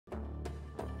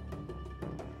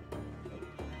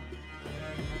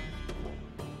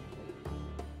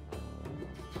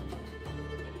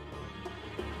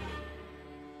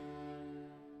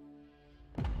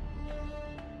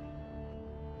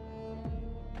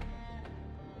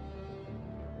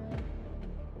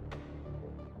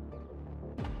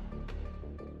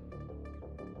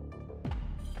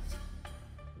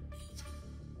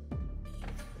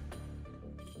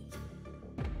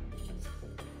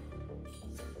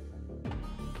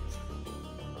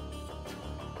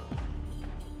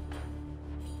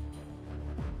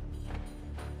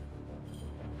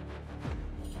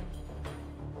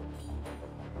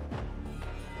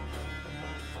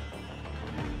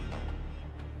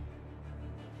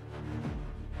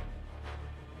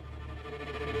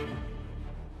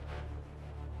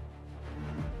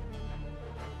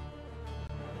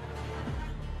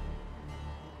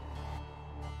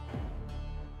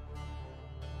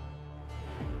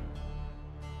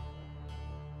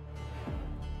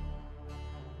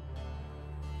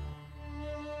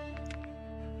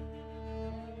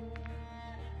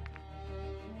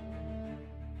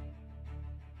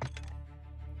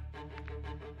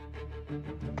What's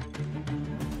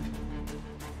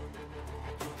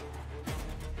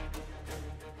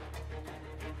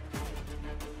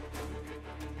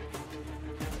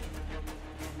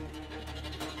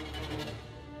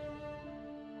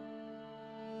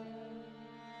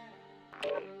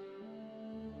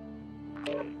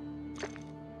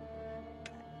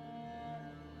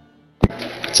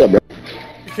up, bro?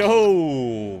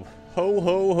 Yo! Ho,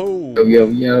 ho, ho! Yo, yo,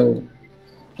 yo.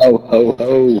 Ho, ho,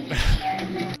 ho.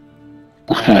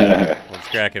 What's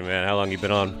cracking, man? How long you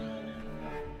been on?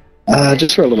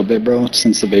 Just for a little bit, bro,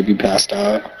 since the baby passed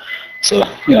out. So,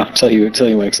 you know, till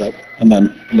he wakes up, and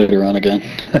then later on again.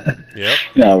 Yep.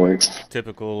 You know how it works.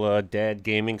 Typical dad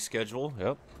gaming schedule.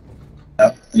 Yep.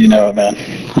 Yep, you know it, man.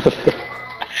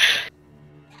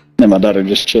 And my daughter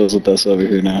just chills with us over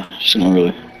here now. She don't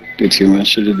really do too much.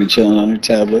 She'll just be chilling on her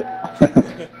tablet.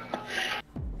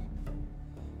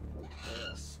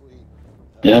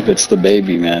 Yep, it's the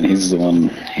baby, man. He's the one.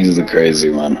 He's the crazy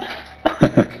one.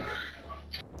 Let's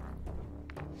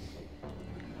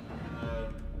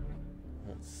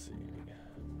see.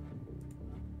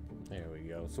 There we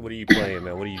go. So what are you playing,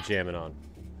 man? What are you jamming on?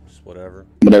 Just whatever?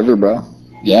 Whatever, bro.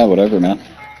 Yeah, whatever, man.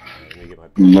 Let me get my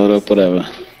Load up whatever.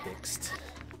 fixed.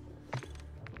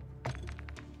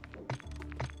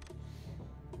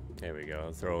 There we go.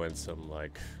 I'll throw in some,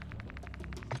 like,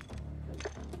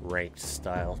 ranked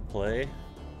style play.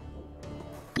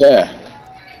 Yeah.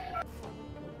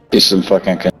 Do some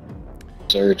fucking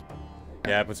search.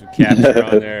 Yeah, put some capture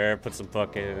on there, put some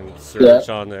fucking search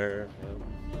on there.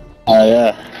 Oh,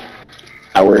 yeah.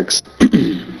 That works.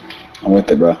 I'm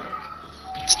with it, bro.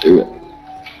 Let's do it.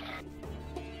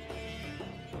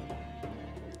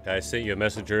 I sent you a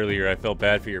message earlier. I felt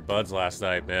bad for your buds last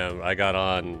night, man. I got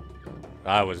on.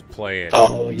 I was playing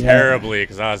terribly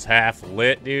because I was half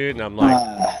lit, dude, and I'm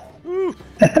like, woo.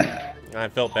 I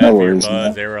felt bad for your buds.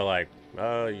 Man. They were like,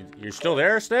 "Oh, you're still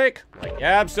there, Snake?" I'm like,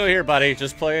 yeah, I'm still here, buddy.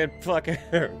 Just playing fucking,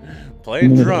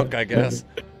 playing drunk, I guess.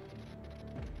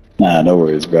 Nah, no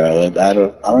worries, bro. I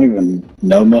don't even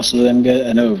know most of them yet.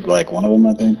 I know like one of them,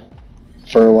 I think,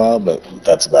 for a while, but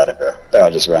that's about it, bro. They're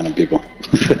all just random people.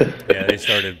 Yeah, they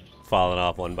started falling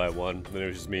off one by one. Then it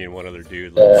was just me and one other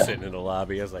dude like, sitting in the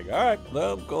lobby. I was like, all right,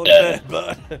 well, I'm going to bed,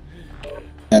 bud.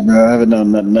 Yeah, bro, I haven't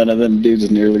known none of them dudes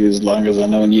nearly as long as I've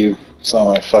known you, so I'm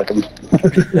like, fuck them.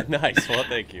 Nice, well,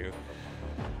 thank you.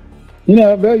 You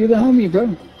know, bro, you're the homie,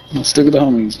 bro. I'll stick with the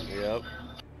homies. Yep.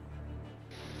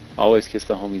 Always kiss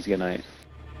the homies goodnight.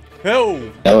 No!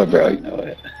 You know it, bro, you know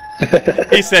it.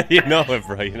 He said you know it,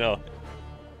 bro, you know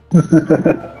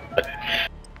it.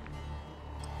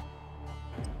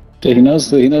 Yeah, he knows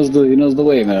the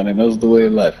way, man. He knows the way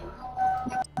of life.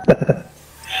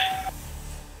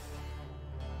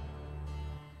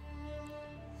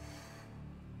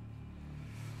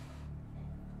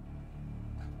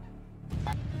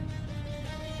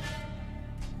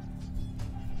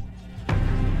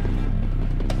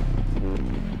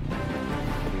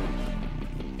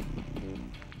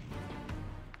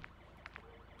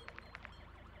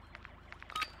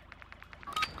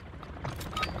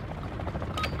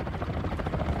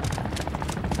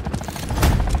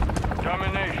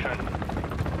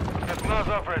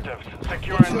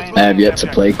 I have yet to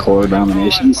play Core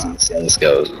Domination, so let's see how this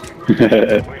goes.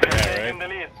 We're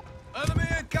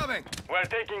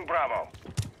taking Bravo.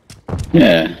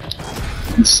 Yeah,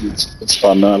 it's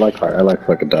fun though. I like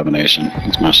fucking Domination.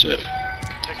 It's my shit.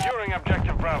 Securing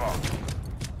objective Bravo.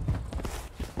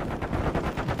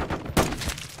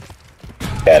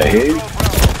 Out of here.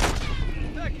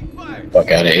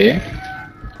 Fuck out of here.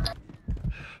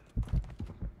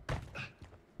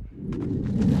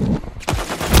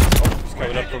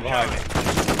 Coming up from behind.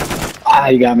 Ah,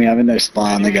 you got me. I'm in their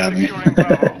spawn. They got me. I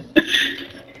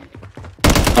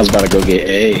was about to go get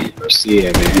A or C,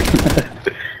 I mean.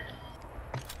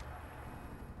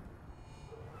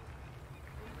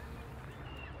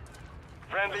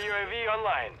 Friendly UAV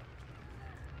online.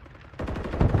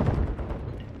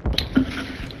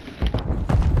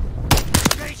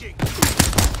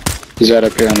 He's right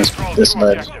up here on this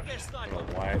ledge.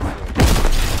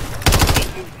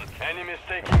 Enemies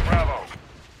taking Bravo.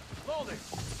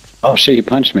 Oh shit, he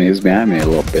punched me. He's behind me, a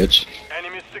little bitch.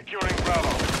 Enemies securing Bravo.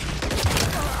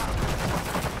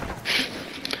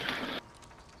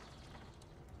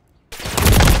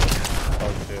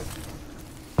 Oh shit.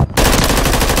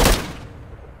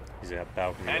 He's at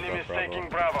balcony. Enemies taking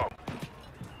Bravo.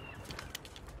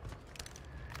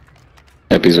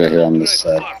 Yep, he's right here on this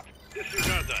side.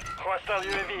 Hostile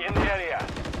UAV in the area.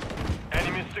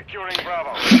 Enemies securing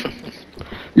Bravo.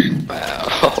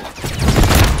 Wow.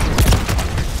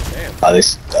 Damn. Are they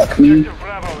stuck me? Objective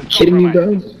Bravo is Kidding me, bro?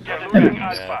 compromised. Get it back,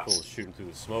 Yeah, that Alpha. fool's shooting through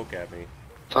the smoke at me.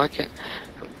 Fuck it.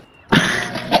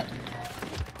 I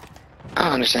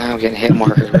don't understand how I'm getting hit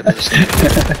markers with this.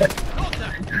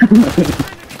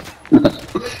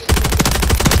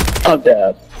 Oh,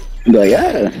 Dad. Be like,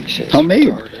 yeah, Shit's homemade.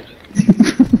 retarded.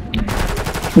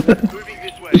 Moving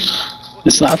this way.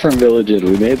 It's not from Villages.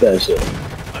 We made that shit.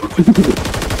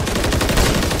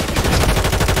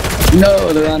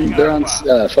 No, they're on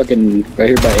fucking right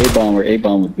here by A-bomb where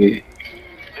A-bomb would be.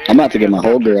 I'm about to get my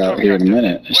holder out here in a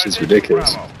minute. It's just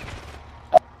ridiculous.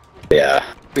 Yeah,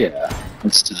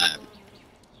 it's time.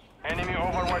 Enemy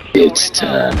overwatch It's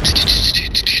inbound. time.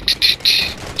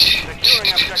 Securing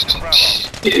objective Bravo.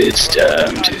 It's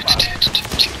time.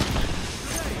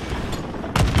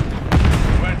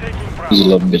 We're taking Where's the Bravo.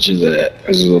 little bitches at?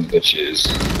 Where's the little bitches?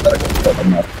 Gotta go fuck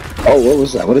them up. Oh, what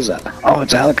was that? What is that? Oh,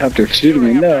 it's a helicopter shooting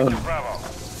me. No. Objective Bravo.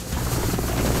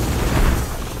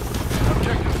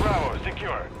 Objective Bravo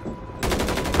secure.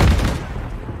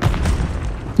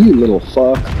 You little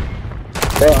fuck.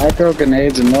 Bro, I throw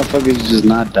grenades and motherfuckers just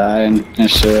not dying and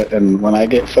shit. And when I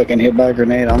get fucking hit by a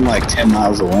grenade, I'm like 10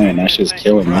 miles away and that shit's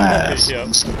killing my ass. Yep.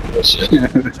 That's some bullshit.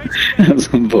 That's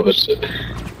some bullshit.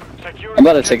 Securing I'm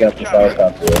about to take out this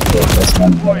helicopter real quick. That's my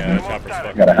Yeah, the chopper's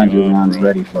fucking Got 100 me up, rounds bro.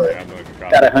 ready for it. Yeah, I'm gonna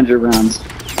drop Got it. 100 rounds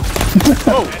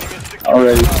Oh!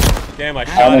 already. Damn, I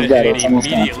almost shot it got and it. he Almost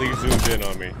done. immediately zoomed in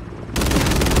on me.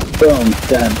 Boom,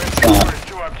 done. It's gone.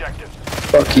 Two objectives.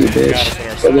 Fuck you, We got bitch. us in our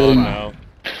Put it spawn in. now.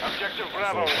 Objective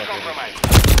Bravo is compromised.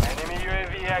 Enemy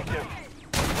UAV active.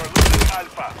 We're losing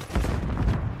Alpha.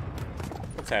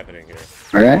 What's happening here?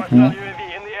 Alright. Hostile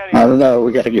UAV in the I area. don't know.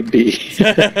 We gotta get B.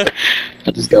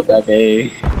 I just got back A.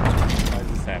 Why is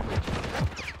this happening?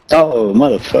 Oh,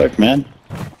 motherfucker, man.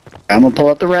 I'm gonna pull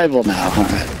up the rival now.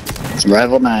 Alright. It's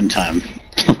rival 9 time.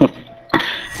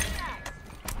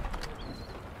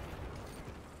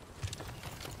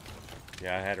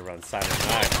 Yeah, I had to run silent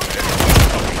knife.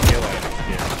 Fucking kill out of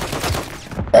this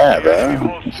kid. Yeah,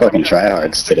 bro. Fucking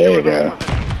tryhards today, bro.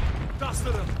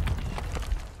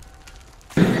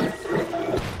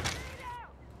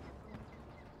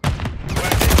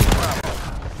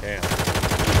 Damn.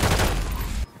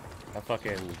 That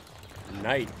fucking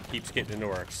knight keeps getting into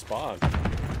our spawn.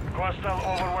 Hostile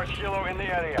Overwatch Kilo in the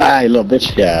area. Ah, you little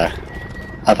bitch. Yeah.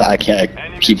 I can't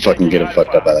keep fucking getting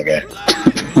fucked up by that guy.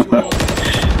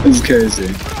 This is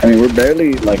crazy. I mean, we're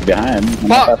barely, like, behind. We're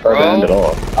not that far behind at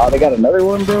all. Oh, they got another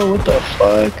one, bro? What the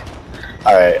fuck?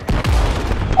 Alright.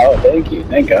 Oh, thank you.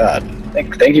 Thank God.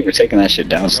 Thank you for taking that shit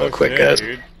down so Oh, quick, shit, guys.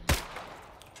 dude.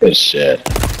 Good shit.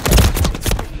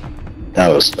 That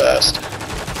was fast.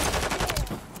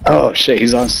 Oh, shit,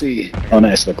 he's on C. Oh,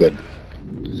 nice, Liquid.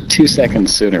 2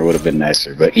 seconds sooner would have been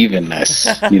nicer, but even nice.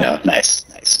 You know, nice.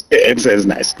 It says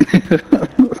nice.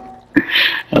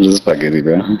 I'm just fucking with you,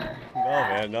 bro. No,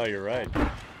 man, no, you're right.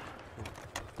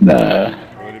 Nah,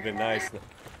 It would have been nice.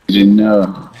 you didn't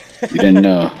know. You didn't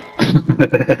know.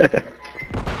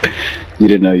 You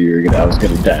didn't know I was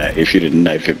gonna die if you didn't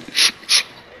knife him.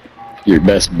 Your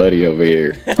best buddy over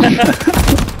here.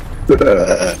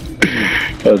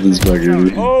 That's just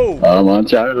fucking. Oh! I'm on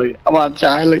Charlie.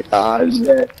 Ah,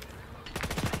 shit.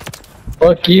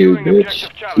 Fuck you, bitch.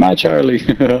 My Charlie.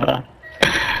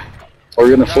 We're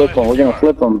gonna flip them.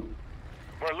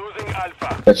 We're losing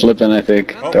Alpha. They're flipping, I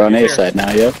think. Oh, They're on he's A here. side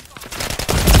now, yep.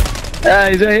 Ah,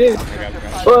 he's right here.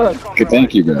 Fuck. Okay,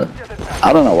 thank you, bro.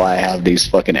 I don't know why I have these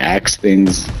fucking axe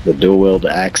things, the dual-wield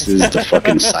axes, the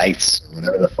fucking sights,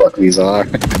 whatever the fuck these are.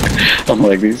 I'm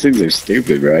like, these things are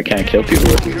stupid, bro. I can't kill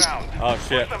people with these. Oh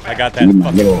shit, I got that Ooh,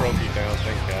 fucking little- trophy down,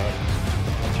 thank God.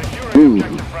 Securing Ooh.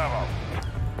 objective Bravo.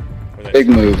 Where they- Big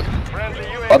move. Friendly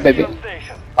UAV Oh, baby. on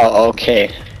station. Oh,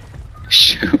 okay.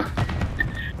 Shoot.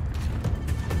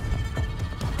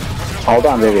 Hold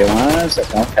on, baby. 1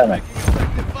 second. I'm coming.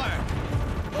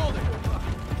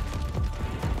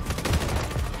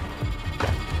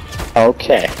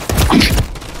 Okay.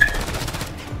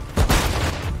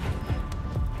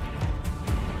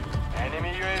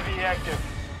 Enemy UAV active.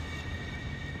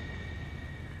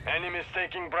 Enemies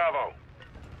taking Bravo.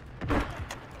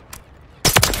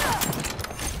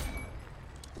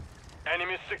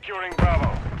 Enemies securing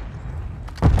Bravo.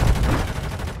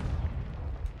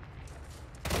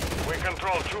 We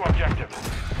control 2 objectives.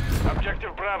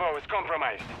 Objective Bravo is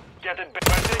compromised. Get it back.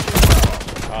 We're taking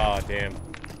Bravo. Oh damn.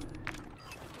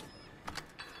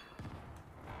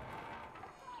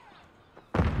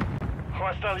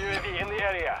 Hostile UAV in the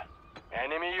area.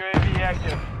 Enemy UAV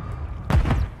active.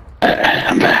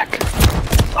 I'm back.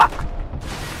 Fuck.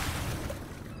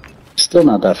 Still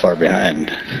not that far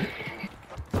behind.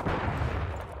 Oh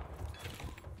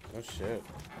shit.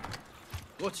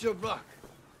 What's your luck?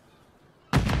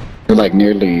 We're like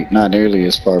not nearly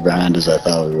as far behind as I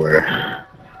thought we were.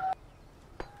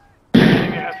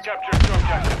 Enemy has captured two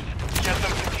objectives. Get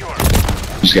them secure.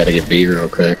 Just gotta get B real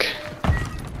quick.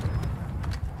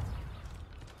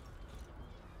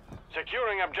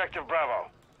 Securing objective Bravo.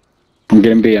 I'm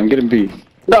getting B.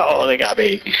 No, they got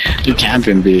B. They're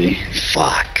camping B.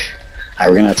 Fuck. Alright,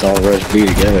 we're gonna have to all rush B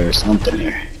together or something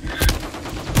here.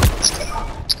 Let's go.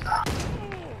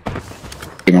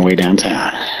 Making my way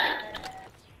downtown.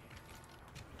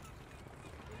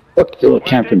 Fuck you, little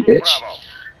camping bitch.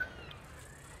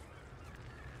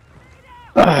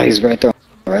 Ah, he's right there on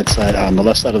the right side, on the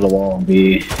left side of the wall on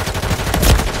B.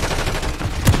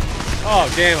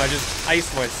 Oh damn! I just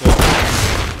iced myself.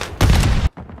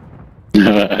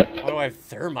 Why do I have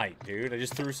thermite, dude? I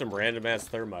just threw some random ass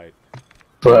thermite.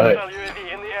 But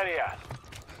UAV in the area.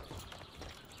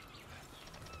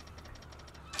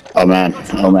 oh man.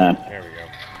 There we go.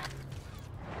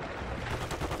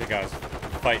 I think I was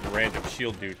fighting random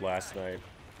shield dude last night.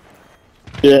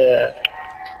 Yeah.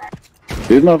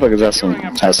 These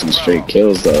motherfuckers have some straight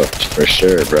kills though, for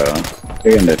sure, bro.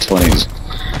 They're in their 20s.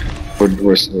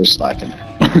 We're slacking.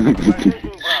 Taking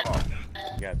Bravo.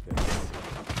 You got this.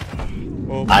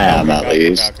 Oh, I am at balcony,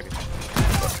 least. balcony.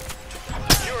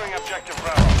 Securing objective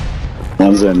Bravo.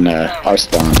 One's in our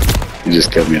spawn. He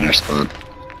just killed me in our spawn.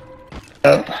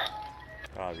 Oh.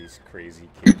 Oh, these crazy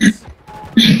kids.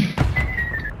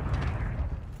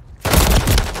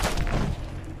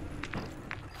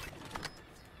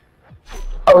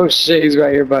 Oh shit, he's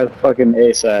right here by the fucking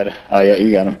A side. Oh yeah,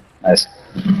 you got him. Nice.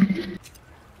 Enemy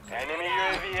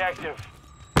UAV active.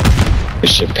 Good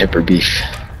shit, pepper beef.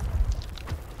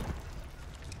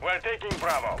 We're taking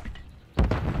Bravo.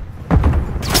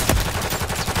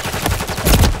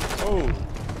 Oh,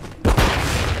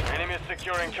 Enemy is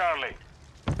securing Charlie.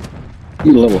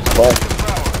 You little fuck.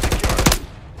 Bravo secure.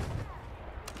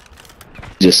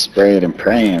 Just spraying and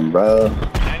praying, bro.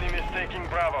 Enemy is taking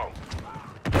Bravo.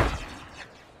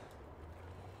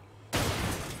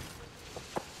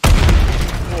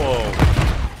 whoa.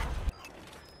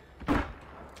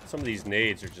 Some of these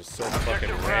nades are just so fucking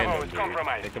Objective Bravo random, is dude.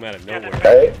 compromised. They come out of Get it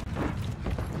nowhere. Right?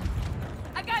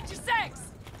 I got you, six.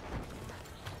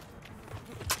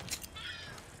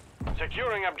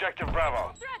 Securing objective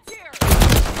Bravo. Threats here.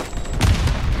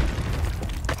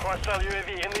 Hostile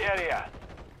UAV in the area.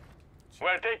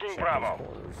 We're taking Bravo.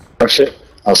 Oh shit.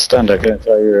 I was stunned, I couldn't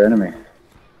tell you were an enemy.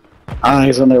 Ah,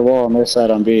 he's on their wall on their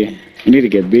side on B. You need to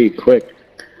get B, quick.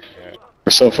 Yeah.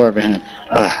 We're so far behind.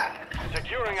 Ah.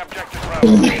 Securing objective Bravo.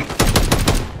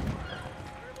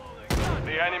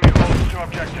 The enemy holds two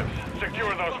objectives.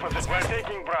 Secure those positions. We're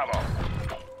taking Bravo.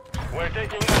 We're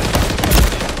taking.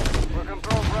 We're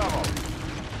control Bravo.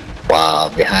 Wow,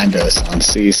 behind us on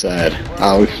C side.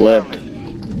 Oh, we flipped.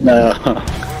 No.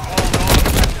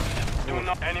 Do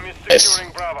not. Enemy Yes.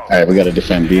 securing Bravo. Alright, we gotta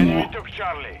defend B Enemy now. took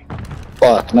Charlie.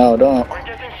 Fuck, no, don't. We're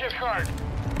getting hit hard.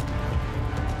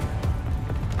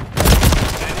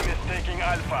 Enemy is taking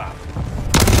Alpha.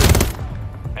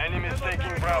 Enemy is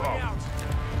taking Bravo.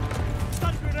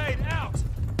 Stun grenade out!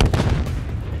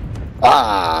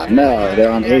 Ah, no,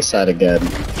 they're on A side again.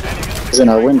 He's in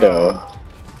our window.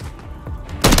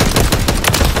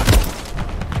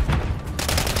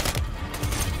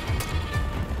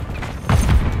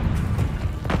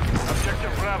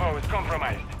 Objective Bravo is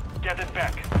compromised. Get it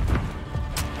back.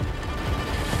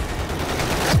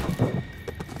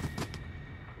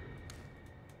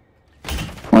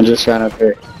 One just ran up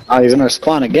here. Ah, he's in our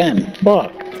spawn again.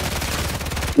 Fuck.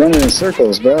 Running in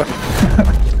circles, bro.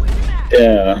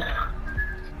 Yeah.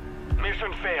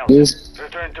 Mission failed. Just,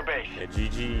 Return to base. Yeah,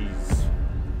 GG's.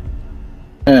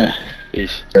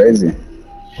 crazy.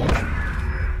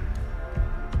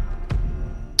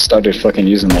 Started fucking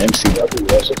using the MCW.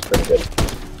 That shit's pretty good.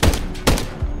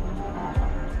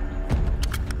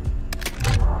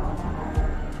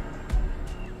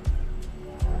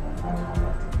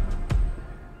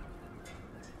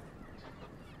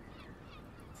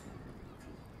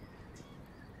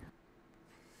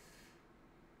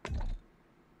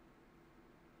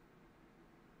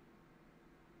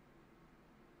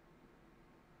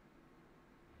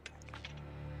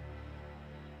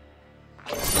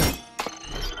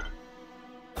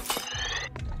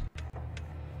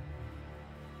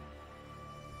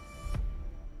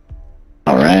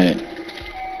 Alright.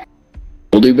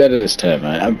 We'll do better this time,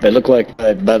 man. It looked like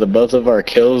by the both of our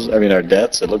kills, I mean our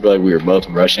deaths, it looked like we were both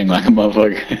rushing like a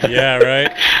motherfucker. Yeah,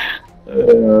 right?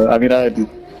 I mean,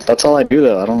 that's all I do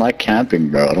though. I don't like camping,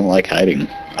 bro. I don't like hiding.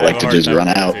 I like have a to hard just time run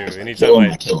with it, out. too. If I Anytime kill 'em,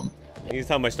 I- I kill 'em.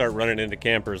 Anytime I start running into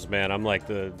campers, man, I'm like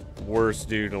the worst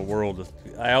dude in the world.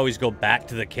 I always go back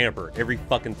to the camper every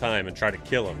fucking time and try to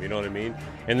kill him, you know what I mean?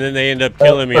 And then they end up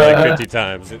killing me like 50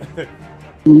 times.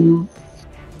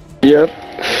 Yep.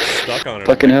 Stuck on it.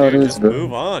 Fucking Like, hell it dude, is, just bro.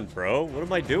 move on, bro. What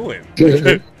am I doing?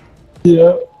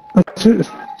 Yeah.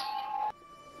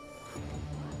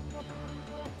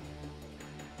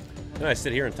 And I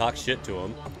sit here and talk shit to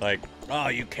him, like, "Oh,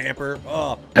 you camper!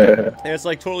 Oh," and it's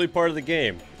like totally part of the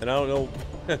game, and I don't know,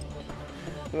 I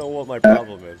don't know what my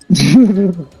problem is.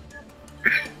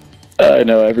 I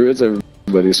know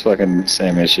everybody's fucking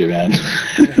same issue, man.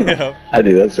 Yeah. I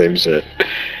do that same shit.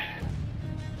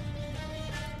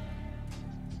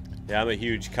 Yeah, I'm a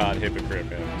huge COD hypocrite,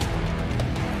 man.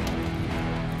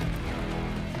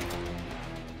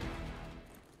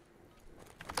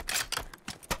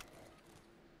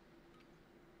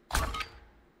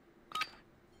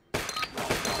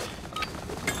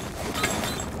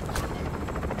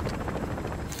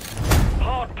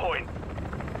 Hard point.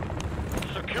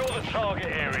 Secure the target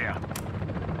area.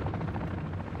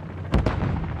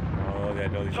 Oh, I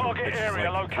know these Target bitches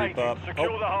area like to creep located. up. Secure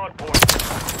Oh, the hard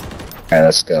point. Alright,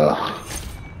 let's go.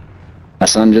 My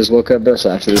son just woke up though,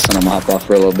 so after this one I'm gonna hop off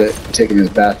for a little bit, taking his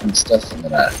bath and stuff, and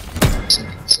then so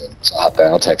I'll hop back.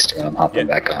 I'll text you when I'm hopping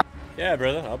back on. yeah,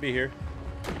 brother, I'll be here.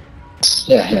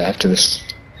 Yeah, after this.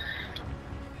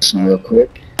 This one real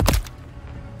quick.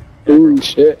 Ooh,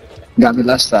 shit. Got me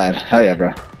left side. Hell yeah,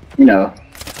 bro. You know,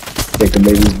 take the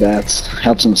baby's baths,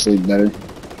 helps them sleep better.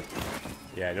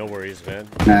 Yeah, no worries, man.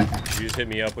 Nah. You just hit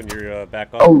me up when you're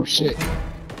back on. Oh, shit.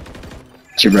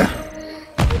 Sure, bro.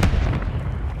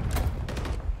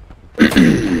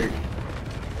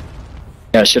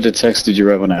 Yeah, I should have texted you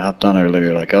right when I hopped on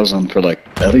earlier. Like, I was on for like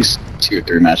at least 2 or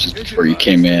 3 matches before you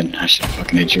came in. I should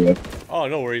fucking hit you up. Oh,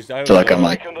 no worries. I feel like I'm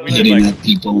like hitting at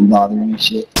people and bothering and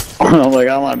shit. I'm like,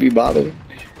 I don't want to be bothered.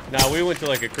 Nah, we went to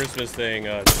like a Christmas thing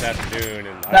this afternoon,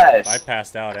 and Nice. I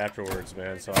passed out afterwards,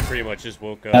 man. So I pretty much just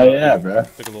woke up. Oh yeah, bro.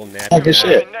 Took a little nap. Oh, good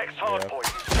shit. Next hard Yeah. point.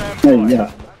 Stand Hey, by.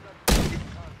 yeah.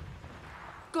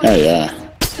 Oh yeah.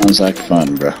 Sounds like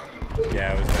fun, bro.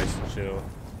 Yeah, it was nice and chill.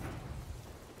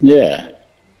 Yeah.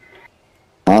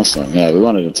 Awesome. Yeah, we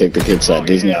wanted to take the kids to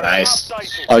Disney on Ice.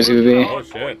 Oh, it's gonna be Oh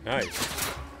shit,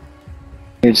 nice.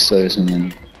 huge slaves and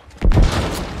then.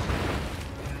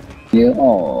 Yeah.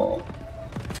 Oh.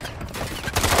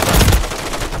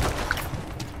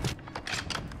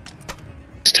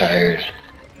 He's tired.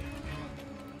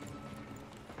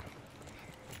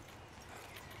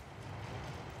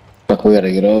 Fuck, we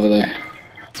gotta get over there.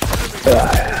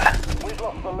 Ah. We've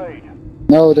lost the lead.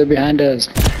 No, they're behind us.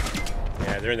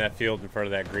 Yeah, they're in that field in front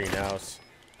of that greenhouse.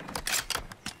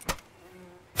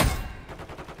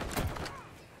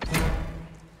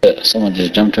 Someone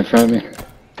just jumped in front of me.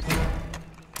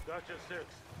 Gotcha 6.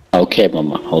 Okay,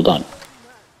 mama, hold on.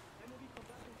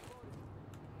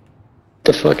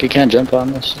 The fuck, you can't jump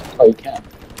on this? Oh, you can.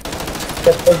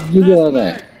 The fuck, you go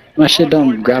there. My shit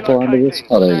don't grapple onto this.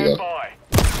 Oh, there you Stand go.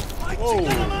 by. Whoa,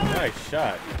 nice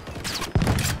shot.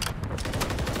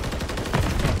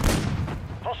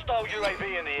 Hostile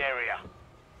UAV in the area.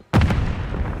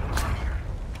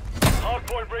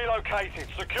 Hardpoint relocated.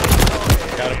 Secure the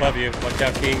target. Got above you. Watch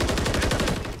out, King.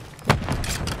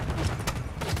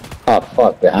 Oh,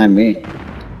 fuck, behind me.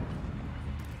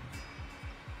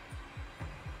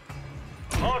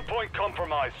 Hardpoint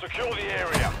compromised. Secure the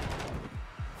area.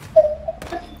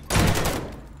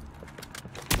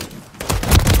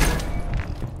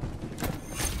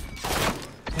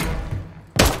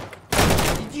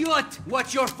 Idiot!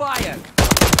 Watch your fire!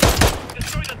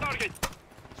 Destroy the target.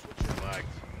 Switch your legs.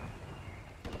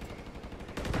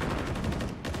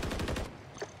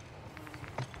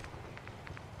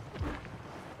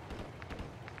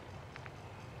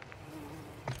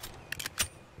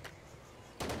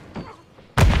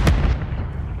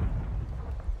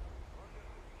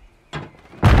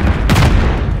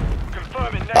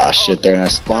 Confirming next Ah, shit, they're in a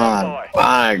spawn.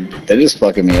 Fuck, they're just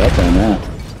fucking me up right now.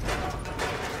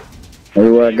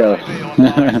 Everywhere I go.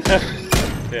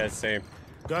 Yeah, same.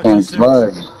 Gotcha On 6. fire.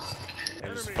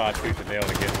 And just spot shoot the nail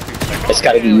to get 2 I seconds. just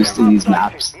gotta get used to these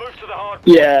maps. Move to the hard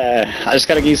Yeah, I just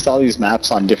gotta get used to all these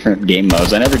maps on different game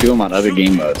modes. I never do them on other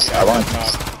game modes. I want to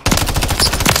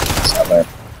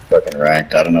fucking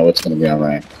ranked. I don't know what's gonna be on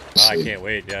ranked. Oh, I can't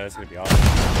wait. Yeah, that's gonna be awesome.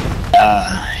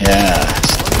 Yeah.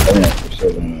 For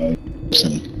sure.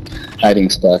 Some hiding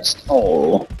spots.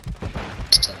 Oh,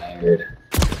 tired.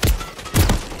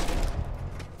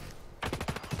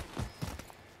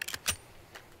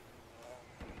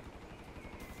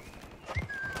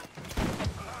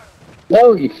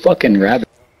 No, you fucking rabbit.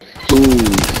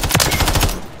 Ooh.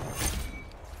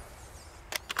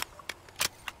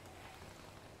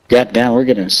 God damn, we're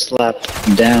getting slapped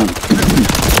down.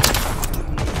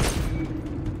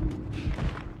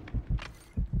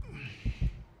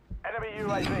 Enemy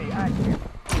UAV active.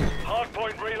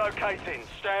 Hardpoint relocating.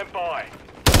 Stand by.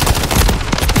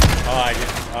 Oh,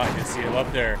 I can see him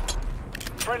up there.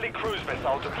 Friendly cruise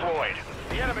missile deployed.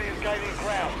 The enemy is gaining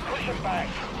ground. Push them back.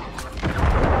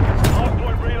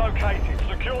 Hardpoint relocated.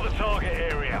 Secure the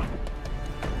target area.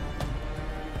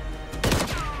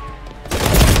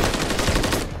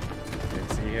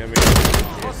 Can't see him. He's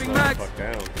slowing the fuck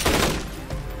down.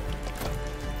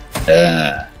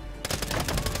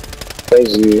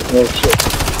 Crazy. Oh shit.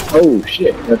 Oh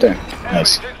shit. Right there.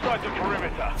 Nice. Enemies inside the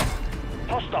perimeter.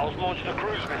 Hostiles launched a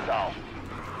cruise missile.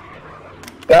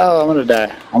 Oh, I'm gonna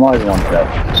die. I'm always one to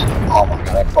die. Oh my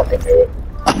god, I fucking knew it.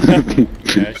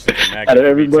 Yeah, it's just a Out of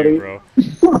everybody. bro.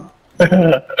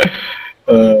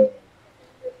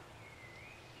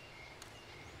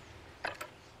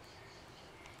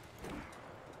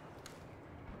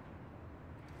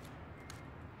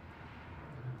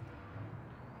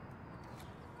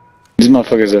 These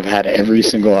motherfuckers have had every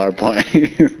single hard point.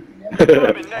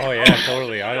 Oh yeah,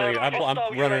 totally.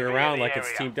 I'm running around like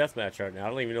it's team deathmatch right now. I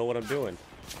don't even know what I'm doing.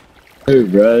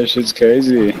 Dude, bro, this shit's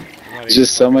crazy. There's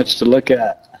just so much to look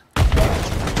at.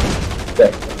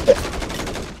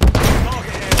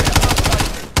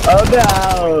 Oh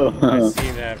no! I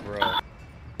seen that, bro.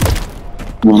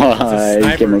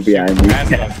 Why? He came up behind me.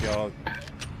 Past us, y'all.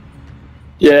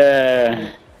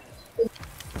 Yeah.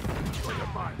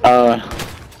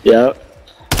 Yep.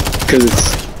 Cause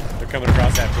it's. They're coming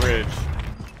across that bridge.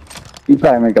 You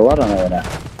probably make a lot on that right now.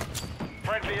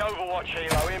 Friendly Overwatch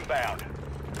helo inbound.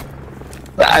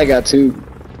 I got two.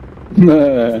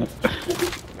 Nice.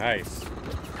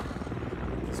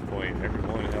 At this point,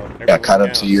 everyone Got caught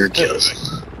up to your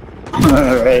kills.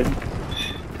 Alright.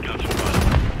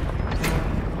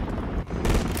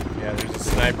 Yeah, there's a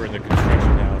sniper in the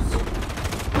construction house.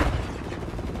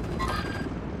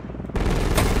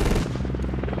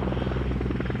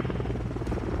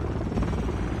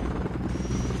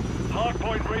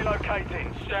 Hardpoint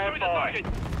relocating. Stand by.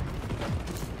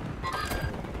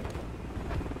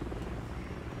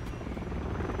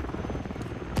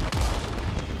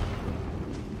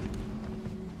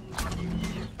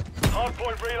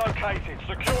 Hardpoint relocated.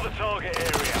 Secure the target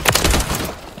area.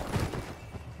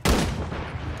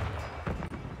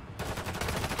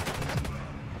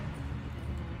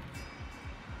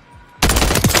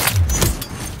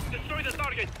 Destroy the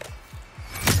target.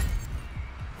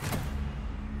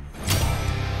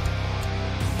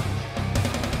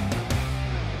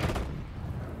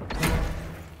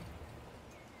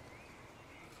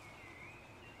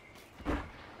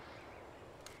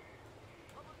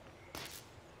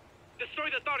 Destroy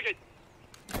the target.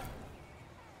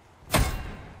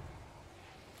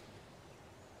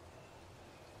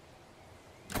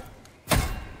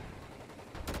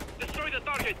 Destroy the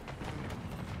target.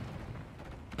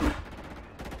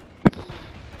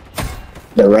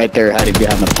 They're right there hiding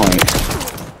behind the point.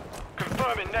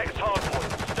 Confirming next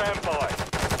hardpoint. Stand by.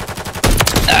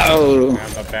 Oh!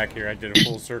 I'm back here. I did a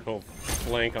full circle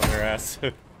flank on their ass.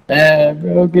 Yeah,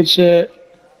 bro, good shit.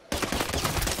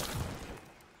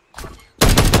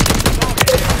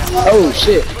 Oh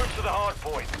shit! Move to the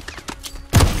hardpoint.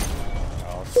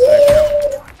 Oh,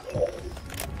 sniper.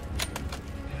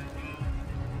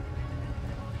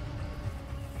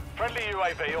 Friendly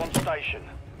UAV on station.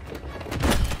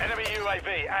 Enemy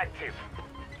UAV active.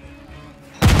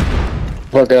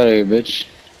 Fuck out of here, bitch.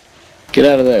 Get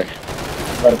out of there.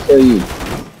 I'm about to kill you.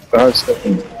 Hard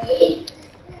stepping.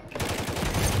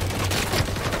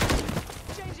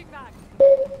 Changing back.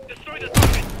 Destroy the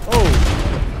target.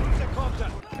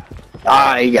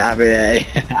 Ah, you got me there.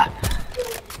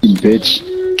 You bitch.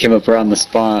 Came up around the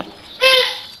spawn.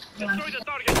 Destroy the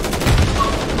target.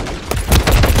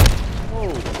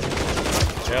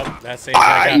 Yep, that same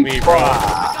guy got me, bro.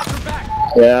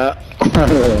 Yeah.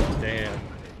 Damn.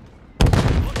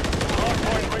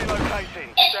 Hardpoint relocating.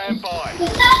 Stand by.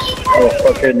 Oh,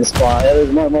 fuck, here in the spawn. Yeah,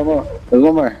 there's more. There's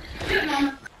one more.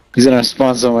 He's in our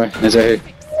spawn somewhere. He's right here.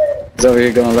 He's over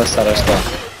here going on the left side of our spawn.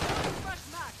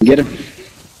 Get him.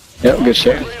 Yep, good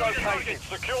shot. Relocating.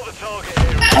 Secure the target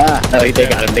area. Ah, no, they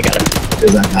got him.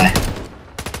 There's that guy.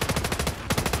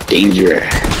 Danger.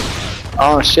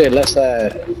 Oh shit, left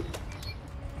side.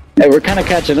 Hey, we're kind of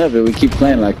catching up, but we keep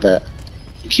playing like that.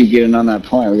 We keep getting on that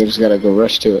point. We just gotta go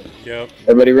rush to it. Yep.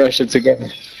 Everybody rush it together.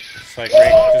 Just like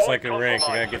rank, just like in rank, you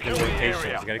gotta get the rotations.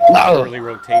 You gotta get the early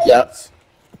rotations.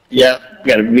 Yep.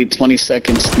 Gotta be 20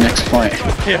 seconds next point.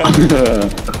 Yeah.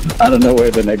 I don't know where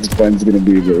the next point's gonna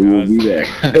be, but we'll be there.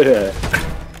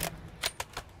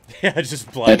 Yeah,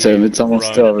 just blind. That's him. It's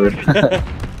almost over.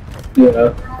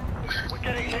 Yeah. We're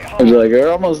getting hit hard. I was like,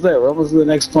 we're almost there. We're almost to the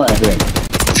next point, I think.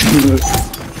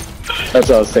 That's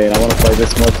what I was saying. I want to play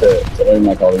this more to learn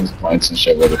like all these points and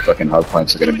shit where the fucking hard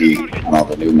points are gonna be on all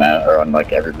the new map or on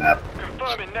like every map.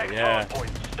 Confirming next Yeah. hardpoint.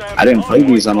 Stand I didn't play by.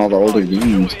 these on all the older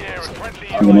games.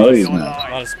 I don't know these maps.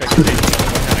 A lot of speculation on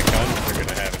what kind of guns they're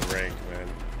gonna have in rank, man.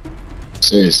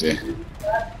 Seriously.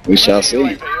 We shall see.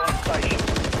 UAV on station.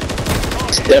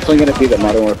 It's definitely gonna be the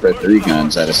Modern Warfare 3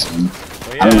 guns, I'd assume.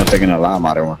 Well, I don't know if they're gonna allow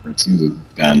Modern Warfare 2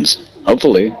 guns.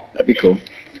 Hopefully. That'd be cool.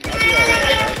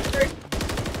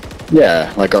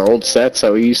 Yeah, like our old sets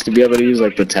that we used to be able to use,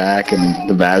 like the TAC and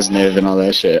the Vaznev and all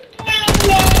that shit.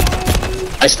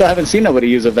 I still haven't seen nobody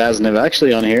use a Vaznev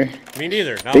actually on here. Me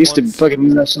neither. Not They used to once. fucking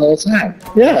use that shit all the time.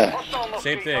 Yeah.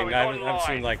 Same thing. I haven't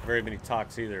seen like very many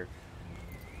talks either.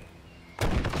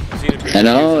 I've seen a few I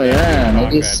know, using that yeah. talk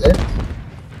Maybe it's sick.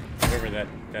 Whatever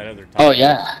that other talk. Oh,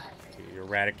 yeah.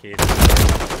 Eradicate.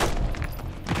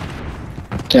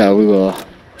 Yeah, we will.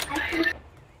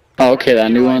 Oh, okay,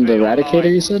 that new one, the Eradicator,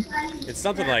 you said? It's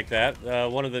something like that.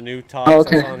 One of the new talks Oh,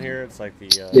 okay. that's on here. It's like the.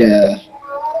 Yeah.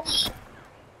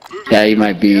 Yeah, you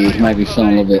might be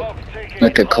feeling a little bit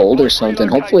like a cold or something.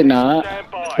 Hopefully not.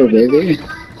 Oh, baby.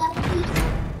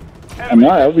 I know,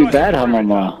 that would be bad, huh,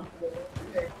 mama?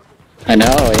 I know,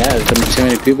 yeah, there's been too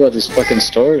many people at these fucking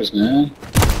stores, man.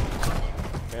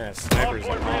 Yeah, snipers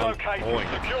are Hardpoint on relocated. point.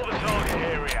 Secure the target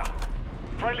area.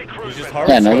 Friendly He's cruise just missile. hard.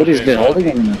 Yeah, nobody's been holding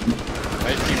anything.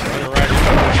 I just keep running around.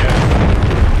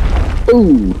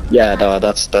 Ooh, yeah, no,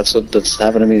 that's what's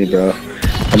happened to me, bro.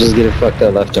 I just get it fucked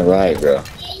up left and right, bro.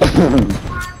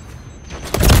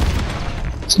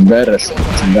 It's embarrassing.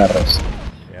 It's embarrassing.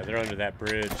 Yeah, they're under that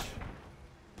bridge.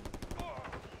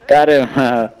 Got him.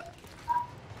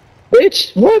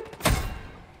 Bitch, what?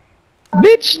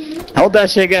 Bitch, hold that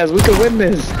shit, guys. We can win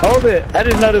this. Hold it. I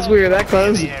didn't notice we were that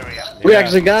close. We Yeah.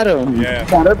 actually got him. Yeah.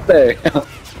 Got up there.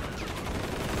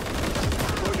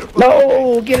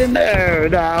 No, get in there.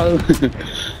 No.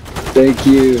 Thank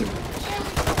you.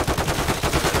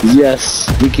 Yes,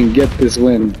 we can get this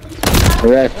win.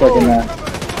 Alright, fucking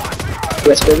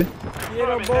yes, baby.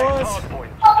 Confirming next hardpoint.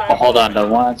 Oh, hold on, don't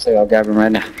want to say I'll grab him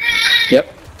right now.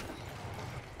 Yep.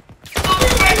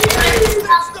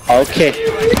 Okay.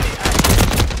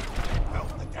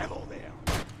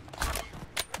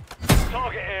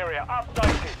 Target area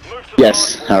updated. Move to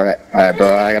Yes. Alright,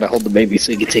 bro. I gotta hold the baby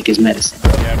so he can take his medicine.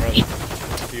 Yeah, brother.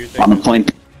 Do your thing. On the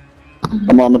point.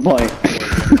 I'm on the point.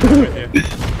 With you.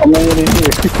 I'm laying in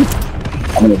here.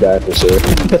 I'm gonna die for sure.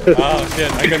 Oh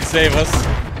shit! I couldn't save us.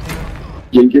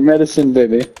 Get your medicine,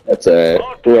 baby. That's alright.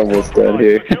 We're almost done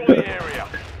here. Secure the area.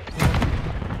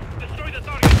 Destroy the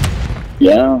target.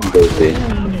 Yeah,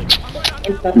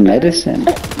 baby. Medicine.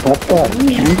 Papa.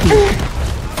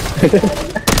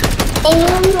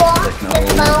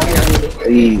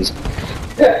 Please.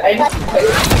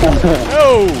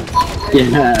 Oh!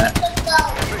 Yeah.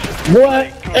 What?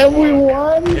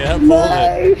 Everyone? Yeah, pulled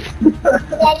it.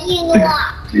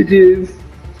 GG's.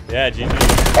 Yeah, GG.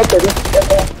 Okay,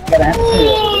 gotta have to.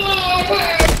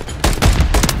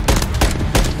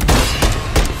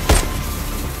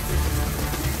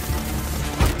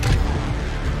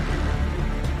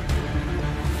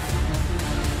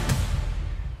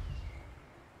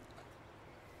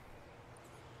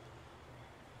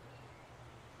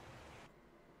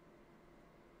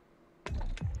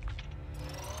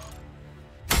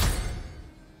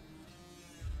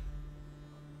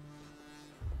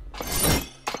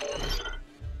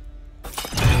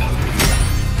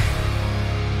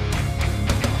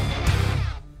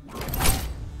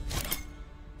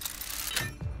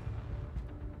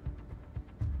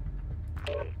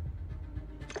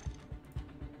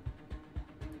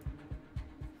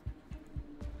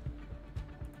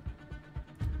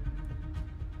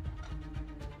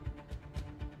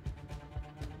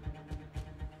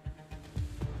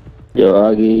 Yo,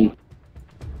 Augie.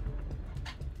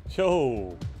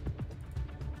 Yo.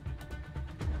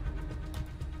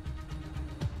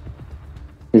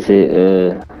 Is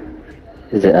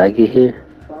it Aggie here?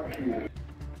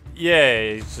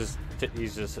 Yeah, he's just doing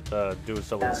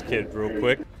something with his kid real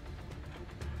quick.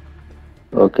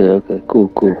 Okay, cool.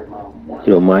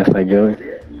 You don't mind if I join?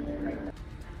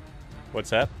 What's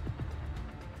that?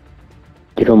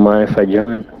 You don't mind if I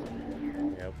join?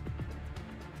 Yep.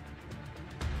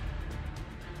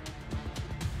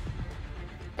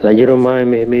 Like, you don't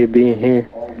mind me being here?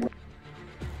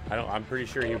 I'm pretty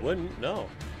sure he wouldn't. No.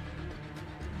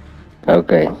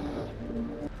 Okay.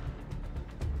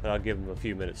 But I'll give him a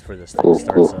few minutes for this thing Cool,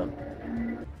 starts cool. up.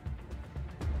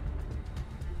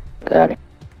 Got it.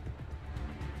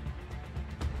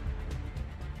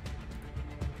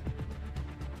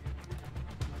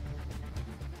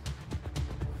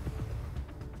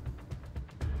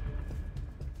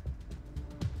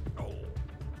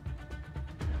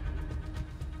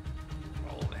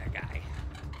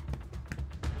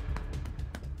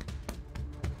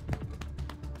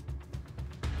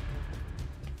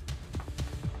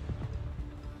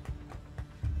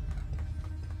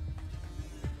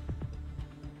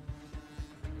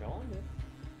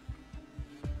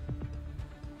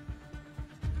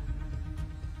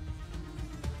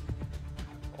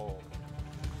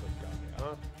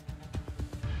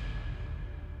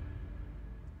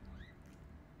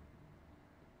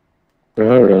 I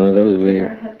don't know, that was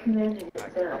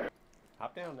weird.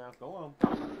 Hop down now. Go on.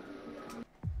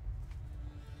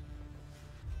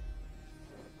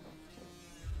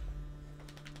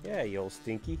 Yeah, you old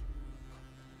stinky.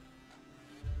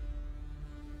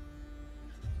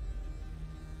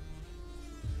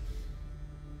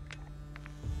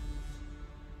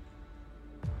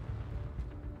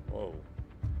 Whoa.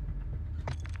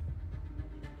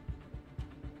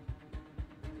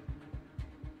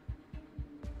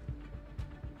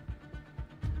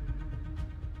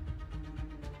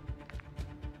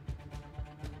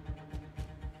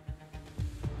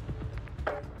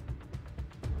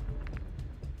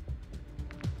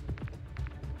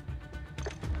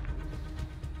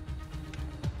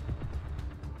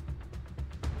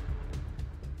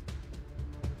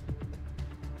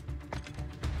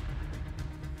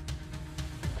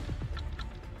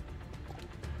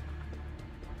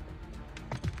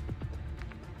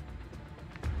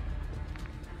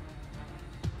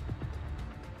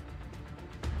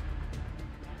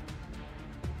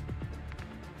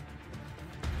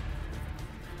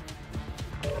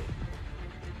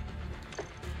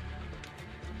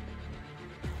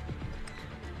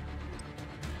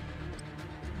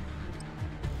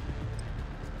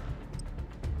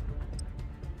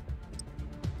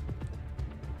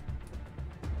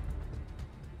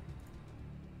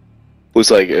 Was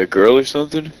like a girl or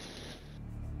something?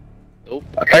 Nope.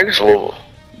 I think so.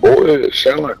 Boy, it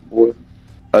sound like a boy.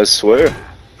 I swear.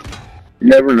 You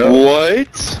never know. What?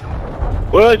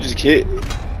 What did I just get?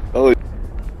 Oh,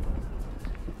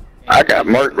 I got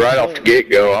marked right off the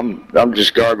get-go. I'm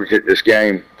just garbage at this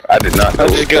game. I did not know. I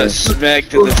just got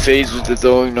smacked in the face with the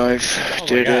throwing knife. Oh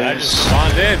my God, I just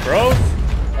spawned in, bro.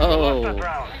 Oh.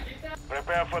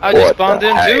 Prepare for I the just spawned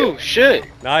in too. Shit.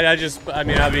 No, I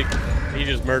mean, he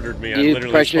just murdered me. I You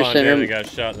literally press your spawned in center and got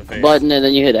shot in the face. button and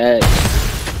then you hit X.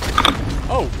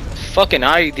 Oh, Fucking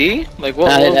IED? Like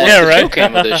what? Yeah, What's yeah, the right. kill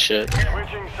cam of this shit?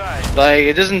 switching sides. Like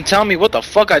it doesn't tell me what the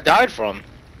fuck I died from.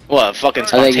 What? Fucking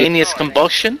think you- spontaneous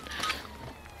combustion?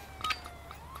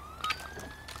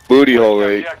 booty hole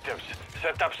rate. Objectives.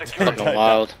 Set up security. Fucking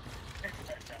wild.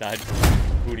 died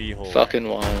booty hole. Fucking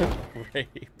wild.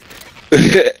 Rape.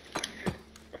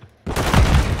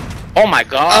 Oh my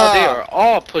god, they are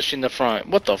all pushing the front.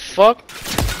 What the fuck?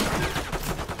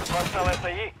 Hostile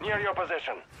SAE near your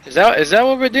position. Is that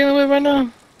what we're dealing with right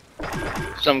now?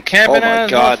 Some Oh camping my ass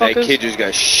god, that motherfuckers? kid just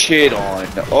got shit on.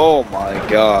 Oh my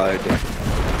god.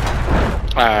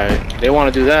 Alright, they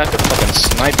wanna do that, they fucking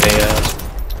snipe their ass.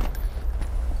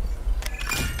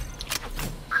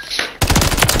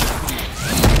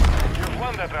 You've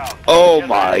won that round. Oh Get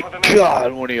my ready for the next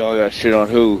god, one of y'all got shit on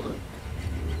who?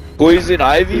 Poison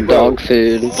Ivy? Bro. Dog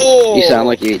food. Oh, You sound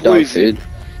like you eat dog poison. food.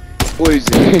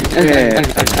 Poison. Man.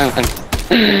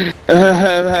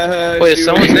 Wait,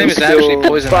 someone's name is actually Still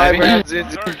Poison 5 Ivy? rounds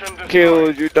into Search and destroy.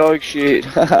 killed, you dog shit.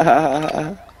 Defend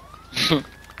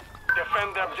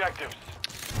the objectives.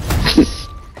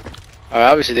 Alright,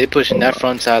 obviously they pushing that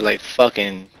front side like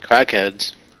fucking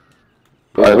crackheads.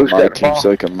 Alright, who's my got the team ball?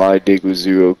 sucking my dick with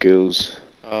 0 kills.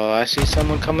 Oh, I see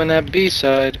someone coming at B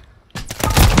side.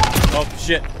 Oh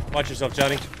shit! Watch yourself,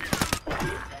 Johnny.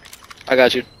 I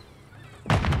got you.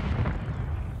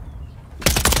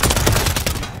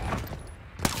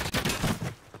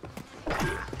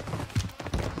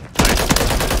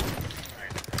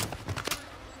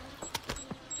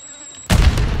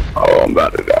 Oh, I'm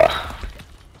about to die.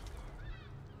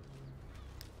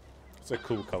 It's a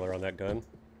cool color on that gun.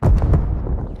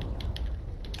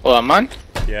 Oh, am mine?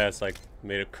 Yeah, it's like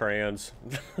made of crayons.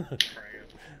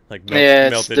 Like Yeah,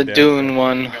 it's melted the down. Dune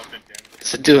one.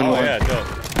 It's the Dune Oh one. yeah, dope.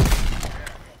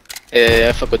 Yeah,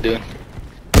 I fuck with Dune.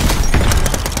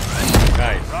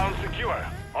 Nice. Round secure.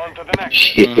 On to the next.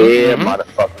 Shit, yeah,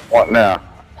 motherfucker. What now?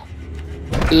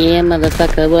 Yeah,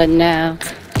 motherfucker, what now?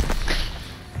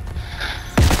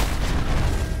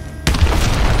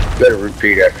 Better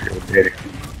repeat after you did it.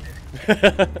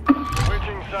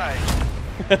 Switching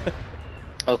sides.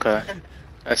 Okay.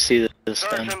 I see this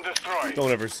Search then. and destroy.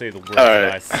 Don't ever say the words Alright.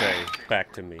 that I say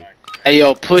back to me. Hey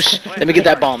yo, push. Let me get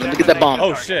that bomb. Let me get that bomb.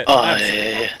 Oh shit! Oh Nice.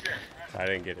 yeah. I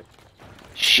didn't get it.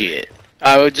 Shit.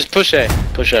 Alright, just push A.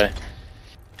 Push A.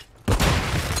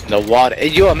 The water. Hey,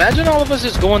 yo, imagine all of us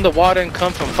just go in the water and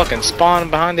come from fucking spawn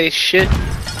behind they shit.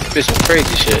 This is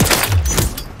crazy shit.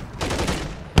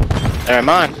 Never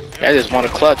mind. I just want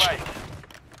to clutch.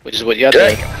 Which is what you have to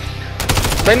do.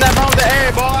 Bring that bomb to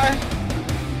air,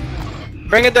 boy!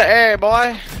 Bring it to air,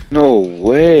 boy! No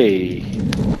way.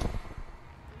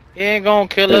 He ain't gonna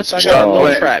kill us. I It's got a little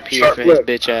chocolate. trap here for his Chocolate.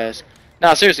 bitch ass.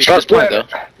 Nah, seriously, just plant though.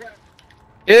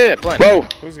 Yeah, plant. Whoa!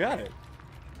 Who's got it?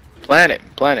 Planet.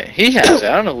 He has it.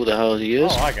 I don't know who the hell he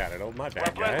is. Oh, I got it. Oh, my bad,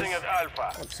 We're planting guys. at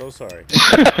Alpha. I'm so sorry.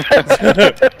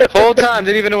 Whole time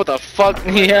didn't even know what the fuck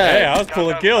he had. Hey, I was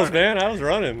pulling kills, man. I was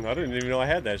running. I didn't even know I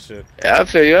had that shit. Yeah, I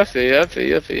feel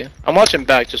you. I'm watching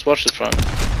back. Just watch the front.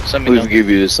 Send me Please know. give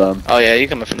you this son. Oh yeah, he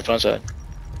coming from the front side.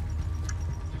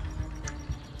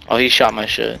 Oh, he shot my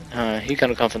shit. He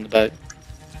gonna come from the back.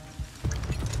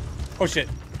 Oh shit.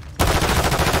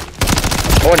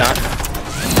 Or not.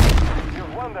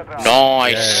 You've won that round.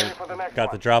 Nice. Yeah, For the next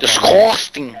got the one. drop on me.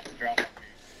 Disgusting.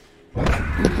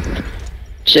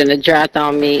 Shouldn't have dropped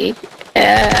on me.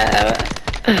 Man,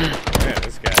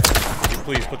 this guy. Can you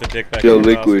please put the dick back Yo, in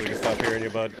your mouth so we Liquid. can stop hearing you,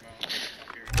 bud?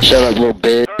 Shut up, little Search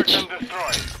bitch. and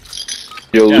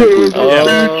destroy. Yo, Yeah. Liquid.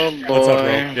 Oh boy. What's up,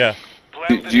 bro? Yeah.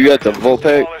 Plant You got the and Volt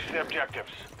pack? demolish the objectives.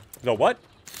 The what?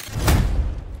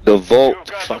 The Vault. You've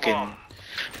got the Fucking. bomb.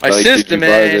 My Like, did sister, you buy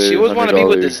man, the she always want to be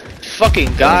with $100 this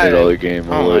fucking guy. $100 game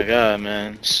or Oh my what? god,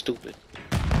 man, stupid.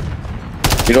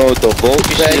 You know what the Vault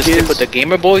You should pack just stick is? with the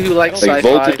gamer boy who likes Like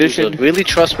Volt sci-fi, who's Edition? a really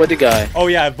trustworthy guy. Oh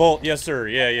yeah, Volt. Yes, sir.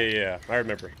 Yeah. I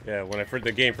remember. Yeah, when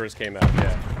the game first came out.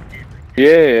 Yeah.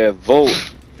 Yeah, Vault.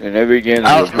 And every game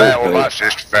I is was a mad Vault when my pack.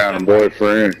 sister found a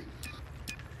boyfriend.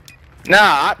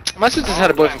 Nah, my sister's had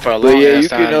a boyfriend for a But long yeah, ass you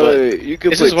time, can you can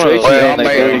this play is one of Tracy those- on like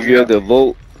man, if you have the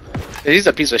Vault. but he's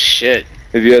a piece of shit.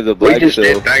 If you have the We Black just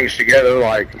did Cell. things together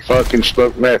like fucking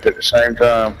smoked meth at the same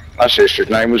time. My sister's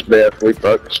name was Beth. We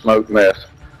fucking smoked meth.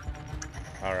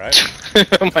 All right.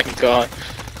 Oh my god.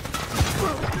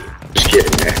 Just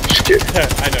kidding, man. Just kidding.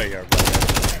 I know you are,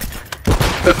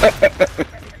 bro.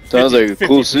 Sounds like a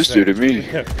cool 50%. sister to me.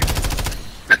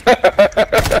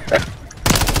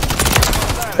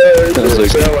 Sounds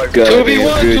like a goddamn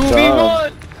 2v1, good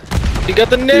time. 2v1. He got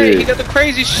the net, Yeah. he got the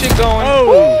crazy shit going.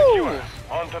 Oh.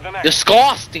 On to the next.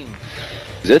 Disgusting.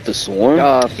 Is that the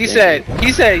Swarm? He said,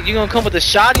 you gonna come with the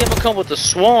shotty, I'm gonna come with the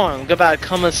swarm. Goodbye,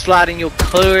 come and slide in your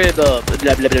crib up. Blah,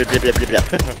 blah, blah, blah, blah, blah,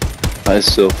 blah. I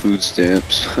sell food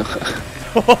stamps.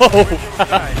 Oh.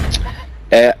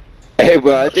 Hey,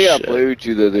 bro, I think I Shit. played with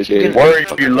you the other day. Where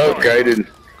are you located?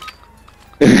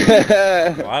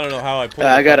 Well, I don't know how I pulled.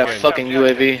 I got a the fucking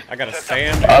UAV. I got a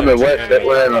sand. I'm in West and a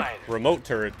Atlanta. remote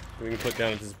turret we can put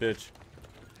down at this bitch.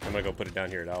 I'm gonna go put it down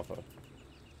here at Alpha.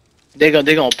 They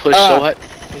gonna push so hard.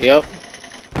 Yep.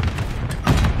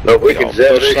 Look, we They can gonna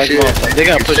zell push this like shit. motherfucker. They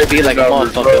gonna push B like a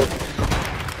Numbers, bro.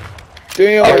 motherfucker.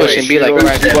 Damn, They pushing B like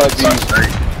right.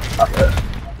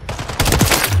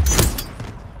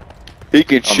 He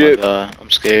can Oh my ship. god, I'm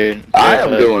scared. I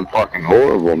am doing fucking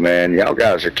horrible, man. Y'all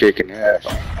guys are kicking ass.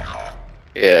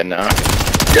 Yeah, nah.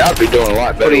 Y'all be doing a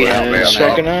lot What better do you without me. have?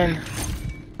 Striker 9?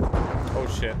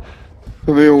 Oh shit.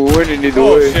 I mean, we're winning either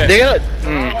Oh way. shit. They got.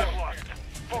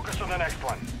 Focus on the next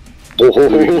one.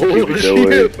 Oh,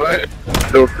 shit, man.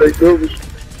 Don't take those.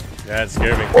 That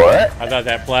scared me. What? I thought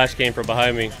that flash came from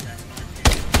behind me.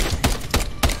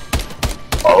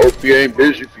 I hope you ain't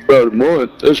busy for about a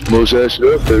month. That's the most ass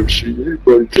I've ever seen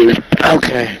anybody take.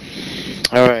 Okay.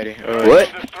 Alrighty. Alright.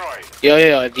 What? Destroy.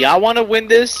 Yo, if y'all wanna win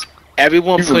this,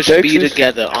 everyone You from push B Texas?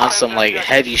 together on some like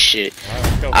heavy shit. Alright,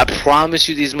 let's go. I promise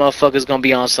you these motherfuckers gonna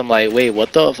be on some like, wait,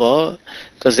 what the fuck?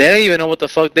 Cause they don't even know what the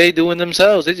fuck they doing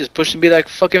themselves. They just pushing B like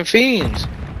fucking fiends.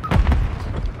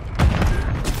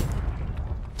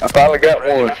 I finally got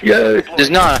one. Yeah. Just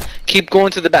not. Keep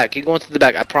going to the back. Keep going to the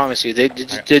back. I promise you. They're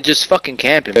just fucking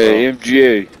camping, bro. Hey,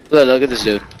 MGA, Look at this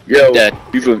dude. Yo. Dead.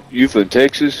 you from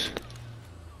Texas?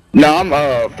 No,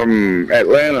 I'm from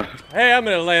Atlanta. Hey, I'm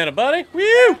in Atlanta, buddy. Woo!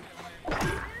 Yeah.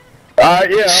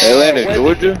 Atlanta,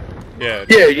 Georgia? Yeah.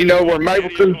 Yeah, you know where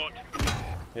Mapleton?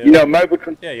 Yeah. You know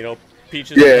Mapleton? Yeah, you know,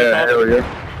 peaches. and Yeah, hip-hop. hell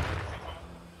yeah.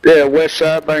 Yeah, West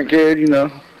Side Bankhead, you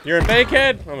know. You're in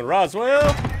Bankhead. I'm in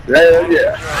Roswell. Hell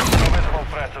yeah. No visible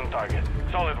threats on target.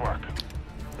 Solid work.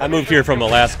 I moved here from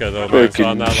Alaska though, man, so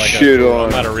I'm not like Shit I'm on.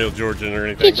 not a real Georgian or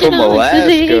anything. From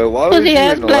Alaska? Why would you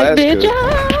ass in black Alaska?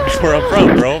 bitch. That's where I'm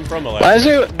from, bro. I'm from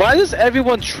Alaska. Why does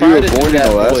everyone You try were to born do in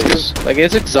that Alaska? voice? Like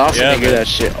it's exhausting Yeah, to hear man. that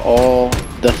shit all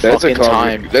the fucking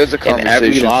time. That's a In every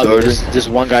conversation lobby, starter. there's this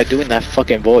one guy doing that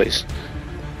fucking voice.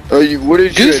 What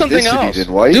is Do your something ethnicity else.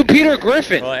 then? White? Do Peter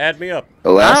Griffin. Well, add me up. I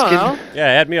don't Alaskan? know. Yeah,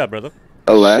 add me up, brother.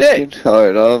 Alaskan?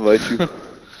 Alright, I'll invite you.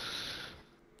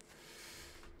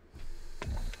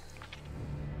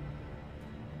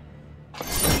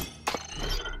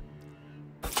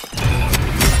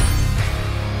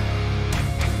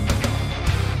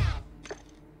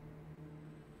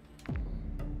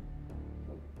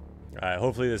 Alright,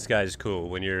 hopefully this guy's cool.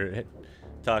 When you're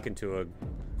talking to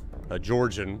a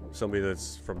Georgian, somebody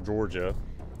that's from Georgia,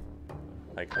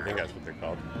 like I think that's what they're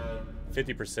called,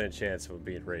 50% chance of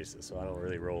being racist, so I don't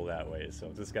really roll that way. So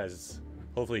if this guy's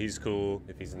Hopefully he's cool.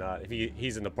 If he's not, if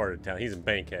he's in the part of town, he's in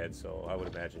Bankhead, so I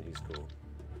would imagine he's cool.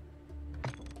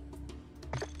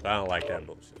 But I don't like that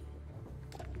bullshit.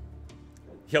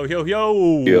 Yo, yo,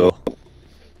 yo! Yo.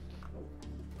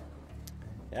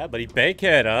 Yeah, buddy,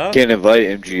 Bankhead, huh? Can't invite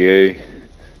MGA.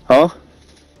 Huh?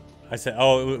 I said,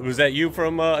 oh, was that you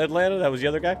from Atlanta? That was the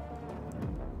other guy?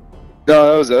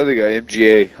 No, that was the other guy,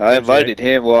 MGA. I invited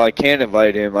him. Well, I can't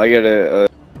invite him. I gotta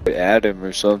add him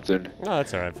or something. No,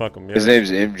 that's alright. Fuck him. Yeah. His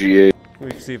name's MGA.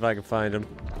 We can see if I can find him.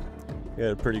 He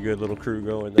had a pretty good little crew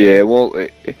going there. Yeah, well,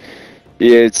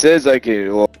 yeah, it says I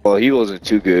can. Well, he wasn't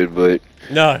too good, but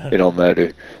no, it don't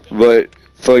matter. But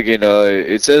fucking,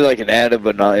 it says I can add him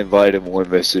but not invite him or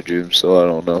message him, so I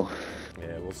don't know.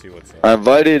 Yeah, we'll see what's up. I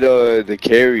invited the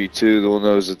carry too, the one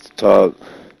that was at the top.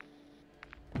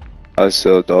 I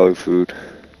sell dog food.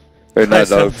 Or not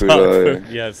dog food,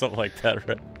 yeah, something like that,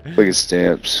 right? Like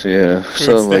stamps, yeah. Food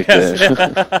something stamps, like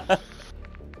that.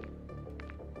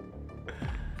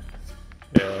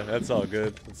 Yeah, that's all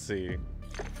good. Let's see.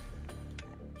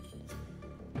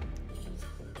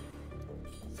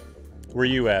 Where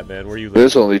you at, man? Where you live?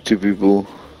 There's only 2 people.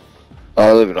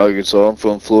 I live in Arkansas. I'm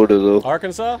from Florida, though.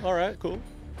 Arkansas? Alright, cool.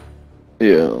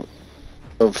 Yeah.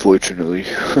 Unfortunately.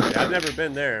 Yeah, I've never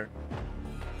been there.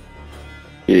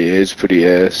 Yeah, it's pretty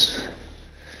ass.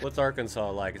 What's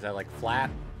Arkansas like? Is that like flat?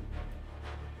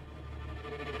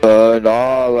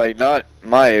 No, like not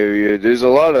my area. There's a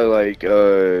lot of like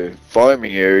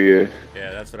farming area.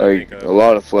 Yeah, that's what I think of. A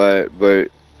lot of flat, but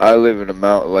I live in a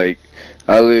mountain. Like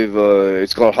I live,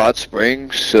 it's called Hot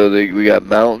Springs. So we got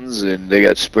mountains and they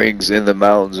got springs in the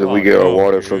mountains, and we get our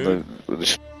water from the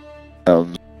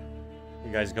mountains.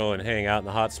 You guys go and hang out in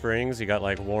the hot springs. You got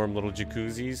like warm little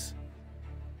jacuzzis.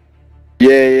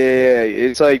 Yeah.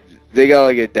 It's like they got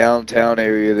like a downtown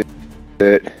area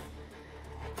that,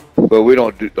 but we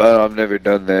don't do. I've never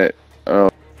done that. Yeah,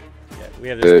 we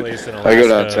have this place in Alaska. I go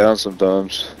downtown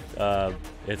sometimes.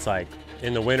 It's like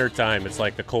in the winter time, it's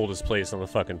like the coldest place on the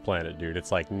fucking planet, dude.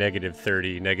 It's like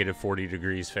 -30, -40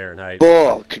 degrees Fahrenheit.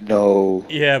 Fuck no.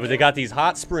 Yeah, but they got these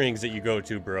hot springs that you go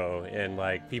to, bro, and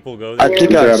like people go there. I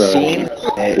think I've seen,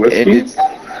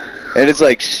 and it's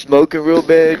like smoking real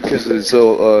bad because it's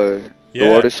so the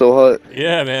water's so hot.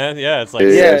 Yeah, man. Yeah, it's like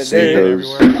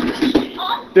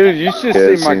dude, you should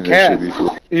see my cat.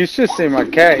 You should see my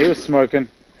cat. He was smoking.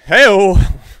 Hey-o.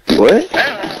 What?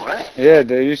 Yeah,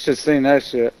 dude, you should seen that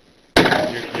shit.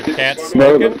 Your cat's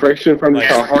smoking? The friction from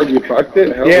how hard you fucked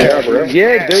it? Hell yeah, bro.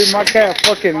 Yeah, dude, my cat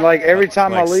fucking, like, every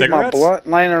time I leave my blunt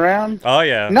laying around. Oh,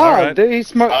 yeah. No, dude, he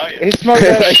smoked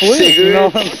that split, you know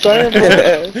what I'm saying?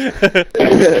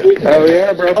 Oh,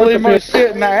 yeah, bro. I leave my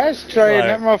shit in the ashtray, and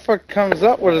that motherfucker comes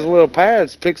up with his little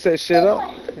pads, picks that shit up.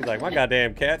 He's like, my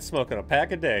goddamn cat's smoking a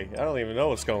pack a day. I don't even know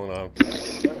what's going on.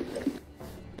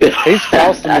 He's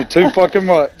costing me too fucking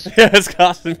much. Yeah, it's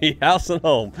costing me house and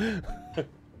home.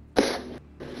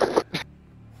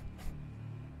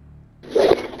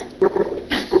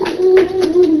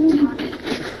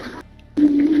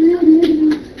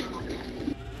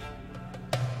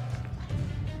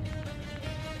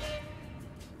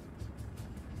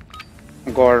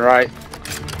 I'm going right.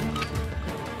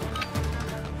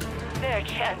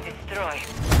 Search and destroy.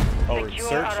 Oh, Secure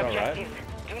search, our alright. objectives.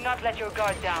 Do not let your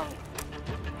guard down.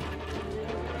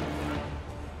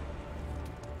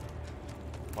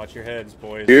 Watch your heads,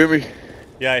 boys. You hear me?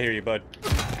 Yeah, I hear you, bud.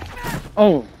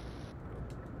 Oh.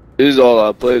 This is all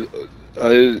I play.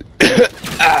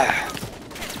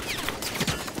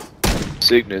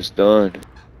 Sickness done.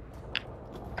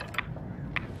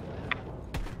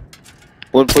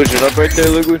 One pushing up right there,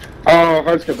 Liquid. Oh,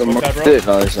 Heart's got the No,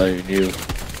 it's not even you.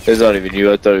 It's not even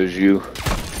you. I thought it was you.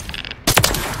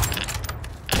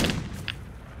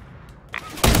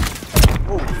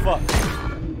 Oh, fuck.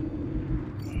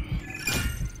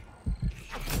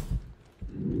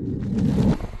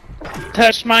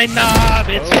 Touch my knob,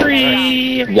 it's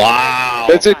free! Wow!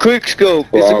 That's a quick scope.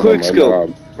 It's a quick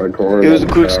scope. It was a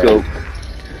quick scope.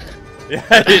 Yeah,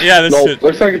 this shit.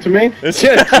 Looks like it to me. This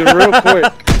shit real quick.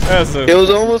 It was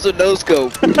almost a no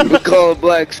scope. We call it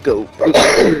black scope. Search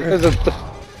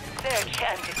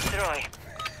and destroy.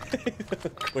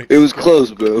 It was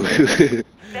close, bro.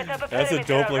 That's a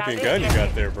dope looking gun you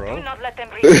got there, bro. Do not let them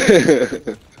reach.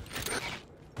 That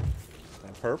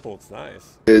purple, it's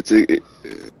nice. It's a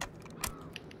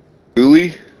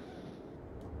Ghoulie.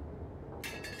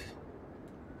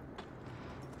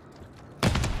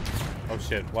 Oh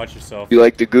shit, watch yourself. You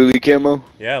like the Ghoulie camo?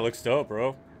 Yeah, it looks dope,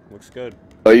 bro. Looks good.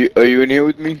 Are you in here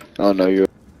with me? Oh no, you're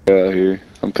out here.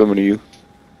 I'm coming to you.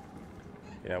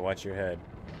 Yeah, watch your head.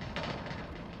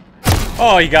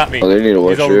 Oh, he got me. Oh, they need to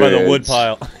watch He's over by their the wood heads.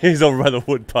 pile. He's over by the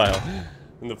wood pile.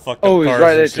 In the fucked up Oh, he's cars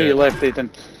right there and to your shit. left,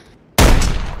 Ethan.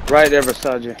 Right there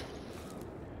beside you.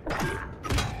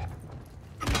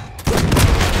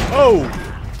 Oh!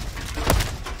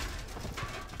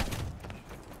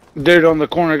 Dude on the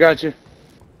corner got you.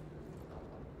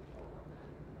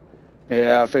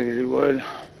 Yeah, I figured he would.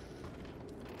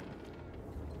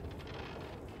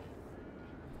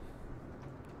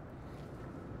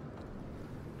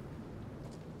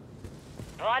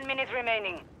 One minute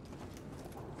remaining.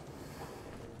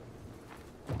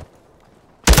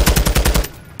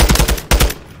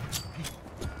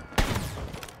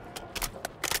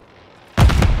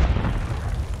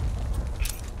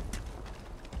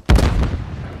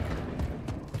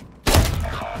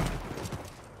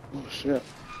 Oh shit.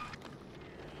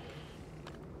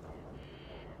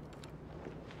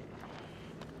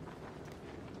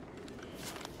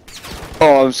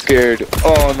 Oh, I'm scared.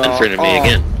 Oh no. In front of me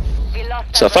again.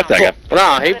 So fuck that guy.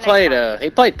 No, he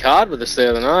played COD with us the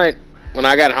other night. When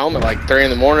I got home at like 3 in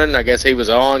the morning, I guess he was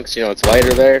on, cause you know it's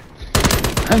later there.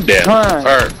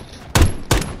 Yeah.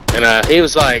 And he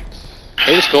was like,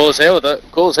 he was cool as hell with it.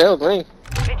 Cool as hell with me.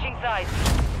 Switching sides.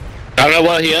 I don't know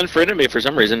why he unfriended me for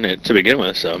some reason to begin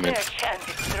with. So I mean. Search and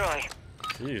destroy.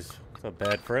 Jeez, that's a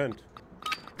bad friend.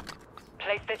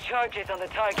 Place the charges on the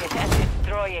target and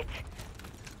destroy it.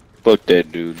 Fuck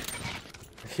that dude.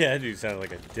 Yeah, that dude sounded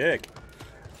like a dick.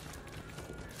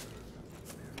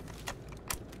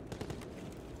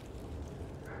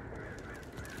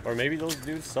 Or maybe those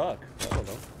dudes suck. I don't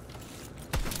know.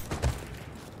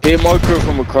 Hit marker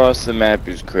from across the map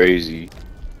is crazy.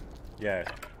 Yeah.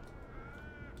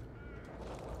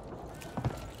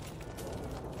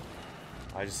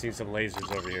 I just seen some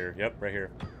lasers over here. Yep, right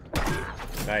here.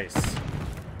 Nice.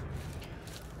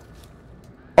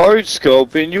 Hard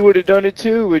scoping, you would have done it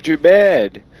too with your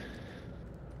bad.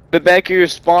 The back of your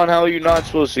spawn, how are you not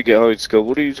supposed to get hard scope?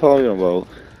 What are you talking about?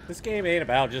 This game ain't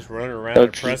about just running around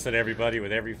and pressing everybody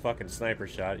with every fucking sniper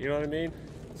shot. You know what I mean?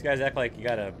 These guys act like you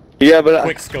gotta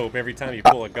quick scope every time you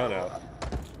pull a gun out.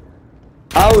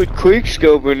 I would quick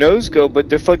scope or no scope, but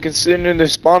they're fucking sitting in their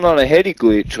spawn on a heady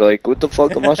glitch. Like, what the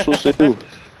fuck am I supposed to do?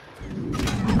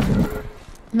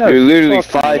 No, you're literally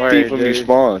 5 feet from your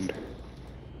spawn.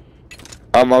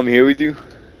 I'm here with you.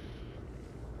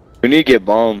 We need to get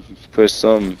bombed. Press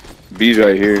some. B's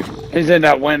right here. He's in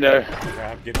that window.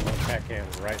 I'm getting my pack cam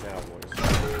right now,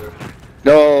 boys.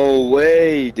 No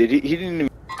way. Did he? He didn't even.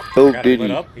 Oh, Got did him lit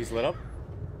he? up. He's lit up.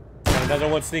 Got another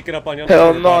one sneaking up on you.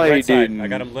 Hell no, right he side. didn't. I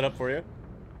got him lit up for you.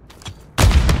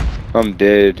 I'm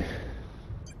dead.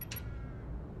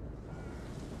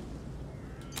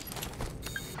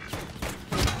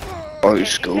 Oh,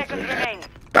 he's scoping.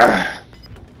 Ah.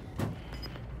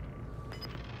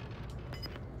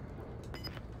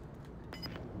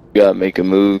 Gotta make a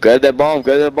move. Grab that bomb.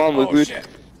 Grab that bomb, Liquid. You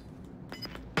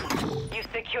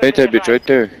secured Ain't that bitch right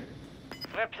there?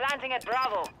 We're planting at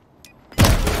Bravo.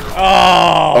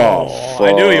 Oh,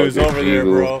 I knew he was fuck, over there,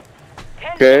 Eagle. bro.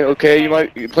 Okay, you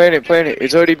might plant it.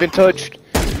 It's already been touched.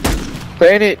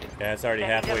 Plant it. Yeah, it's already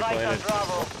halfway planted.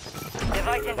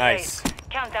 Device in Nice. place.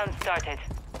 Countdown started.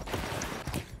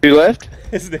 You left?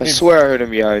 His I name's- swear I heard him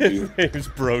behind His you. name's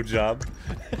Bro Job.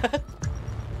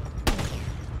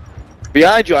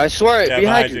 Behind you, I swear it. Yeah,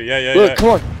 behind you. Yeah, Look, yeah. come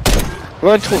on.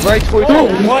 Run right towards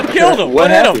Oh, what killed him?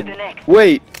 What hit him?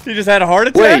 Wait. He just had a heart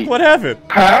attack? Wait. What happened?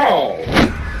 How?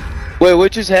 Wait,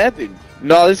 what just happened?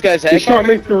 No, this guy's He hacking. shot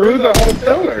me through the whole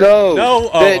cellar. No.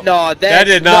 No, no, that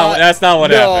did not. That's not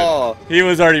what happened. He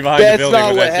was already behind the That's building not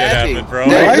when what that shit happened. happened, bro.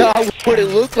 That's not what it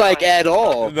looked like at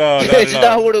all. No, That's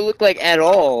not what it looked like at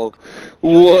all.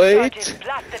 What?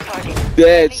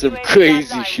 That's some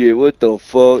crazy shit. What the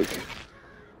fuck?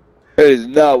 That is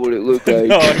not what it looked like.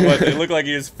 No, it wasn't. It looked like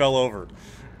he just fell over.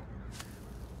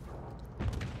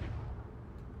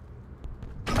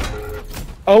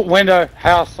 Oh, window,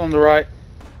 house on the right.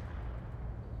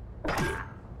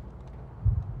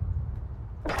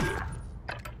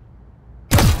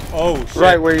 Oh, shit.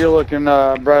 Right where you're looking,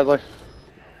 Bradley.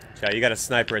 Yeah, you got a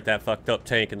sniper at that fucked up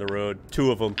tank in the road.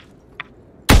 2 of them.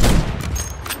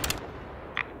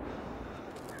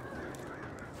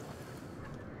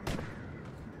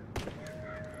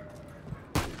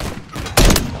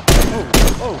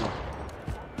 Oh.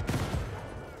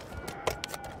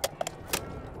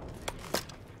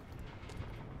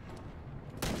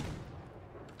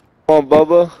 Come on,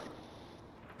 Bubba.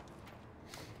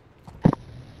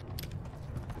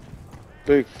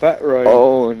 Big fat right.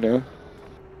 Oh, no.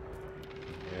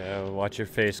 Yeah, watch your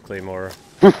face, Claymore.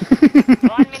 1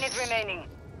 minute remaining.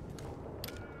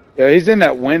 Yeah, he's in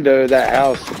that window of that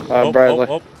house,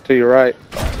 Bradley. To your right.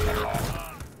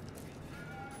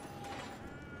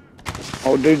 Oh,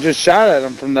 Oh, dude just shot at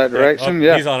him from that direction. Oh,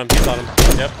 yeah. He's on him. He's on him.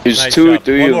 Yep. There's Nice 2 or job.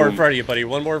 3 One of more them. in front of you, buddy.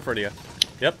 One more in front of you.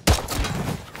 Yep.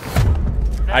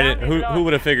 I didn't. Who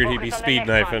would have figured he'd be speed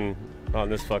knifing on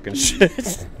this fucking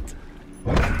shit?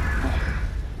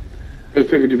 I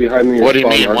figured you'd be hiding in your What do you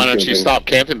spawn mean? hard Why don't you camping. stop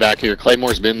camping back here?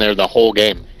 Claymore's been there the whole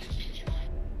game.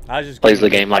 I just Plays the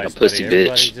giving game like a advice, pussy buddy.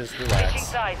 Everybody bitch. just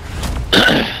relax.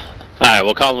 Alright,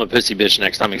 we'll call him a pussy bitch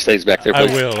next time he stays back there. I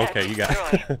please. will. Okay, you got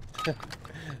it.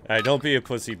 Alright, don't be a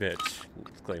pussy bitch,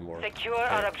 Claymore. Secure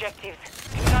our objectives.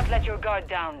 Do not let your guard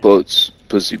down. Boats,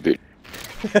 pussy bitch.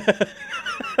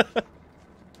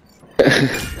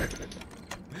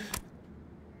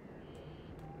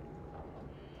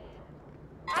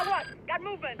 Got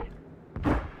movement.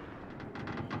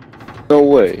 No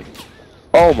way.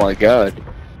 Oh my god.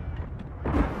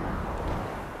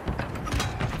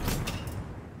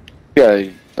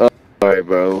 Okay. Alright,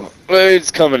 bro.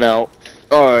 It's coming out.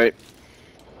 Alright.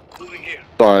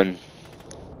 Fine.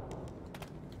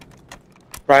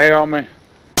 Right here on me.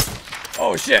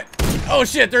 Oh shit! Oh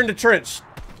shit! They're in the trench.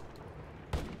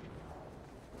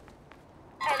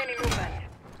 Enemy movement.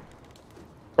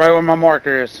 Right where my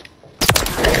marker is.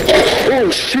 Oh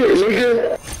shit,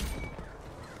 nigga!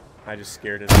 I just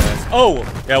scared his ass. Oh!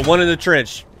 Yeah, one in the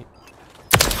trench.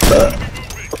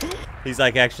 He's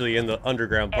like actually in the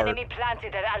underground part. Enemy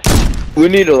planted at Alpha. We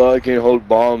need to lock and hold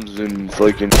bombs and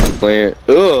fucking plant.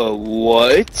 Ugh,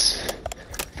 what?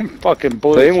 Fucking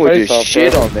blew Claim his would face just off,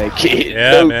 shit bro. on that kid.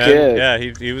 Yeah, no man. cap. Yeah,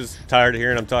 he was tired of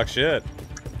hearing him talk shit.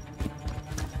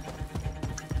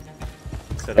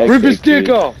 Said, Heck, Rip his that dick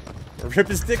kid. off. Rip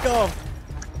his dick off.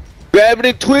 Grab it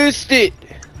and twist it.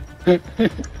 Get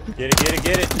it,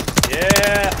 get it.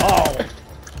 Yeah. Oh.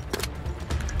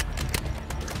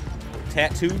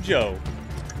 Tattoo Joe.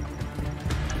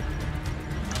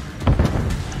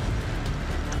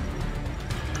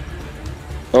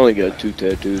 I only got 2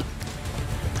 tattoos.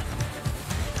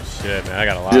 Shit, man, I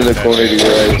got a lot In of the corner to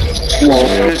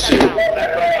tattoos. your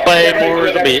right.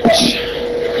 Claymore the bitch.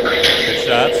 Good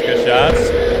shots, good shots.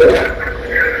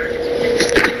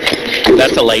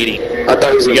 That's a lady. I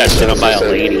thought You got shit on by a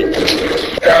lady.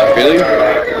 Really?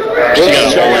 She got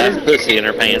a whole ass pussy in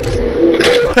her pants.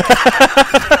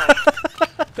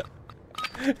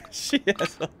 She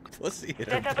has a pussy in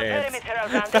her Set up a pants. perimeter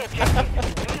around the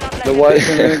objectives. Do not let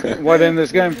The them what in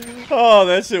this game? Oh,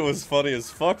 that shit was funny as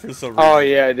fuck for some reason. Oh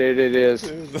yeah, dude, it is.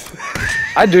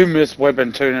 I do miss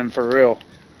weapon tuning for real.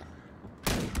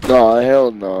 Nah,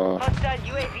 hell no. Hostile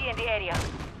UAV in the area.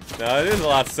 No, it is a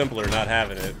lot simpler not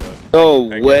having it, but No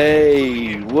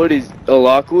way. What is a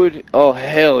Lockwood? Oh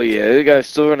hell yeah. That guy's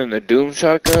still running the Doom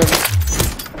shotgun.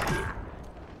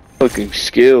 Fucking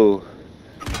skill.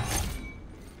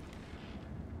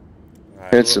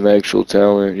 Alright, That's some actual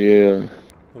talent, yeah.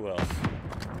 who else?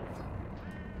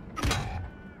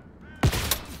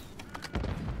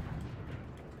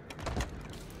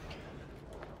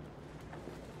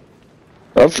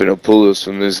 I'm finna pull this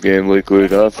from this game,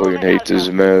 Liquid. I fucking hate this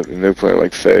map, and they're playing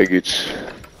like faggots.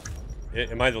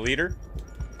 Am I the leader?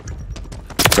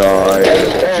 Nah,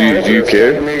 do you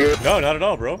care? No, not at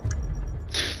all, bro. That's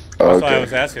Oh, why I was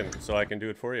okay. asking, so I can do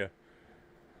it for you.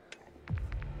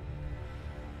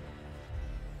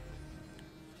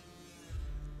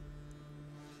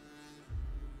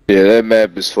 Yeah, that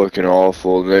map is fucking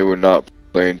awful. They were not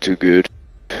playing too good.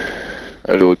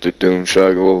 I did with the Doom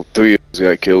shotgun. Well, 3 of us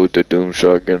got killed with the Doom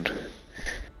shotgun.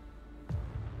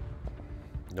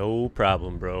 No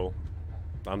problem, bro.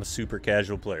 I'm a super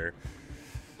casual player.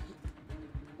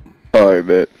 Alright,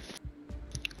 bet.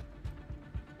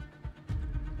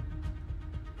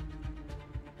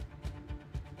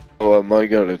 Oh, I might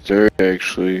got a 3rd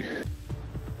actually.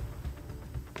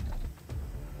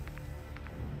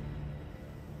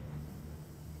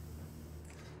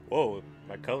 Whoa,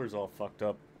 my color's all fucked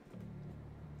up.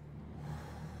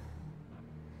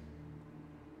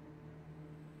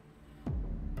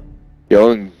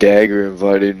 Young Dagger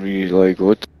invited me, like,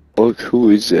 what the fuck? Who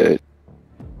is that?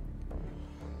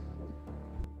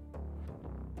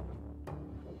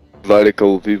 Invite a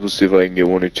couple people, see if I can get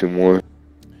 1 or 2 more.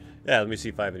 Yeah, let me see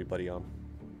if I have anybody on.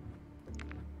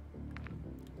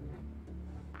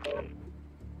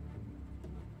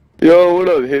 Yo, what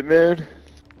up, Hitman?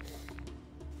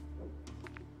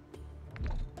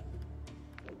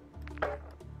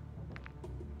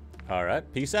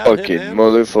 Alright, peace out, Fucking Hitman.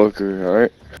 motherfucker,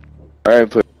 alright? I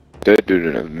ain't put that dude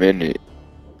in a minute.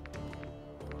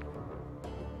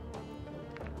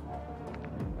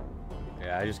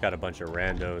 Yeah, I just got a bunch of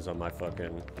randos on my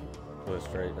fucking list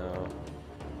right now.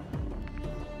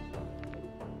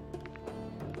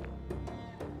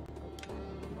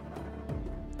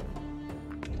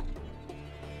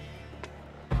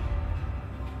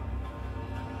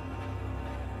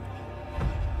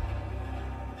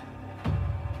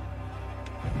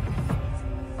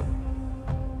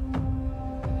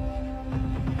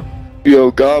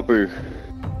 Yo, Gobber.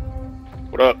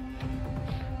 What up?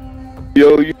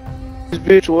 Yo, you this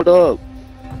bitch, what up?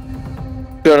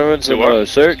 Trying to run some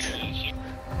search?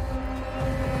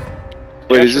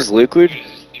 Wait, Yeah, is this Liquid?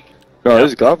 No, this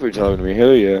is Gobber talking to me.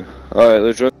 Hell yeah. Alright,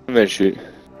 let's run that shit.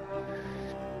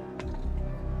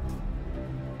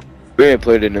 We ain't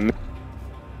played in a minute.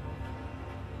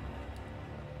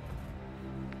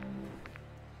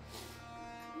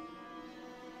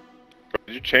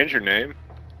 Did you change your name?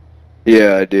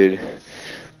 Yeah, I did.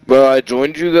 Bro, I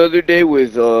joined you the other day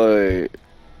with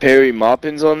Perry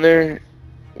Moppins on there.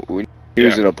 He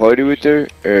was in a party with her,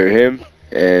 or him,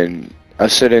 and I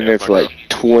sat in there for like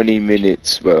 20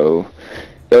 minutes, bro.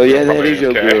 Oh yeah, that is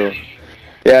your girl.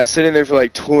 Yeah, I sat in there for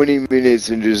like 20 minutes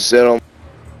and just sat on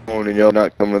my phone and y'all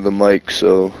not coming to the mic,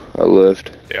 so I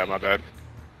left. Yeah, my bad.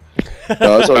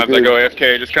 No, it's all Sometimes I good. go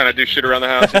AFK, just kind of do shit around the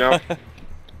house, you know?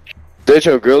 That's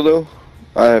your girl though?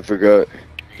 I forgot.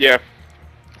 Yeah.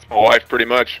 My wife, pretty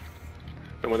much.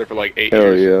 Been with her for like 8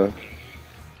 Hell years. yeah.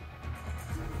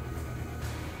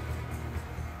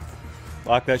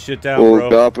 Lock that shit down, Well, bro.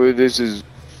 Gopper, this is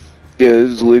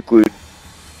Liquid.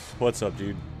 What's up,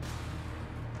 dude?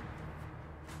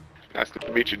 Nice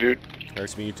to meet you, dude.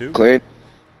 Nice to meet you too. Clint.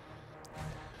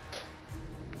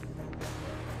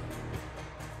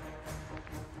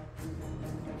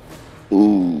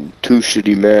 Ooh, 2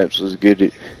 shitty maps. Let's get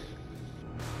it.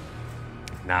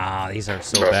 Nah, these aren't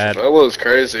so Bro, bad. That was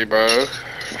crazy, bro.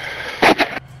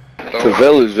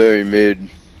 Favella's very mid.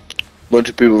 Bunch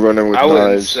of people running with I wouldn't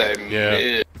knives. say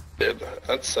mid.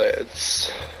 I'd say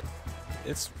it's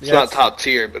Yeah, not top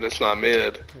tier, but it's not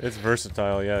mid. It's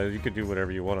versatile, yeah. You could do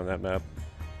whatever you want on that map.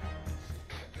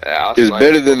 Yeah, It's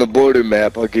better than the border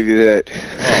map, I'll give you that.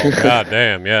 Oh, god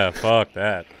damn, yeah, fuck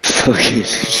that. Fucking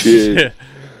shit.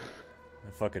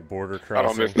 The fucking border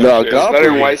crossing. No,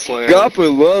 Wasteland. Gopper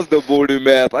loved the border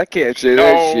map. I can't say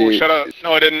that No, shit. shut up.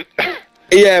 No, I didn't.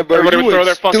 Yeah, bro, Everybody you would throw went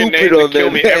their fucking stupid names on and kill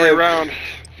that me every map. round.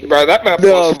 Bro, that map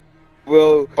No,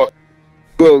 was...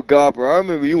 bro, Gopper, I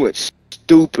remember you went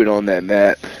stupid on that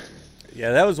map.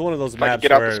 Yeah, that was one of those If I maps could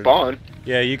get out where, the spawn.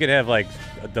 yeah, you could have like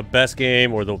the best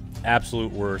game or the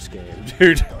absolute worst game,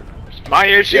 dude. My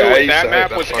issue Yeah, I with used that to hate map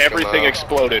that was fucking everything map.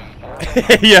 exploded.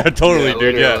 Yeah, totally, Yeah,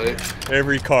 dude. literally. Yeah,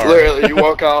 every car. Literally, you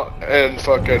walk out and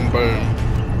fucking boom.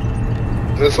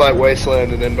 It's like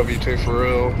Wasteland and NW2 for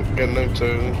real. Getting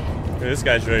into. Hey, this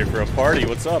guy's ready for a party.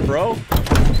 What's up, bro?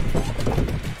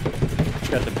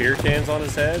 Got the beer cans on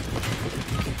his head.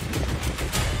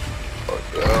 Fuck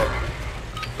yeah.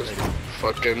 Just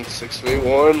fucking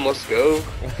 6v1. Let's go.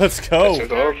 Let's go. That's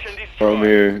your dog. From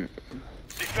here.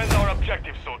 Defend our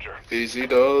objective, soldier. Easy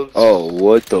dubs. Oh,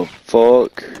 what the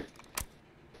fuck?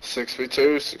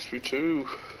 6v2. 6v2.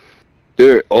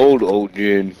 They're old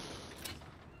gen.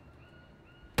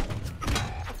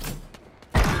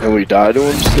 And we died to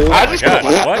him still? I just God,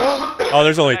 collided. what? Oh,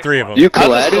 there's only 3 of them. You I just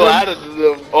collided him? collided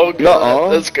them. Oh god, Nuh-uh.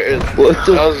 that's good. What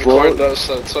the I was recording fuck? that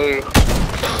shit too.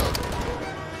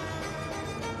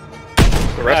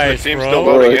 The rest of Nice, the team's bro. still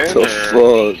voting What in, the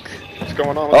or fuck? what's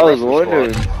going on with I the was rest of the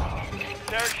wondering. squad?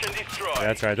 Search and destroy.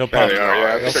 That's right. They'll There pop. they are, yeah.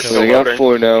 they'll They're fill still They it. got voting.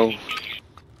 4 now.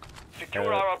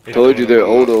 Secure our objective. Told you they're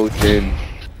old gen.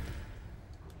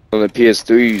 On the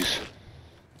PS3s.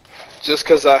 Just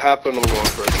cause that happened, I'm going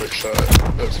for a trick shot.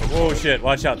 That's Whoa, shit.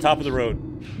 Watch out. Top of the road.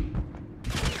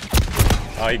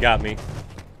 Oh, he got me.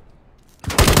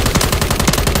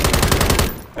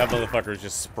 That motherfucker's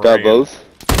just spraying. Got both?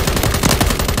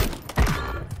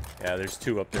 Yeah, there's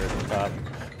 2 up there at the top.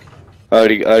 I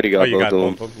already got Oh, you both got of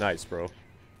both them. of them? Nice, bro.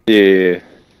 Yeah.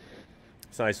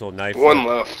 It's a nice little knife. one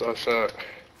left, I shot.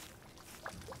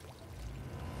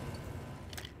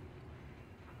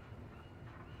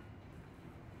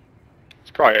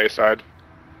 It's probably A side.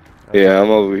 Yeah, I'm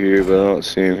over here, but I don't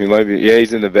see him. He might be. Yeah,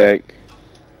 he's in the back.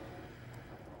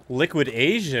 Liquid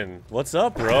Asian. What's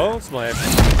up, bro? It's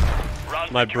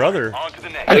my brother.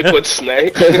 Liquid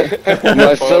Snake.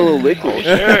 My fellow Liquid.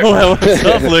 Well, what's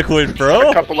up, Liquid, bro?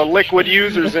 A couple of Liquid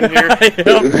users in here.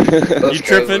 You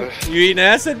tripping? You eating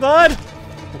acid, bud?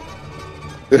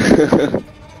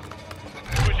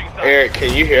 Eric,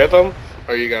 can you hear them?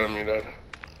 Or you got them muted?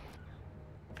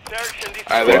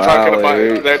 They're Wow, talking about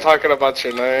Eric. they're talking about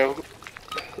your name.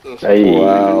 Hey.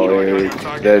 Wow, Eric.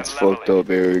 That's fucked up,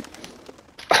 Eric.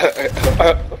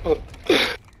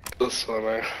 That's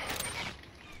funny.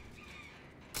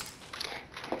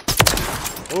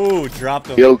 Ooh, dropped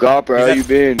him. Yo, Gopper, how He's you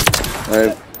been?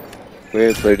 We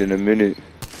ain't played in a minute.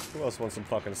 Who else wants some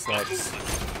fucking snipes?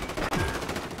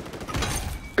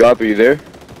 Gopper, you there?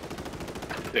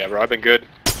 Yeah, bro, I've been good.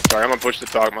 Sorry, I'm gonna push the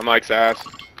talk. My mic's ass.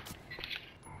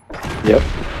 Yep.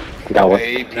 Got one.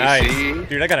 APC. Nice.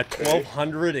 Dude, I got a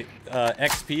 1200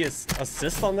 XP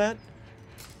assist on that.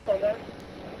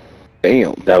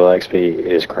 Damn. Double XP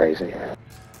is crazy.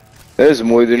 That is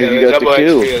more than Yeah, you got double to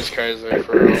kill. XP is crazy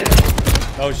for real.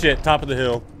 Oh shit, top of the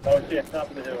hill.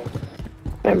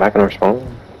 Hey, back in our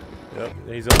spawn. Yep,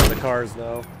 he's over the cars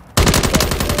now.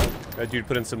 That dude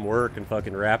put in some work and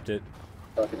fucking wrapped it.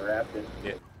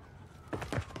 Yeah.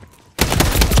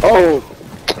 Oh!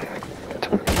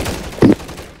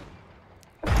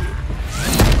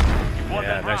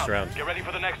 Yeah, nice round. Get ready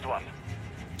for the next one.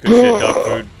 Good shit,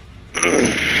 dog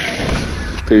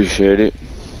food. Appreciate it.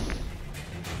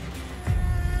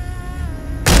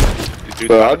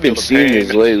 Bro, I've been seeing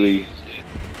this lately.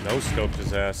 No scoped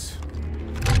his ass.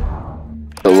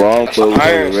 The long bow with a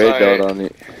Iron red sight. dot on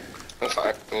it. That's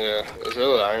like, yeah, it's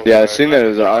really iron. Yeah, I sight. seen that it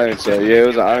was an iron sight. Yeah, it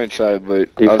was an iron sight, but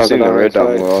You I've seen fucking the red dot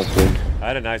iron more often. I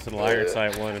had a nice little iron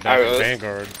sight one back in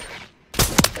Vanguard.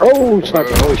 Oh,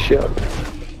 sniper. Holy shit.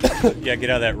 Yeah, get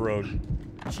out of that road.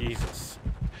 Jesus.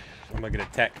 I'm gonna get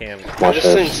a tac cam. I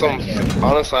just seen some,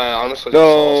 honestly just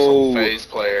saw some phase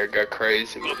player go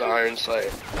crazy with the iron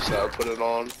sight, so I put it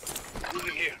on.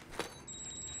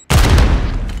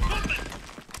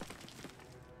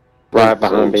 Right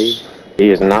behind B. He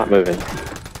is not moving.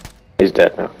 He's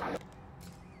dead now.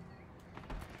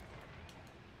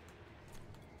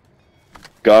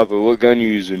 God, but what gun you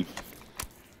using?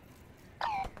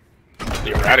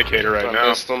 The Eradicator right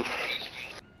now.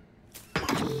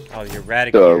 Oh, the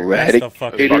Eradicator. The That's the Eradicator?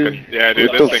 fucking... Yeah, dude,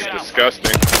 What this the thing's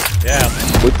disgusting. Yeah.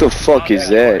 What the fuck is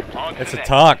that? It's a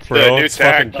talk, bro. The new It's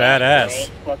fucking tac. badass.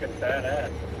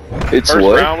 It's First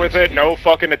what? round with it, no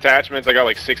fucking attachments. I got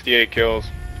like 68 kills.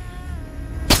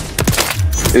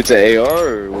 It's an AR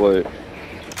or what?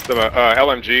 It's a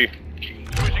LMG.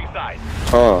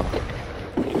 Huh.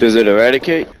 Does it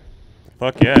eradicate?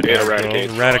 Fuck yeah, it It does, bro.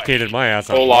 eradicates. Eradicated my ass.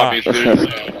 Whole lobbies, dude.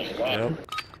 Yep.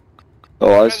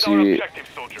 Oh, I see it.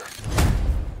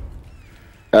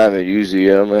 I haven't used it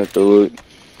yet. I'm gonna have to look.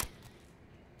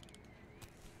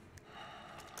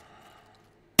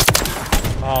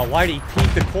 Oh, why'd he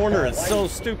peek the corner? It's so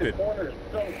stupid.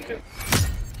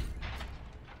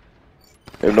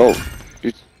 Hey, no.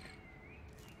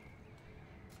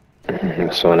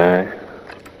 This one, eh?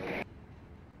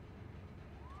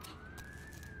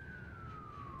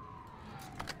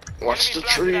 Watch the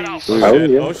trees. Oh,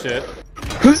 yeah. Oh shit.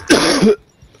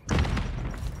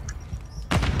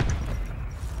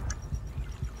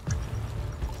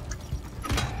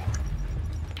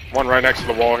 One right next to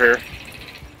the wall here.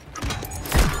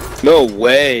 No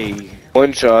way.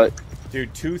 One shot.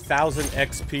 Dude, 2000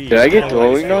 XP. Did I get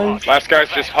throwing knives? Last guy's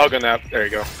just hugging that. There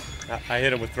you go. I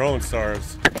hit him with throwing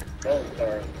stars.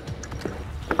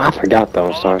 I forgot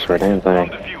those stars for a damn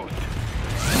thing.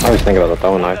 I was thinking about the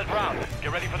throwing knife.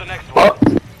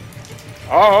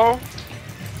 Oh!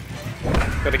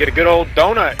 Gotta get a good old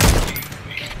donut.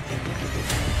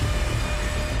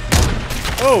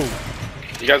 Oh!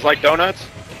 You guys like donuts?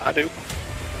 I do.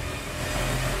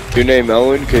 Your name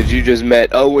Owen? Cause you just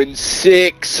met Owen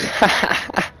 6.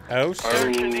 Oh shit.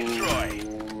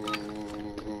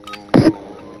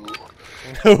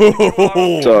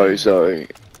 Sorry.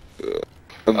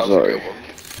 I'm sorry.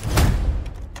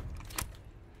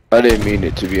 I didn't mean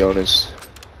it, to be honest.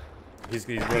 He's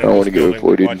I don't want to get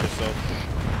reported. Watch yourself.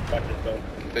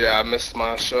 Yeah, I missed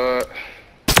my shot.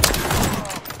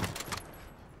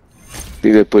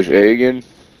 Think they push A again?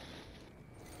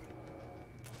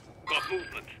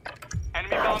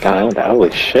 God,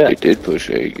 holy shit. They did push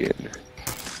A again.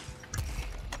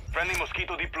 Friendly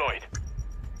mosquito deployed.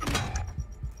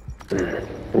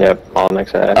 Yep, all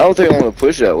next to I don't think I want to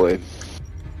push that way.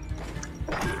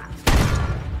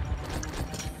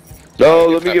 No,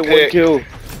 let me get one kill.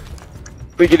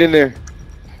 Let me get in there.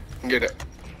 Get it.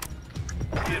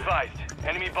 Be advised.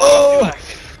 Enemy bomb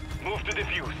active. Move to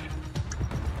defuse.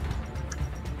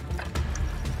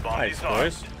 Bomb Nice, disarmed.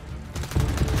 boys.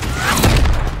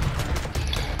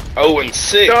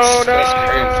 0-6. Donut! That's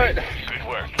crazy. Good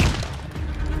work.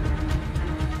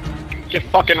 Get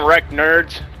fucking wrecked,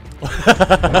 nerds.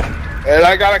 And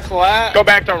I got a collapse. Go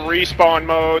back to respawn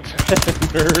modes.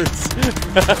 Nerds.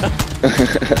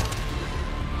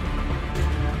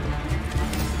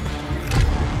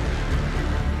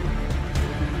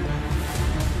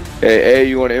 Hey,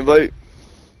 you want to invite?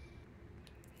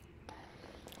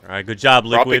 Alright, good job, I'll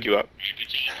Liquid. pick you up.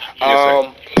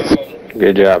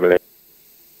 Good job, Lee.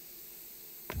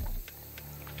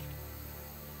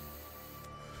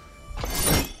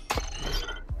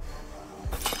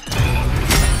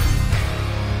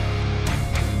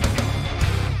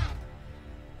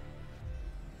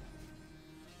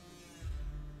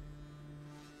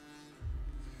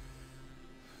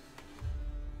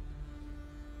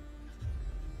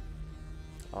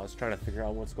 was trying to figure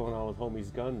out what's going on with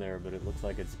homie's gun there, but it looks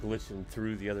like it's glitching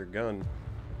through the other gun.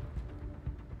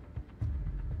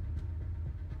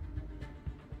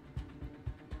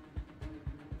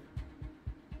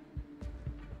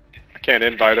 I can't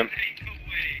invite him.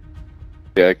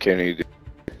 Yeah, I can't either.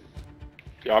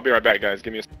 Yeah, I'll be right back, guys.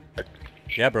 Give me a sec.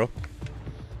 Yeah, bro.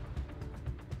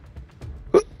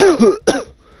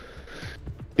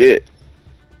 Yeah.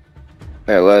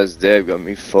 That last dab got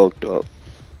me fucked up.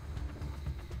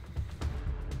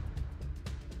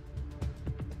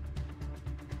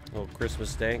 Oh, Christmas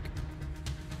stank.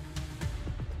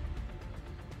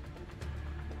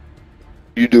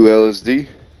 You do LSD?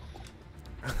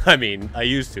 I mean, I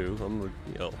used to.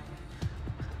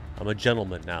 I'm a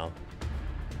gentleman now.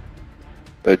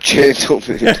 A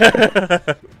gentleman.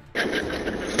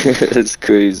 That's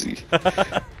crazy.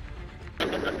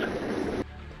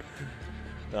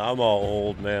 I'm all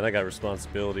old, man. I got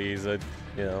responsibilities. I'd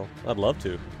love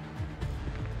to.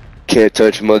 Can't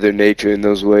touch Mother Nature in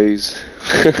those ways.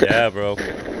 Yeah, bro.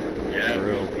 Yeah, for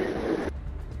real.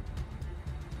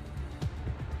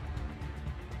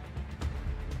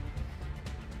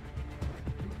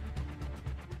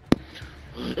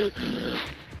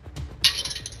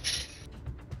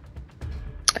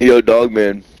 Yo,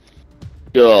 Dogman.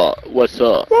 Yo, what's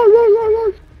up?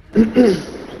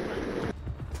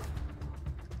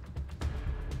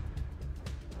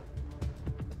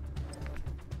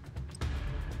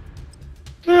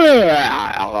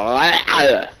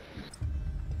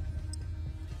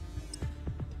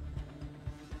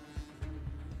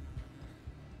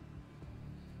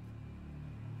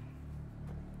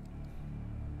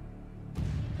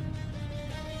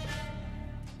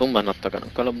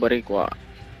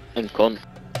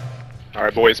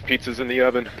 Alright, boys, pizza's in the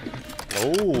oven.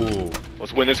 Oh.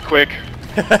 Let's win this quick.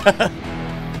 Search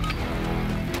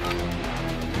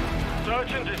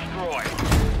and destroy.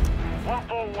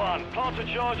 141. Plant a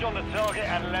charge on the target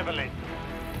and level it.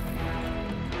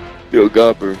 Yo,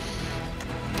 Gopper.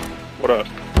 What up?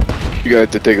 You gonna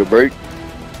have to take a break?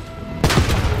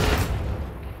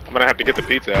 I'm gonna have to get the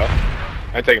pizza out.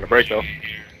 I ain't taking a break, though.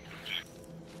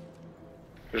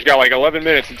 There's got like 11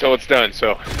 minutes until it's done,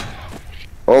 so...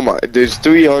 Oh my, there's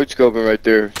 3 hard scoping right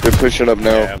there. They're pushing up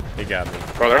now. Yeah, he got me.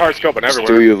 Bro, they're hard scoping There's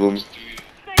everywhere. 3 of them.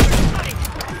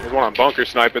 There's one on bunker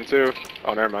sniping, too.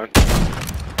 Oh, never mind.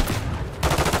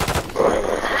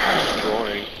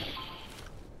 Destroying.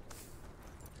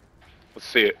 Let's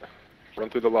see it. Run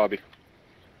through the lobby.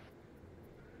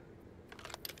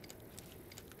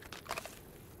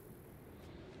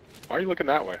 Why are you looking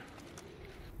that way?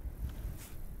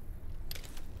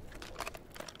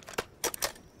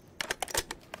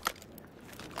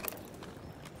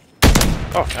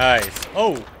 Oh. Nice.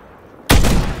 Oh.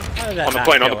 How did that On the not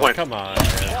plane, on kill the plane. him? Come on,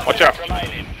 man. Watch out.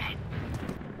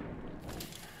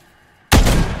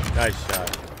 Nice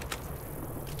shot.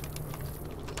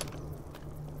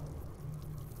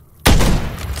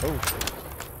 Oh.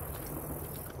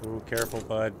 Ooh, careful,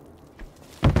 bud.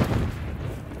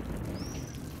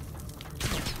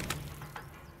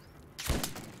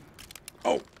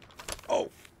 Oh. Oh.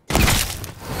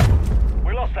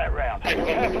 We lost that round.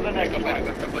 Prepare for the next one.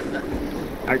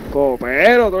 Al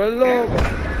copero, tú eres loco.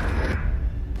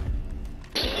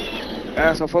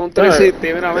 Eso fue un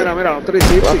 360, mira, mira, mira, un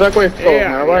 360.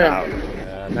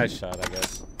 Yeah, nice shot, I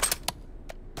guess.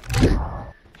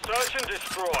 Search and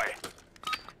destroy.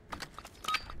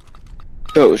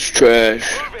 That was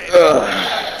trash.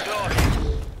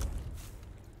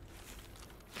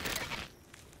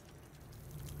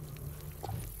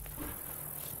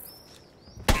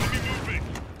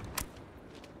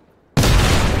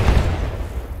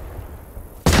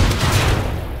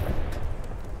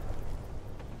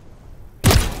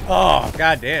 Oh,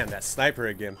 goddamn, that sniper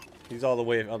again. He's all the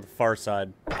way on the far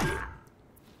side.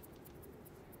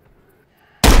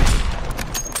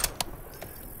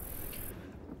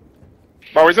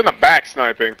 Bro, he's in the back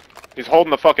sniping. He's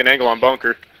holding the fucking angle on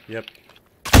bunker. Yep.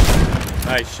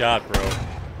 Nice shot, bro.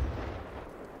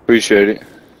 Appreciate it.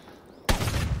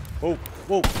 Whoa,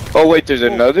 whoa. Oh wait, there's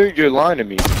another? You're lying to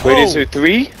me. Wait, is there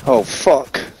 3? Oh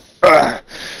fuck. I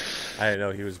didn't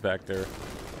know he was back there.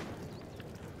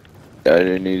 I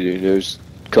didn't either. There's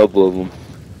a couple of them.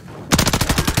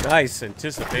 Nice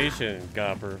anticipation,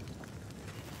 Gopper.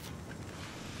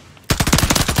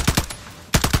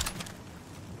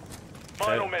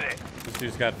 Final minute. This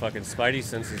dude's got fucking spidey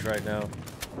senses right now.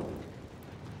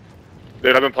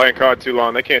 Dude, I've been playing COD too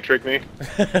long. They can't trick me.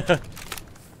 Yeah,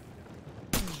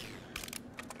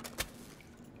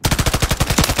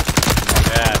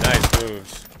 nice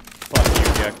moves. Fuck you,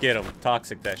 yeah, get him.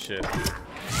 Toxic that shit.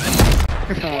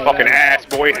 Fucking ass,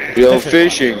 boy. Yo,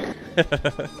 fishing.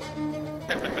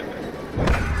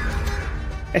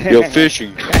 Yo,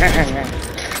 fishing.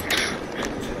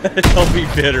 Don't be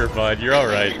bitter, bud. You're all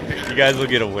right. You guys will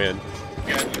get a win.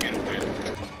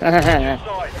 Search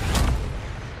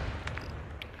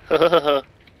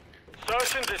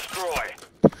and destroy.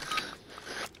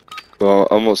 Well, I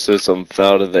almost said something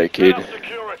foul to that kid.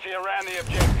 Security around the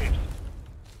objectives.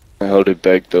 I held it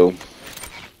back though.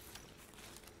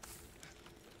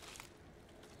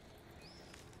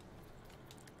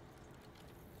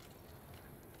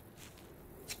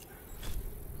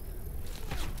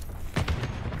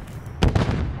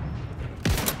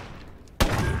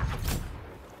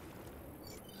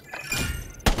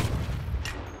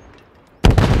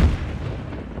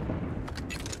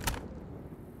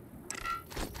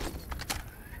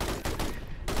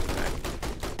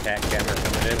 Tack camera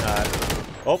coming in hot.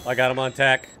 Oh, I got him on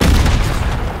tack.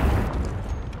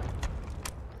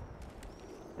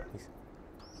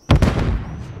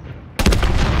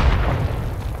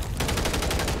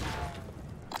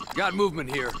 Got movement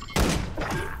here.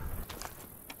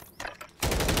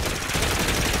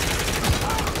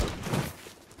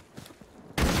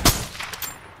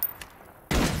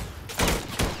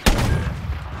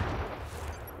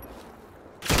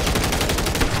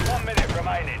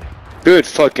 Good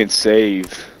fucking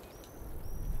save.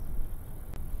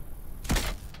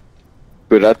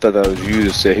 But I thought that was you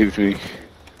that saved me.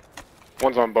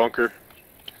 One's on bunker.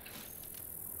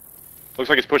 Looks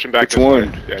like it's pushing back. Which this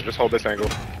one? way. Yeah, just hold this angle.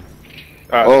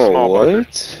 Oh, small what? bunker.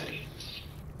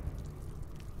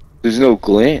 There's no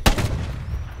glint.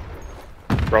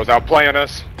 Bro's outplaying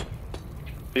us.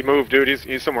 He moved, dude.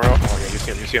 He's somewhere else. Oh yeah, you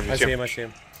see him. You see him. You I see him. I see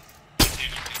him.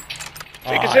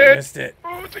 Take his I hit. missed it.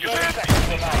 Oh, take his hit.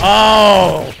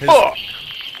 Oh! Fuck.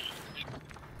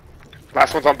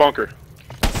 Last one's on bunker.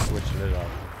 Switching it up.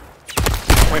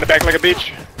 Playing it back like a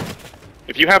bitch.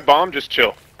 If you have bomb, just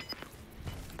chill.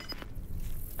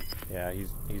 Yeah,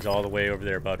 he's all the way over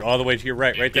there, bud. All the way to your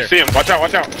right, right there. You see him. Watch out,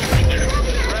 watch out.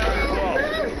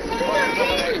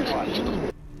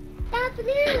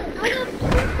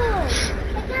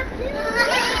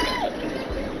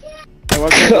 Is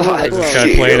this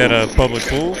guy playing at a public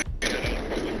pool?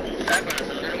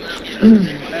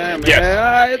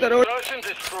 Yes. Search and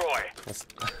destroy.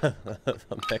 A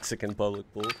Mexican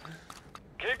public pool.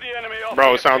 Keep the enemy off.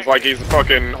 Bro, sounds like he's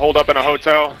fucking holed up in a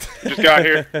hotel. Just got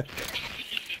here.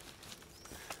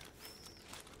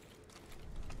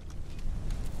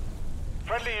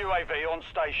 Friendly UAV on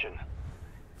station.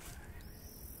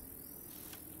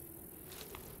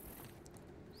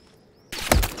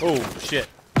 Oh shit!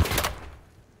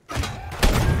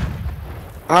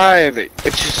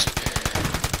 It's just.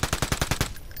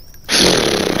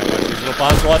 Little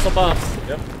bombs, lots of bombs.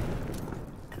 Yep.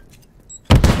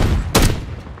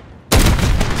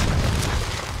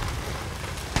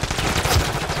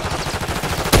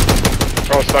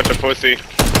 Bro's such a pussy.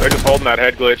 They're just holding that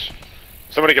head glitch.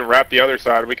 Somebody can wrap the other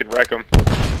side, we can wreck them.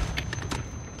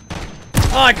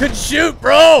 Oh, I couldn't shoot,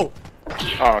 bro!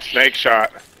 Oh, snake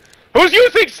shot. Who's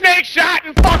using snake shot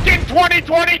in fucking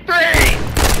 2023?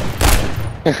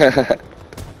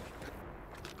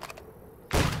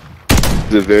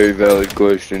 It's a very valid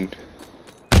question.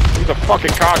 He's a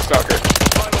fucking cocksucker.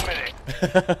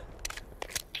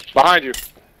 Behind you.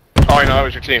 Oh, I know, that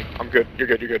was your team. I'm good. You're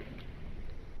good, you're good.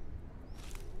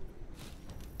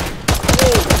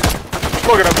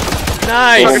 Look at him.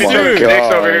 Nice, Oh my dude.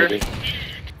 Snake's over here.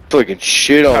 Fucking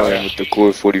shit on him with the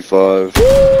Core 45.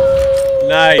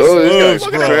 Nice Oh, this moves,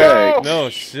 guy's bro. cracked. No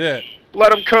shit.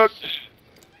 Let him cook.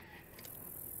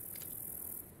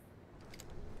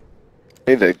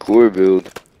 Hey, that Core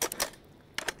build.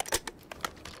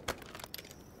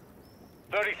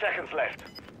 30 seconds left.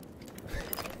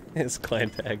 His clan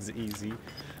tag's easy.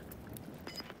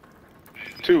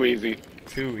 Too easy.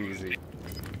 Too easy.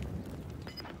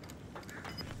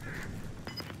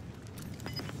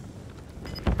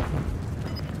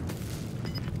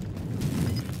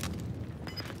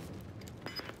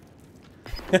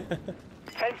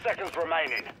 Ten seconds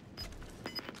remaining.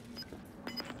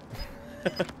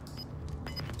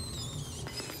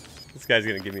 This guy's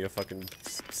gonna give me a fucking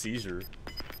seizure.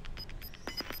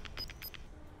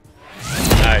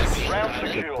 Nice.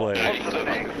 Good play.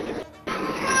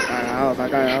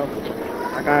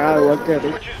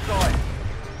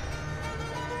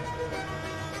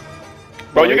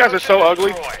 Bro, you guys are so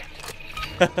ugly.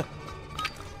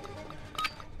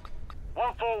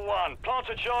 141. Plant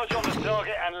a charge on the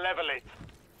target and level it.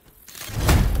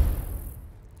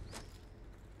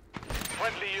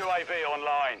 Friendly UAV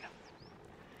online.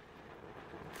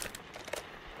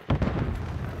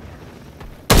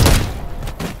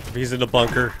 He's in the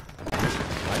bunker.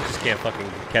 I just can't fucking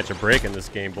catch a break in this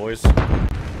game, boys.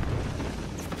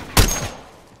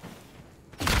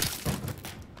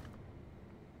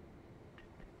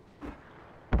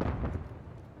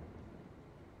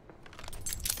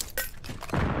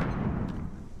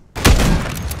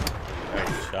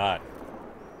 Nice shot.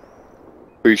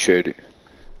 Appreciate it.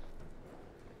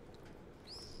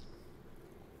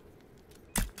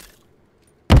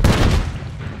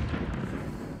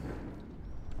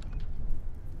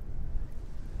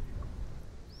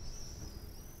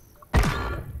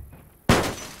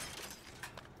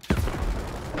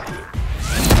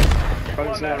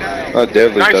 I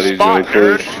definitely thought he was going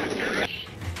first.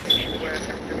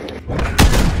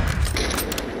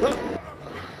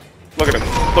 Look at him.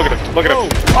 Look at him. Look at him.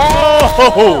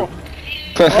 Oh!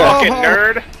 Fucking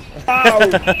nerd.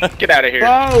 Get out of here.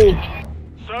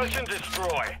 Search and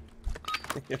destroy.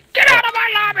 Get out of my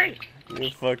lobby! You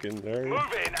fucking nerd.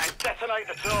 Move in and detonate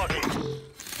the target.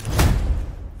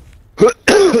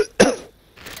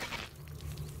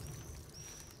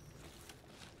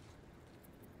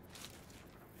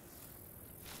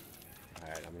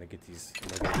 Alright, I'm gonna get these. I'm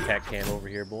gonna get a cat can over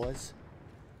here, boys.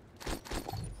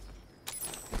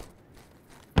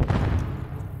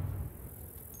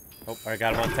 Oh, I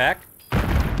got him on tack.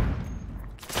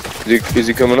 Is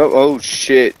he coming up? Oh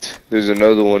shit! There's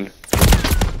another one.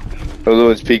 Another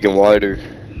one's peeking wider.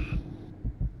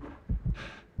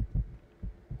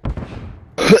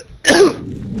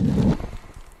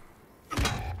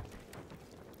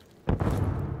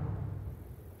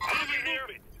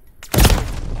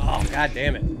 Oh, god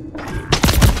damn it.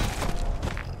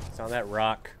 It's on that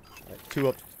rock. Like, two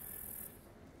up.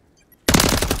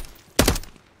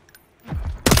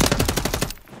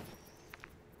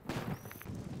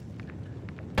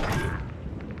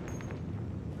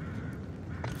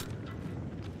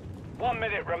 One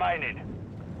minute remaining.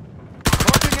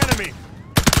 Marking enemy.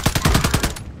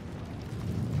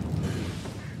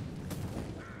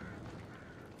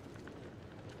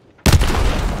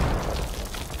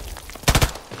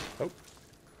 Oh.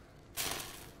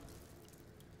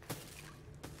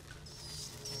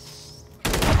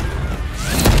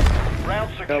 Round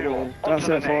secure. On to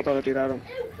the next. Le tiraron.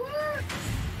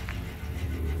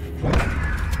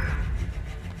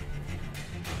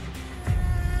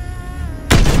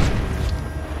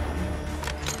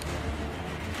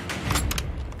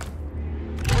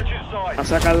 Va a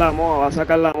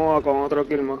sacar la moa con otro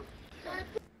kill más.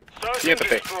 Search and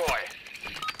destroy.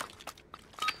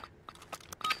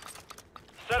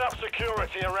 Set up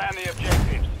security around the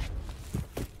objectives.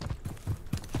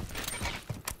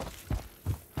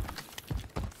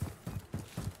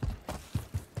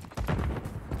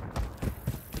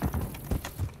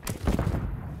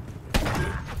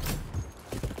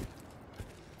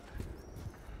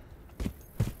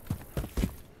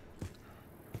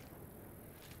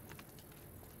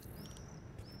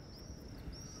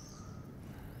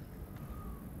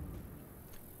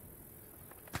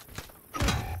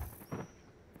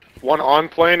 One on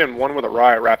plane and one with a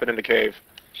riot wrapping into cave.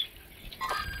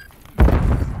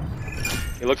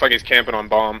 He looks like he's camping on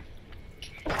bomb.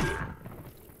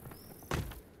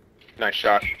 Nice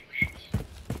shot.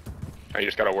 Now you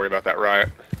just gotta worry about that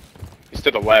riot. He's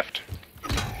to the left.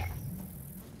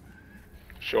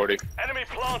 Shorty. Enemy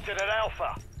planted at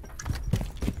Alpha.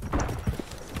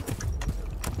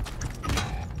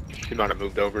 He might have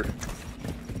moved over.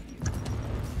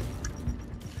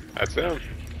 That's him.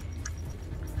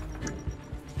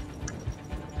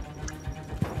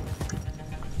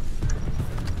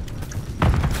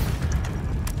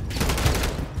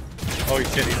 Oh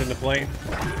shit, he's in the plane.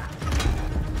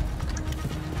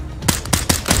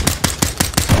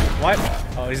 What?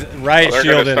 Oh, he's riot they're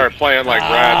shielded. Gonna start playing like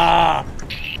rats.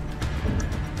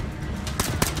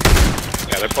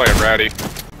 Yeah, they're playing ratty.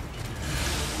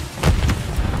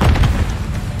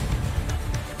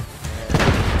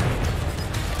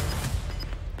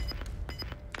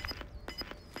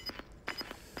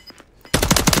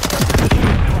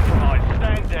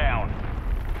 Stand down.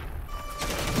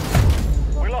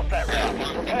 We lost that round.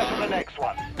 Prepare for the next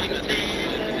one.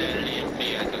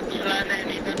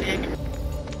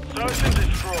 Search and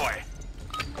destroy.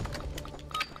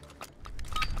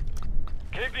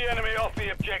 Keep the enemy off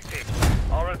the objective.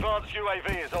 Our advanced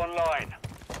UAV is online.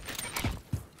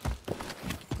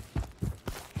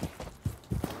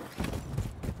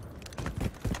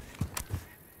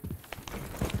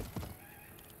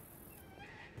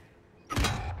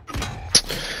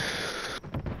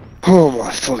 Oh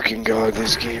my fucking god,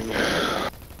 this game.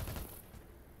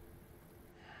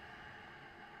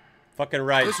 Fucking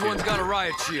riot This shield. one's got a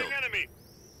riot shield.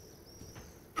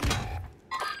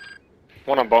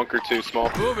 One on bunker, too, small.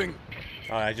 Moving.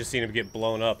 Oh, I just seen him get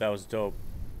blown up. That was dope.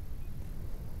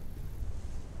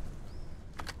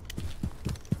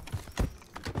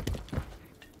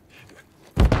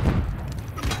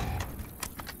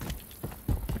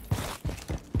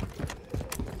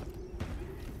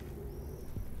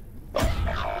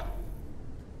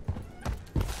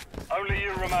 Only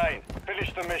you remain.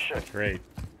 Finish the mission. Great.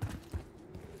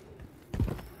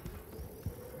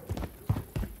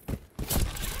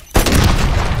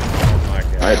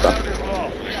 Ahí está.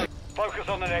 Focus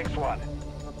on the next one.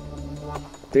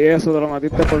 Sí, eso te lo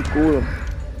metiste por culo.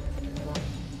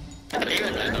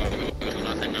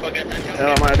 Te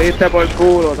lo metiste por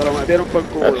culo, te lo metieron por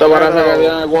culo. Esto parece que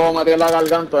tiene el huevo metido en la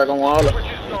garganta de como habla.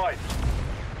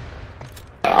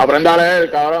 Aprende a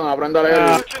leer, cabrón, aprende a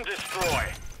leer. Search and destroy.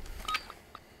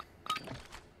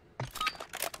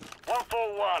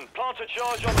 141. Plant a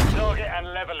charge on the target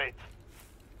and level it.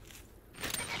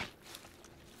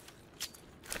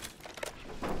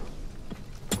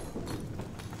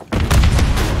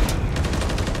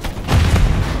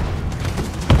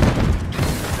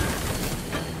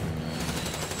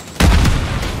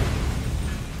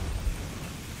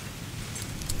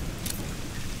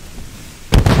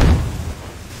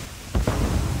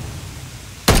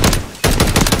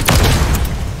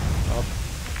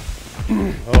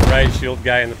 Alright, shield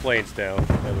guy in the plane's down,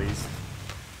 at least.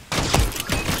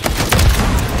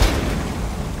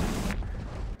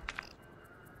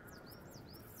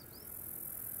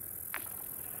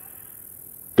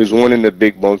 There's one in the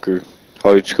big bunker.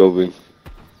 Hard scoping.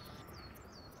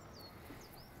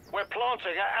 We're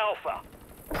planting at Alpha.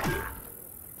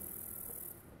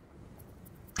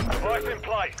 Device in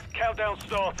place. Countdown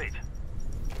started.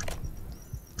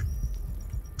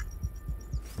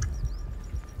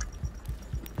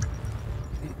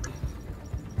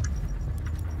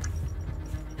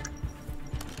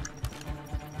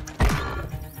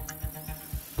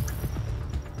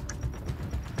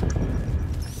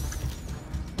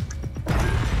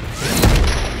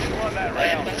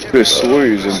 The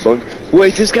Sawyer's in bunker.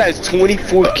 Wait, this guy has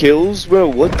 24 kills, bro.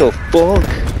 What the fuck?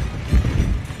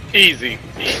 Easy.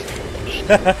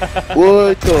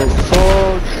 What the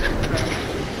fuck?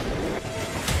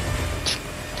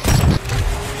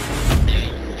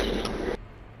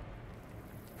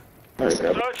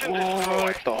 Search and destroy.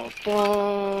 What the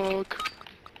fuck?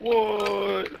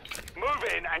 What? Move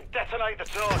in and detonate the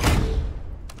target.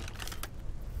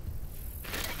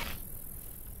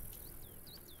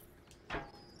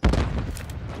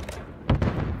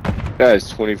 That has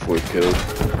 24 kills.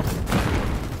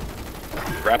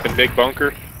 Wrapping big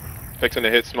bunker. Fixing to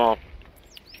hit small.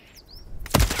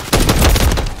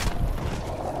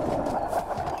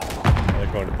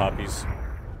 They're going to poppies.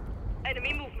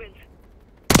 Enemy movement.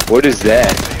 What is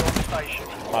that?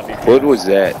 Poppy. What was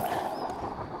that?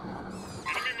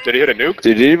 Did he hit a nuke?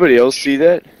 Did anybody else see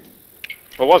that?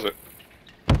 What was it?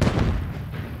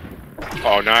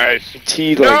 Oh, nice.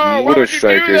 T No, like why water would you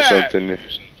strike do or that? something.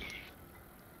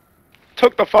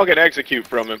 Took the fucking execute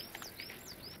from him.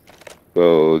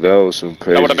 Bro, that was some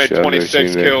crazy That would have made shit. I've never 26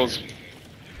 seen that. kills.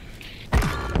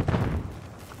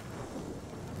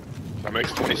 That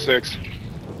makes 26.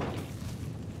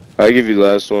 I'll give you the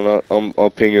last one. I'll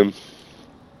ping him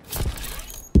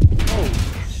Oh,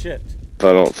 shit. if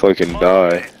I don't fucking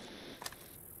die.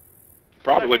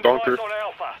 Probably bunker. On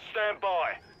Alpha. Stand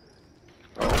by.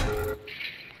 Oh.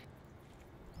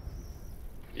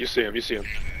 You see him, you see him.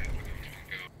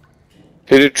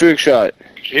 Hit a trick shot.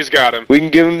 He's got him. We can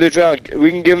give him the drought.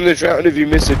 We can give him the drought if you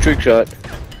miss a trick shot.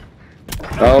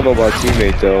 I don't know about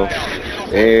teammate though.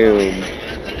 Damn.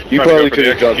 You probably could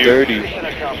have dropped 30.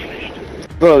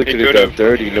 Probably could have dropped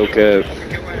 30, no cap.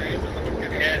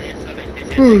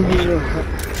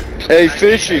 Hey,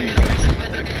 fishing.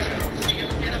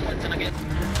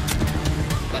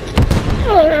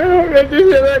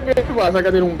 ¿Qué pasa?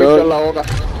 Que tiene un bicho en la boca.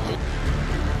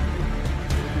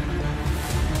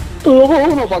 Tú lo coges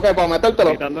uno para qué, para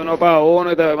metértelo. Quitando uno para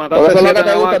uno y te mataste. Por eso es lo que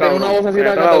te gusta, tiene una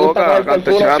vocecita que te gusta coger por el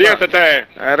culo. Siéntate.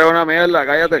 Eres una mierda,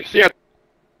 cállate. Siéntate.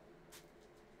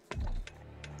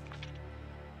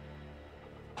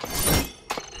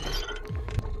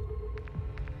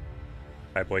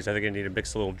 Alright, boys, I think I need to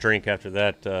mix a little drink after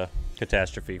that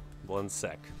catastrophe. 1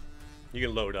 sec. You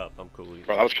can load up, I'm cool.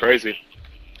 Bro, that was crazy.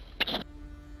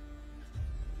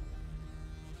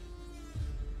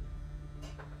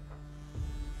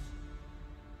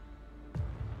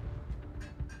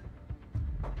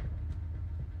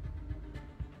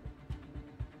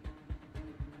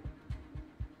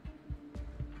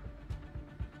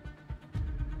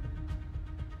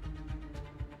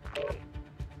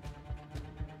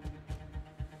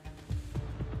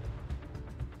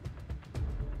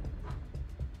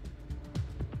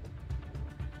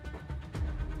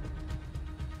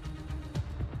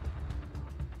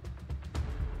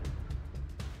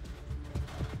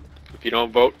 If you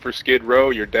don't vote for Skid Row,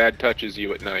 your dad touches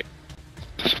you at night.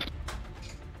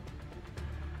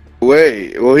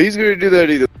 Wait, well he's gonna do that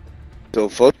either. So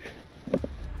fuck.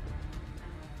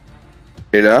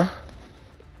 You know?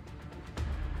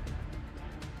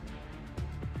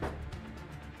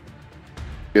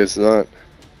 Guess not.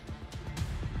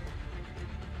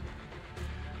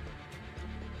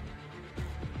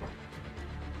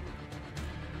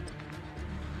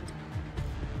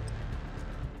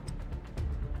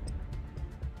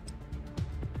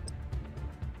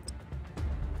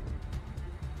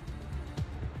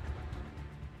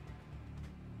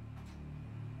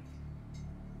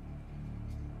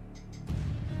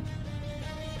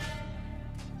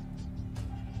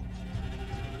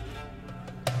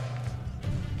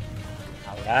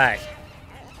 Alright.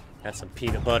 Got some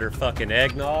peanut butter fucking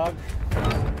eggnog.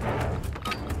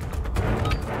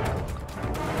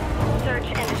 Search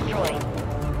and destroy.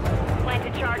 Plant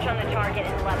a charge on the target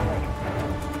and level it.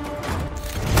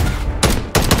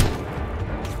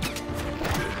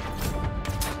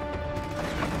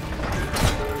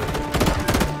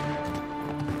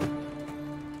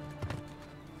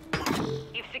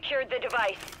 You've secured the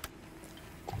device.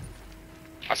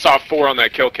 I saw 4 on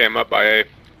that kill cam up by A.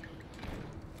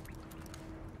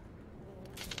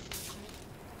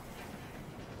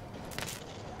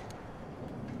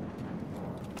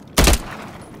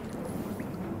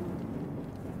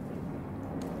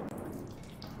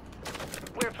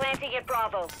 We're planting at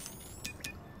Bravo.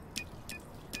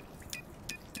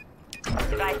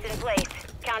 Device in place.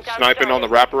 Countdown. Sniping on the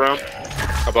wraparound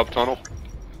above tunnel.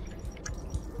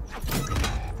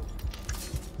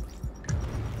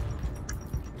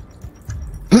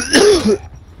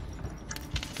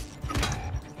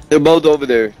 They're both over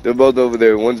there. They're both over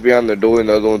there. One's behind the door and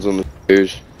the other one's on the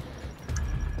stairs.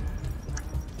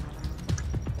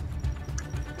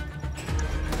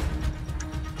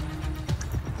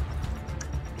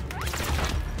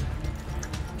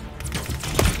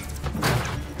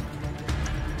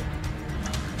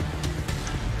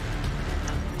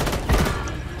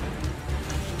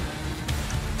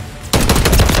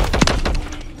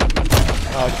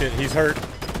 Oh shit, he's hurt.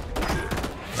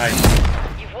 Nice.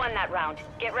 You've won that round.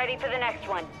 Get ready for the next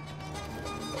one.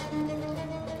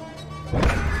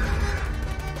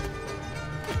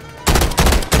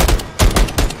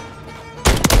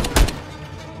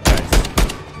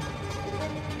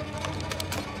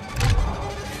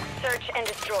 Search and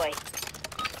destroy.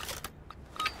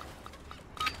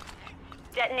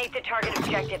 Detonate the target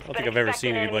objectives. I don't think I've ever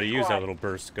seen anybody use that little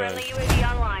burst gun. Friendly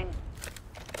UAV online.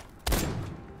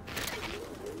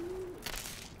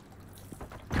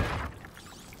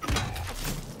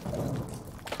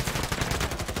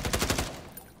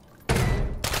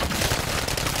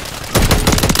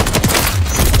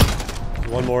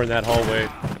 One more in that hallway.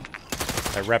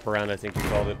 That wraparound, I think you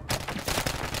called it.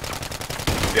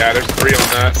 Yeah, there's 3 on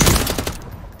that.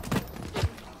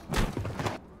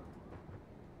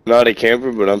 Not a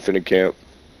camper, but I'm finna camp.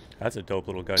 That's a dope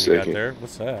little gun you Second. got there.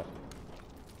 What's that?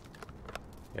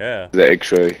 Yeah. The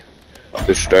X-ray.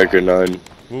 The Striker 9.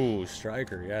 Ooh,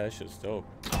 Striker. Yeah, that shit's dope.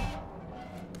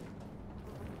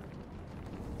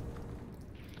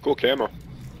 Cool camo.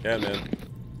 Yeah, man.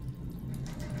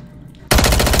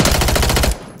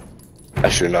 I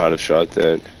should not have shot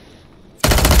that.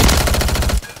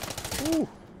 Ooh.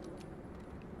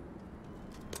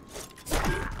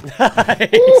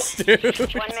 Nice, dude. 1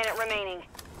 minute remaining.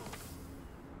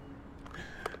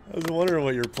 I was wondering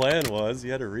what your plan was.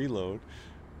 You had to reload.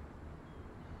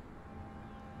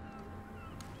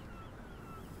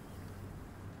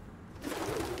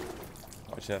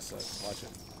 Watch that side. Watch it.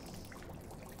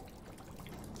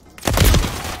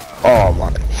 Oh my.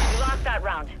 You lost that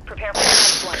round. Prepare for the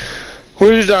next one.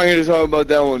 We're just not gonna talk about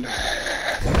that one.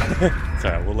 It's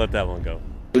alright, we'll let that one go.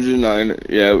 We're just not gonna,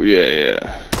 yeah.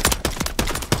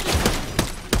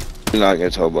 We're not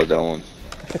gonna talk about that one.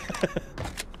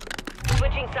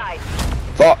 Switching sides.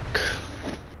 Fuck.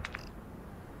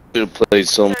 Should have played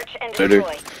some better.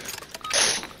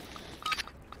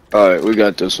 Alright, we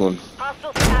got this one.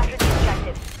 Hostiles captured the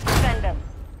objectives. Defend them.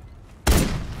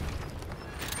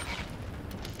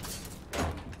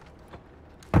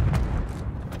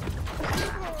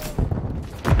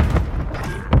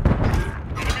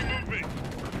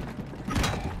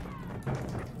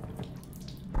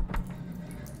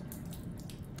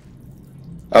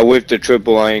 I whipped the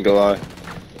triple, I ain't gonna lie.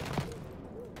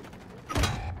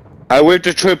 I whipped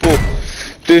the triple.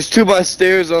 There's 2 by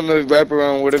stairs on the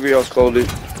wraparound, whatever y'all called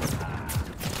it.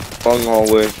 Long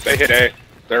hallway. They hit A.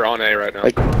 They're on A right now. 2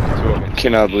 of them.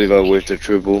 Cannot believe I whipped the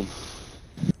triple.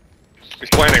 He's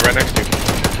planning right next to you.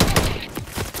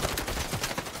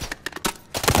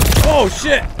 Oh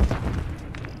shit!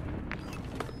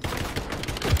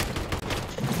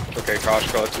 Okay, Kosh,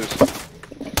 clutches.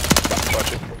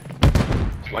 Clutch it.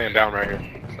 It's laying down right here.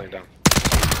 It's laying down.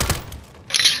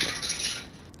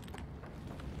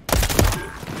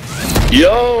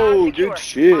 Yo, good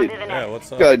shit. Yeah, what's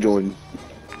up? Guy joined.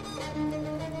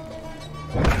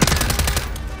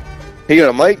 He got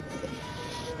a mic?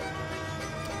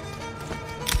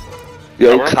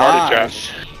 Yo, we're in party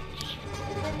Kosh.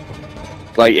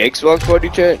 Like Xbox party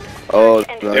chat? Oh,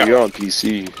 no, Yeah. you're on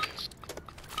PC.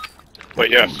 But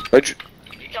yes.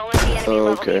 Oh,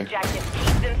 okay. Objectives.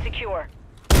 Keep them secure.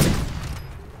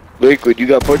 Liquid, you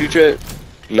got party chat?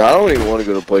 No, I don't even want to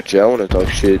go to party chat. I want to talk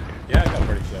shit. Yeah, I got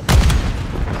party chat.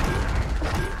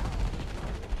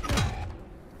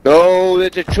 No,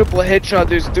 that's a triple headshot.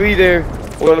 There's 3 there.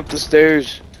 One up the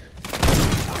stairs.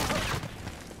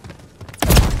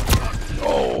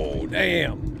 Oh,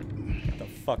 damn. Get the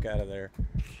fuck out of there.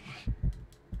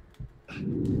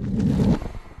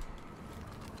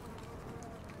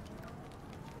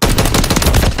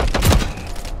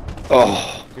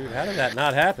 Oh. Dude, how did that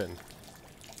not happen?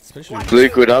 Especially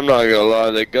Liquid, I'm not gonna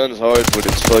lie. That gun's hard, but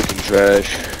it's fucking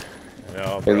trash.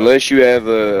 Yeah, bro. Unless you have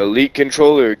a Elite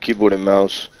controller or keyboard and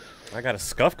mouse. I got a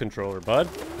scuff controller, bud.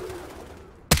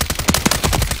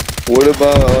 What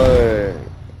about,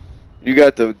 you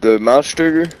got the mouse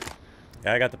trigger?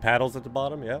 Yeah, I got the paddles at the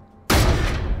bottom, yeah.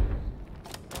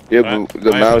 Yeah, but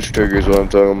the mouse trigger is what I'm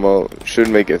talking about. Should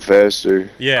make it faster.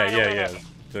 Yeah.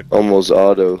 Almost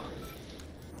auto.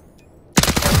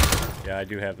 Yeah, I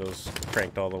do have those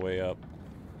cranked all the way up.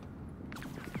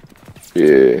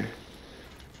 Yeah.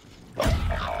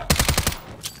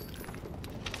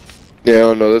 Yeah, I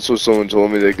don't know. That's what someone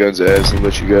told me. That gun's ass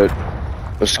unless you got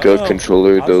a Scud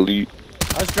controller, the Elite.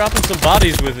 I was dropping some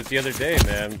bodies with it the other day,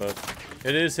 man, but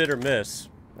it is hit or miss.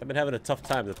 I've been having a tough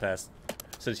time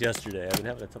since yesterday. I've been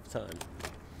having a tough time.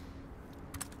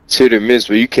 It's hit or miss,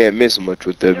 but you can't miss much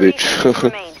with that bitch.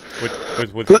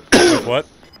 with what?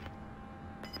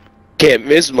 Can't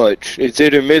miss much. It's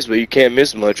hit or miss, but you can't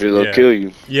miss much or they'll kill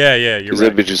you. Yeah, you're right. Because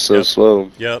that bitch is so slow.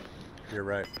 Yep, you're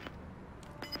right.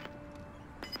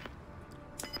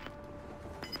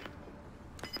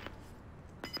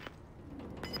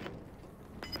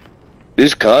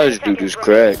 This Kaj dude is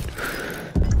cracked.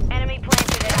 Enemy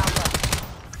planted at Alpha.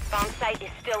 Bomb site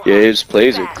is still hot. Yeah, his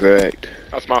plays are cracked.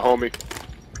 That's my homie.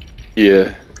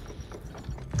 Yeah.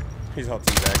 He's all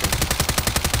teabagging.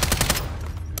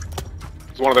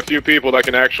 He's one of the few people that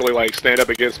can actually like stand up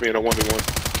against me in a 1v1.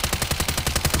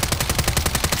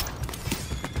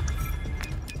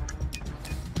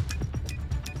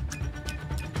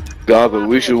 God, but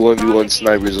we should 1v1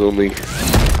 snipers only.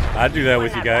 I'd do that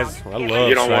with you guys. I love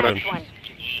You don't want sniping. it.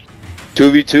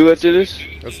 2v2 after this?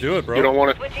 Let's do it, bro. You don't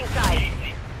want it.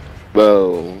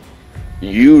 Bro,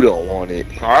 you don't want it.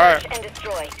 Alright.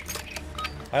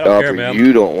 I don't care, man.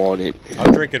 You don't want it.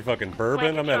 I'm drinking fucking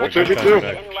bourbon. I'm having a good time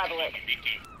tonight.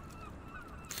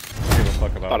 Give a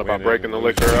fuck Thought about breaking the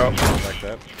liquor out. Like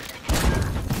that.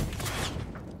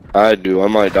 I do. I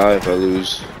might die if I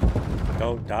lose.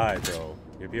 Don't die, bro.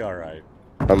 You'll be alright.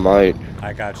 I might.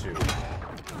 I got you.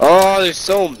 Oh, there's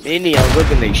so many. I'm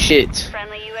looking at shit.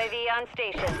 Friendly UAV on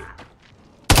station.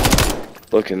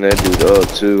 Looking that dude up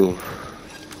too.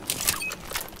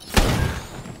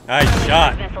 Nice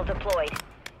shot. Missile deployed.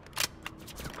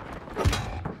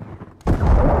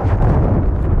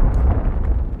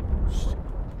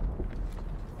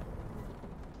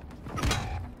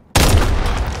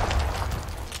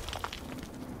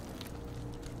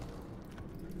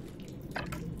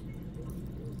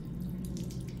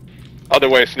 Other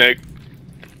way, Snake.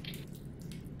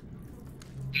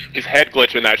 He's head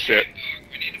glitching that shit.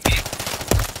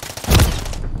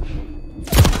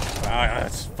 Ah,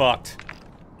 that's fucked.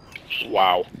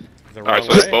 Wow. The Alright, wrong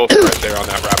so they're way? both right there on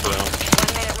that wraparound.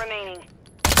 1 minute remaining.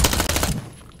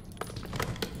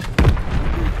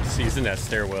 He's in that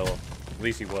stairwell. At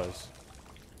least he was.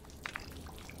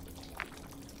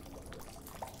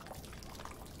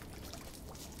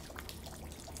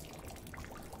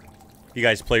 You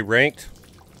guys play ranked?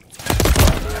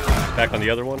 Back on the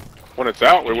other one? When it's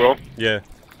out, we will. Yeah.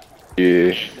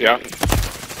 Yeah. Yeah.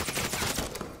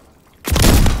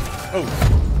 Oh.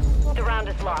 The round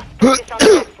is lost. Focus on the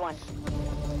next one.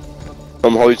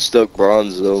 I'm hard stuck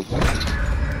bronze though.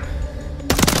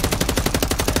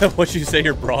 What'd you say,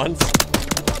 you're bronze?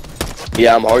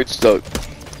 Yeah, I'm hard stuck.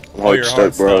 I'm hard you're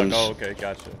stuck hard bronze. stuck. Oh, okay,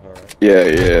 gotcha. Alright.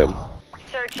 Yeah.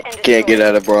 Search and Can't get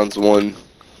out of bronze 1.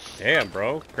 Damn,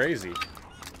 bro. Crazy.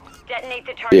 Detonate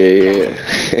the target. Yeah.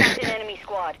 Captain enemy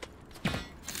squad.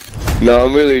 No,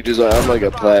 I'm really just like, I'm like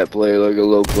a plat player, like a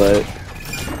low plat.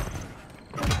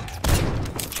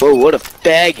 Bro, what a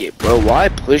faggot, bro. Why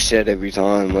push that every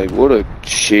time? Like, what a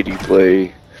shitty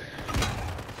play.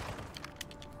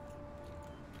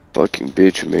 Fucking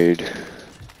bitch made.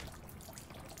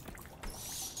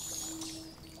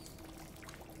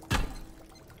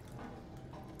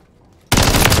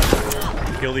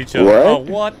 Killed each other. What? Oh,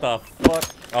 what the fuck?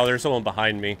 Oh, there's someone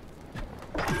behind me.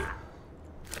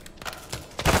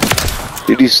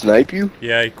 Did he snipe you?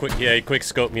 Yeah, he quick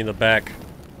scoped me in the back.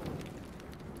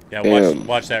 Yeah,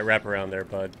 watch that wrap around there,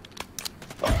 bud.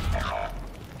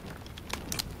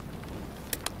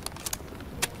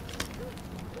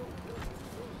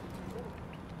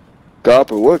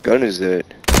 Gopper, what gun is that?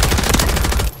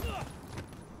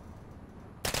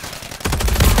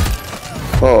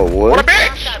 Oh, what? What a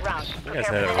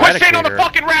bitch! Quit staying on the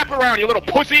fucking wraparound, you little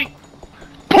pussy!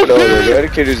 No, the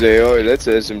Eradicator's AR, that's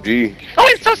an SMG. Oh,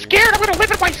 I'm so scared, I'm gonna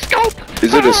whip at my scope!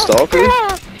 Is it a Stalker?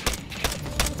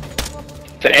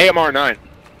 It's an AMR-9.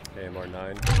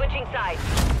 AMR-9. Switching sides.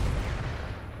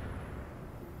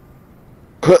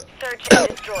 Search and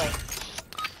destroy.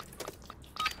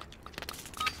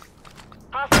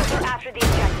 Hostiles are after the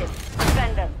objectives.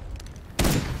 Defend them.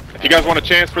 If you guys want a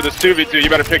chance for this 2v2, you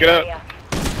better pick it up.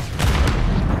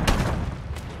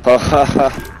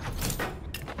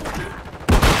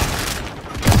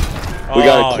 We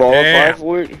gotta qualify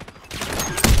for it?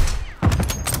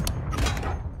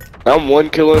 I'm 1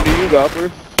 kill under you,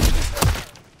 Gopper.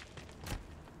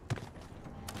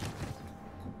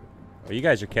 Oh, you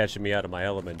guys are catching me out of my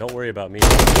element. Don't worry about me.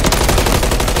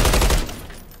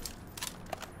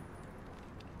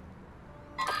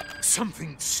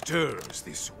 Something stirs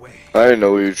this way. I didn't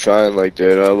know we were trying like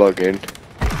that. I log in.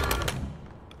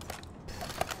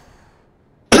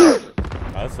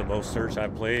 That's the most search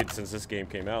I've played since this game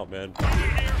came out, man.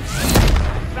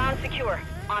 Round secure.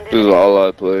 On This is all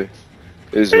I play.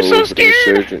 Is I'm so for the scared.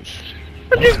 Resurgence.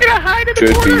 I'm just gonna hide in the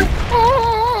Should corner. be.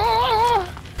 Oh.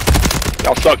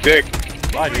 Y'all suck dick.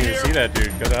 I didn't even see that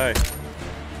dude. Good eye.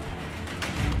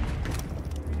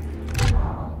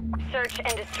 Search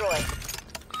and destroy.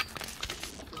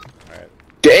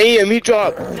 Damn, he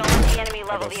dropped. Don't let the enemy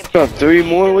level the Got 3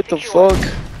 more. What the fuck? I'm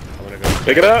gonna go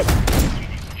pick it up.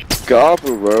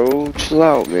 Gopper, bro. Chill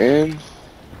out, man.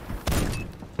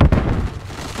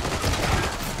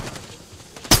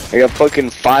 I got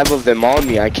fucking 5 of them on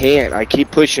me. I can't. I keep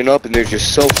pushing up and there's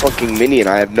just so fucking many and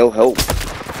I have no help.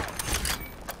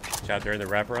 out there in the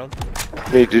wraparound.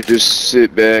 Need to just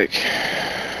sit back.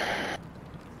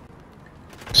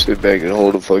 Sit back and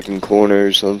hold a fucking corner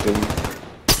or something.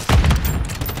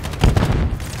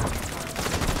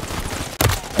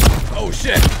 Oh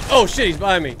shit! Oh shit, he's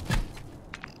behind me.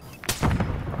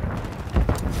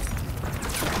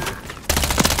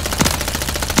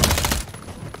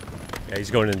 Yeah,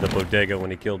 he's going into the bodega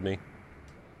when he killed me.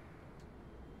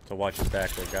 So watch his back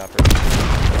there, Gopper.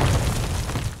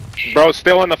 Bro's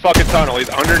still in the fucking tunnel. He's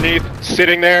underneath,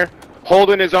 sitting there,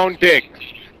 holding his own dick.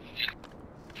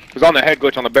 He's on the head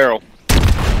glitch on the barrel.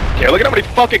 Yeah, look at how many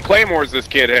fucking claymores this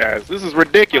kid has. This is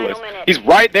ridiculous. He's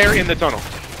right there in the tunnel.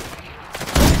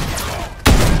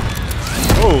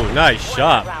 Oh, nice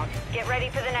shot. Get ready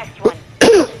for the next one.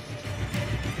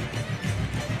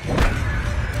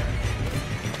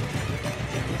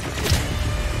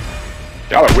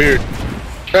 Y'all are weird.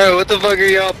 Bro, what the fuck are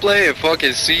y'all playing?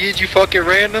 Fucking Siege, you fucking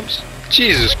randoms?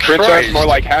 Jesus Christ. Princess, more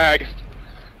like Hag.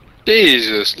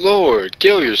 Jesus Lord,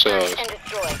 kill yourselves.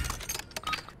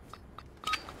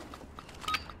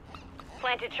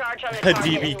 Plant a charge on the A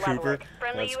target DB and Cooper. level it.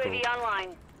 Friendly That's UAV cool.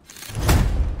 online.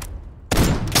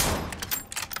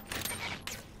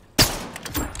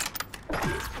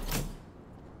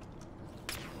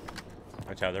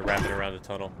 Watch out, they're wrapping around the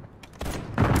tunnel.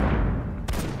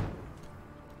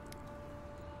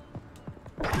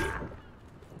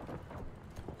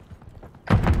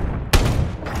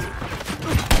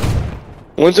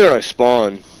 When's there I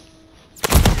spawn?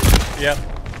 Yep.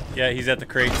 Yeah, he's at the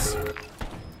crates.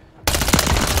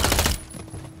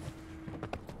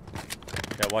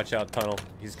 Yeah, watch out, tunnel.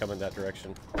 He's coming that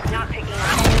direction. Not picking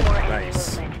up any more enemy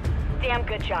Nice. movement. Damn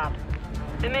good job.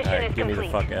 The mission Alright, is get me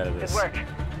complete. the fuck out of this. Good work.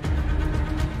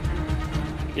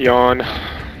 Yawn.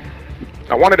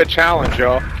 I wanted a challenge,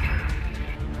 y'all.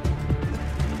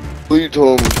 Who you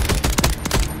told me?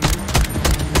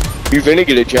 You finna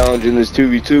get a challenge in this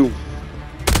 2v2.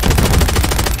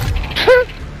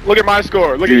 Look at my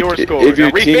score. Look at your score. If your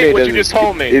now rethink teammate what you just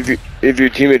told me. If your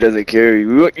teammate doesn't carry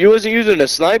you, you wasn't using a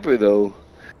sniper though.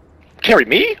 Carry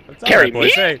me? It's all Carry right, boys.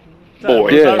 me? Hey, Boy.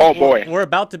 we're Yeah. about- Oh boy. We're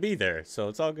about to be there, so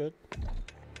it's all good.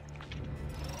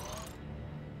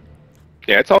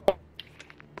 Yeah, it's all.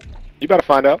 You better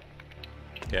find out.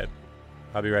 Yeah.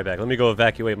 I'll be right back. Let me go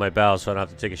evacuate my bowels so I don't have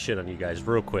to take a shit on you guys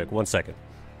real quick. 1 second.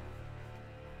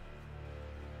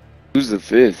 Who's the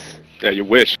 5th? Yeah, you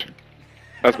wish.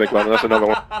 That's Big Lemon. That's another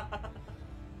one.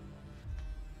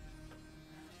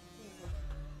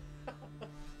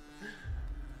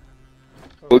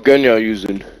 What gun y'all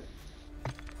using?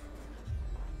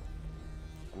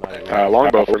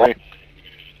 Longbow for me.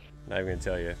 Not even gonna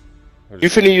tell you. You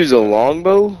finna use a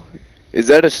longbow? Is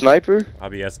that a sniper? I'll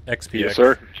be XPX. Yes,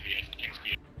 sir.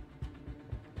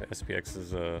 SPX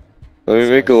is a. Let me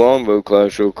make a longbow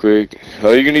class real quick.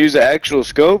 Are you gonna use the actual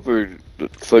scope or the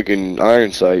fucking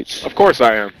iron sights? Of course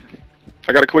I am.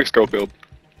 I got a quick scope build.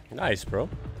 Nice, bro.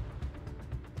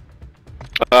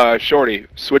 Shorty,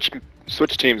 switch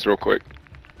teams real quick.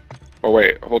 Oh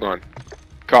wait, hold on.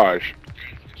 Kaj.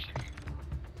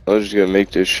 I was just gonna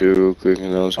make this shit real quick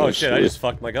and I was gonna Oh shit, slip. I just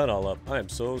fucked my gun all up. I am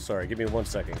so sorry. Give me 1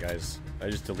 second, guys. I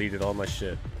just deleted all my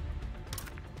shit.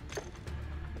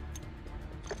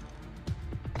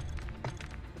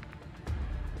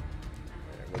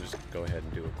 Alright, we'll just go ahead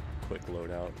and do a quick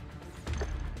loadout.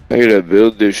 I gotta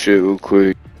build this shit real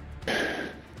quick.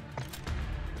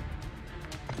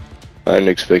 I didn't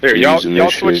expect Here, to y'all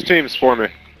this switch shit. teams for me.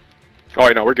 Oh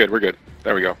wait, no, we're good.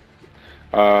 There we go.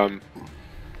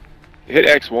 Hit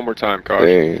X one more time, Kaj.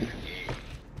 Dang.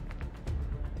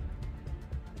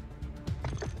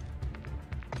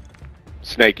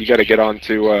 Snake, you gotta get on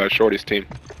to Shorty's team.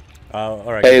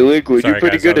 Alright. Hey, Liquid, Sorry, you're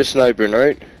pretty guys, good at sniping,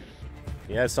 right?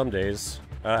 Yeah, some days.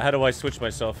 How do I switch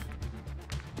myself?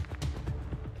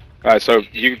 So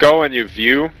you go and you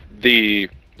view the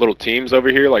little teams over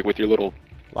here, like with your little,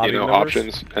 Lobby members?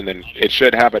 options, and then it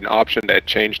should have an option to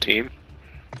change team.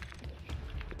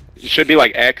 It should be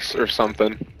like X or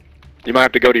something. You might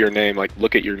have to go to your name, like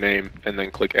look at your name, and then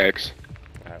click X.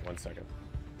 Alright, 1 second.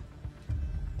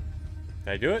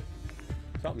 Did I do it?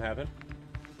 Something happened.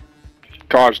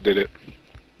 Kaj did it.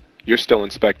 You're still in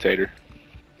spectator.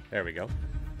 There we go.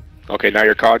 Okay, now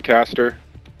you're Codcaster.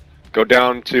 Go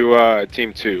down to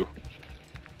team 2.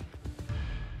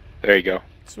 There you go.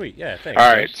 Sweet, yeah, thanks.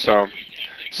 Alright, so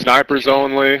snipers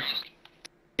only.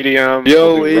 Medium.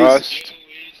 Yo, we'll do Rust.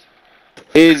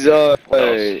 Is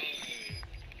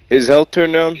health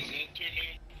turned down?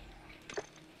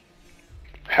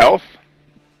 Health?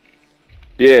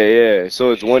 Yeah,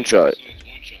 so it's one shot.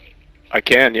 I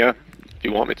can, yeah. If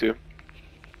you want me to.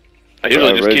 I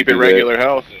usually just ready keep to it do regular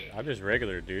health. I'm just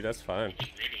regular, dude. That's fine.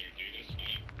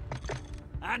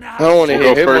 I don't want to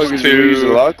We'll hit go him first because to- we're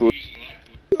using Lockwood.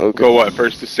 Okay. Go what,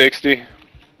 first to 60?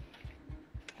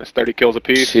 That's 30 kills a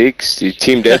piece. 60.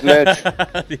 Team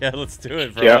deathmatch? Yeah, let's do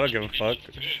it, bro. Yeah. I don't give a fuck.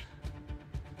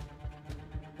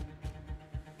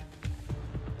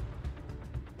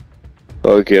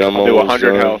 Okay, I'm I'll do almost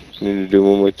 100 done. health. Need to do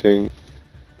one more thing.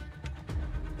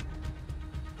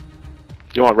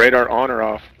 You want radar on or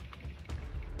off?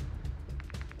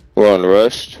 We're on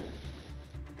Rust.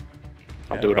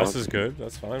 I'll Yeah, do it Rust on. is good.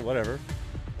 That's fine. Whatever.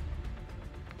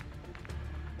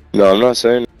 No, I'm not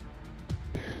saying.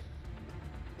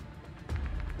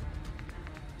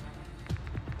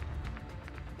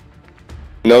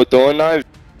 No throwing knives?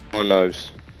 Throwing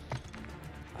knives.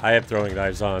 I have throwing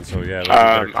knives on, so yeah.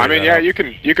 I mean, yeah, you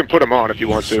can put them on if you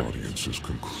want to.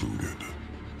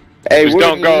 Hey, Just we're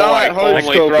don't go not like hard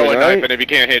only throw a scoping, knife, right? and if you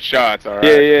can't hit shots, all right.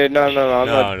 Yeah, no, I'm No,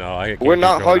 not. no, I can't We're be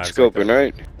not throwing hard knives like scoping, that.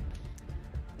 right?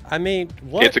 I mean,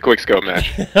 what? It's a quick scope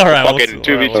match. All right, Fucking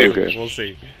 2v2. We'll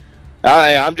see.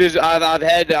 I've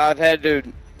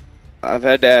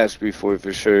had to ask before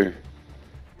for sure.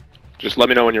 Just let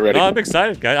me know when you're ready. No, I'm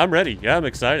excited, guys. I'm ready. Yeah, I'm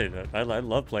excited. I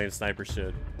love playing sniper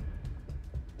shit.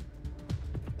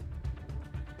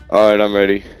 All right, I'm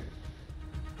ready.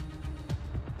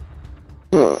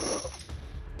 I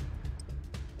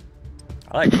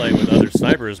like playing with other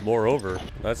snipers moreover.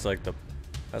 That's like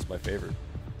that's my favorite.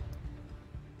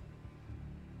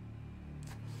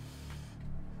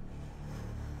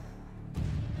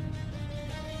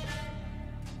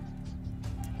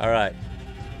 All right.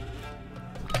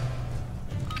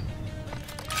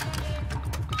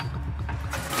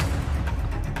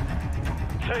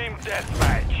 Team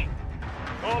deathmatch.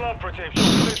 All operatives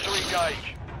clear to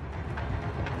engage.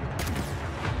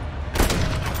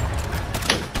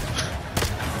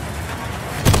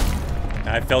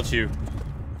 I felt you.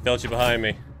 Felt you behind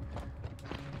me.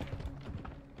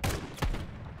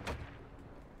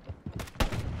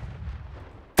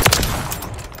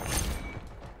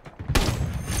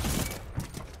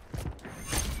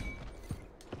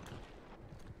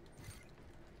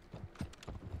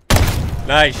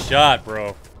 Nice shot,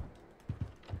 bro.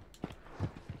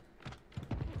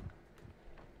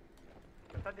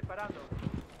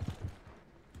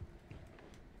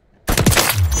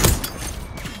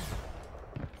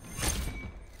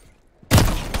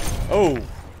 Oh.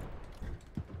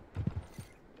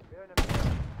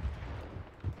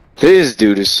 This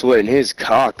dude is sweating his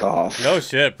cock off. No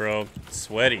shit, bro.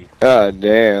 Sweaty. God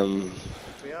damn.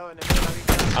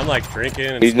 I'm like drinking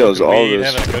and he knows all weed,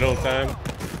 this. having a good old time.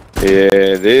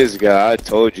 Yeah, this guy, I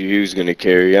told you he was gonna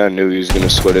carry. I knew he was gonna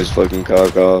sweat his fucking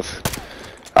cock off.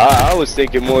 I was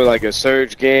thinking more like a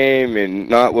surge game and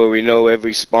not where we know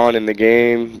every spawn in the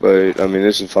game. But I mean,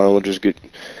 this is fine. We'll just get.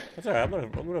 That's alright.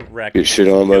 I'm gonna rack Get shit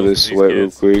on by this sweat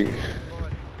real quick.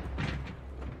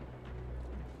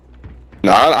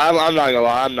 No, I'm not gonna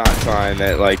lie. I'm not trying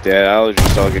that like that. I was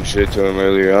just talking shit to him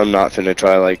earlier. I'm not finna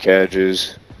try like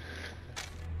Cadges.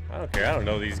 I don't care. I don't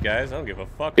know these guys. I don't give a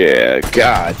fuck. Yeah,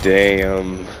 god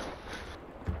damn.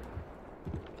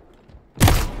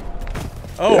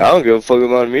 Oh. Yeah, I don't give a fuck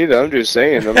about them either. I'm just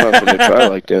saying, I'm not gonna try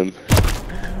like them.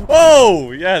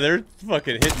 Oh, yeah, they're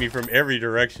fucking hitting me from every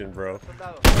direction, bro.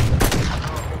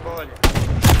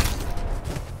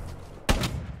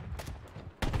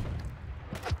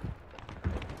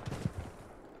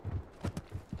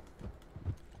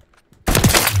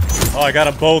 Oh, I got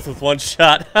them both with one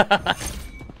shot.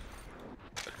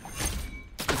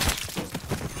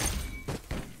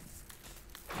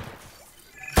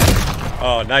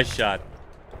 Oh, nice shot.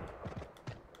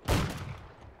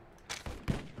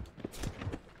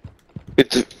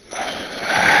 It's a...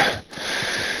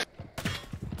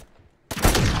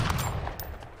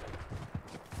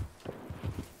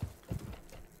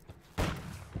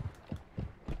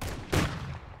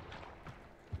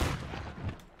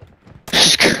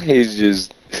 This guy is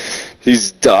just...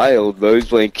 He's dialed, bro. He's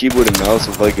playing keyboard and mouse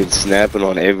and fucking snapping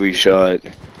on every shot.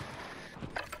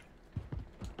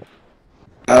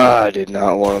 I did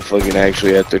not want to fucking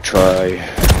actually have to try.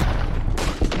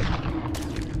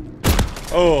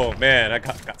 Oh man, I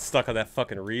got stuck on that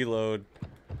fucking reload.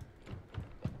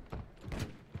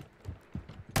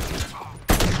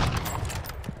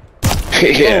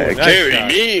 Yeah, oh, nice carry shot.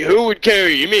 me? Who would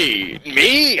carry me?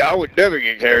 Me? I would never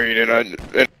get carried in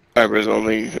snipers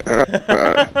only.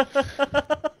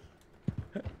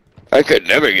 I could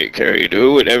never get carried.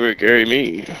 Who would ever carry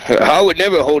me? I would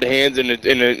never hold hands in a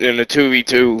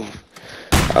 2v2.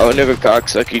 I would never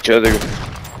cocksuck each other.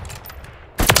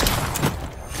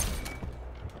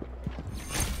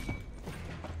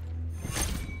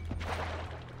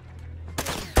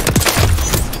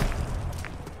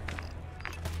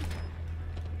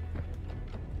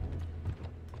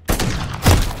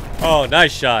 Oh,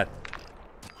 nice shot.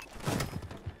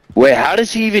 Wait, how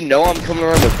does he even know I'm coming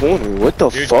around the corner? What the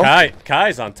Dude, fuck?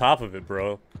 Kai's on top of it,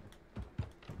 bro.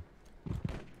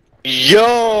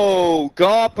 Yo,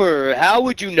 Gopper, how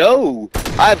would you know?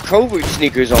 I have covert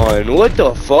sneakers on. What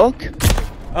the fuck?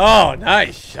 Oh,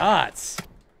 nice shots.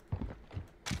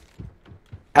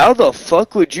 How the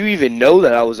fuck would you even know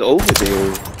that I was over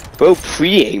there? Bro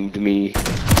pre-aimed me.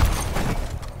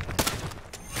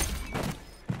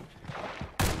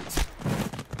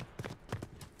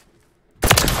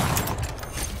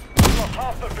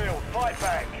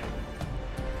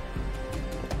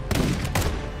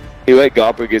 He let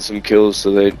Gopper get some kills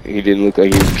so that he didn't look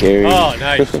like he was carrying. Oh,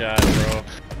 nice shot, bro.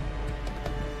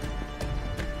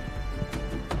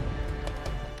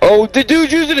 Oh, the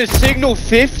dude's using a Signal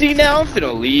 50 now? I'm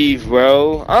finna leave,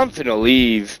 bro. I'm finna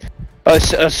leave.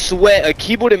 A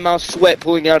keyboard and mouse sweat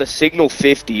pulling out a Signal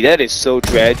 50. That is so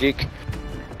tragic.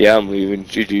 Yeah, I'm leaving.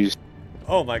 GG's.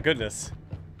 Oh my goodness.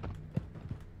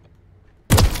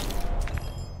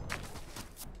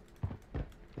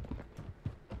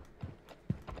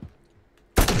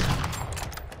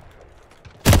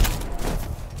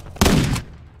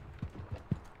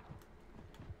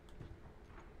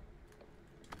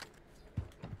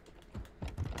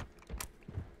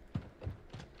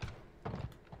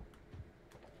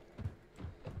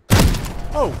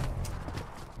 Oh!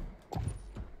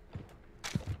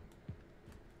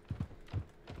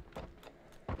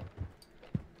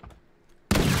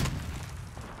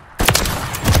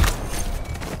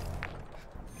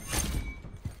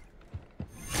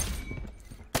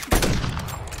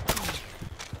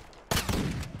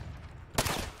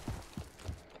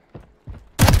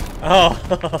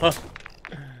 Oh!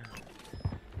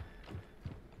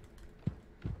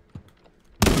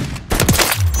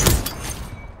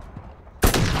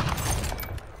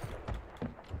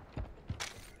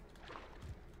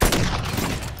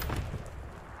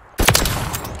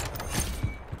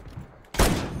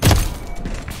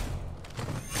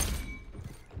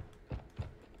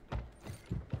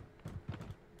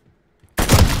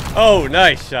 Oh,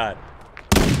 nice shot.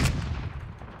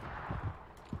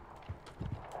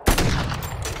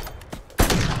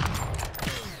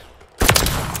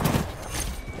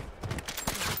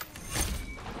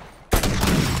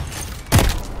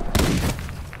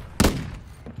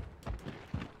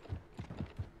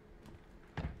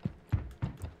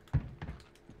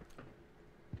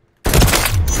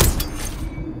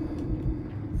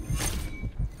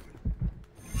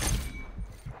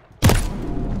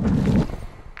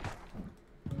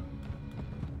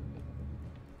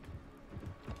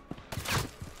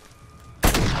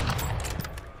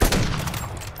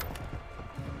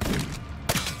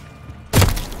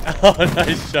 Oh,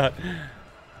 nice shot.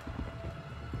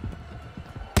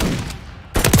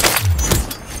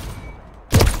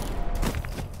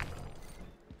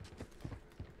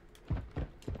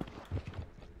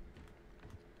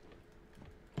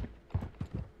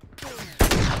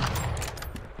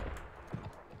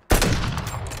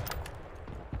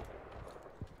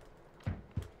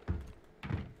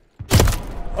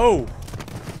 Oh!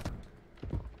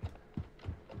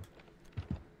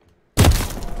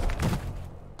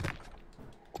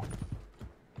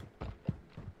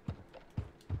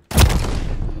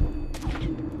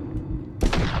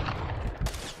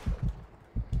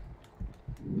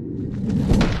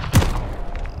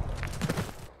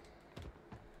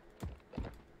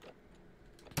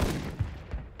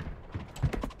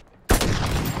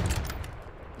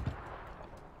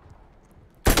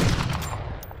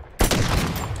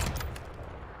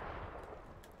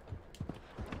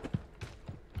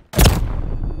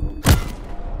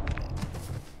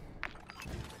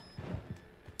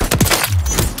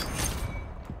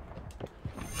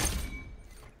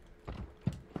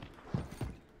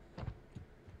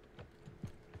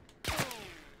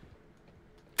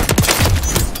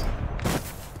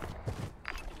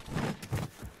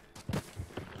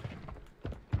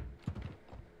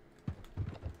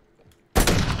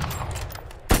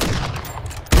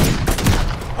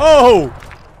 Oh!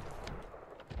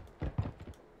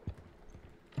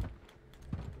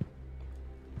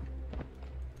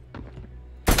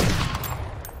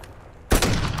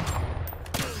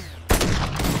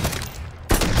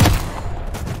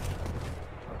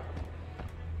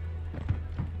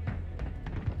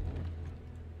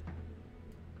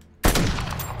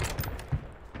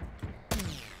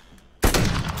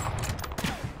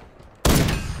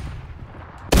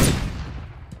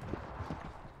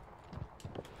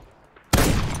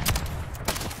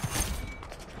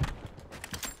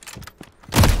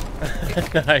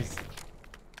 Nice.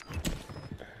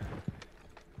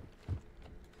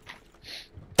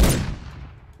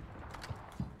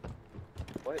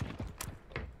 What?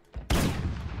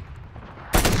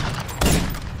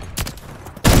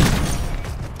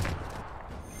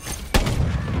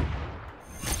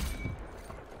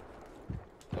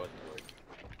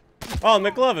 Oh,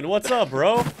 McLovin, what's up,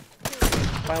 bro?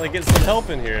 Finally getting some help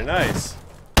in here. Nice.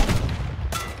 We're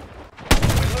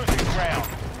losing ground.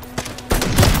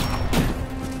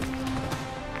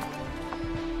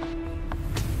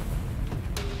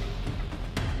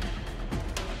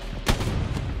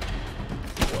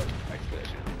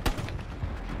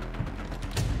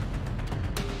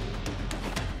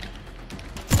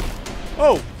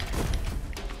 Oh!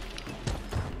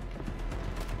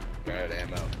 Got out of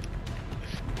ammo. I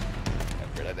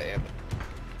ran out of ammo.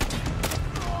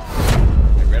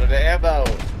 I ran out of ammo.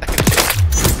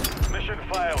 Mission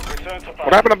failed. Return to base.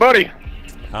 What happened to Buddy?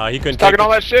 He couldn't Talking take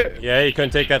all that shit? Yeah, he couldn't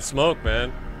take that smoke,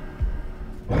 man.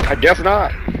 I guess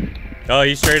not. Oh,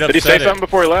 he straight up Did he said say something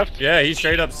before he left? Yeah, he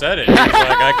straight up said it. He's like,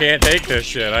 I can't take this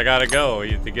shit. I gotta go.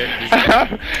 He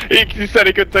He said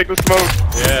he couldn't take the smoke.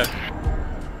 Yeah.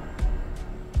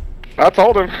 I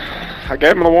told him. I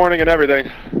gave him the warning and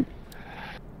everything.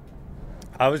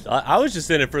 I was just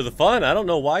in it for the fun. I don't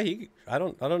know why he. I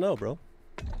don't know, bro.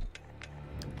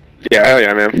 Yeah, hell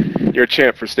yeah, man. You're a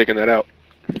champ for sticking that out.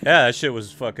 Yeah, that shit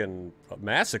was fucking a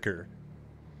massacre.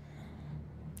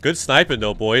 Good sniping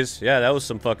though, boys. Yeah, that was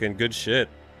some fucking good shit.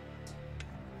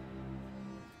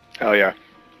 Hell yeah.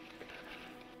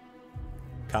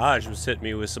 Kaj was hitting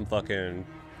me with some fucking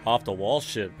off the wall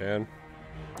shit, man.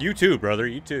 You too, brother.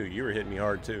 You too. You were hitting me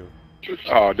hard too.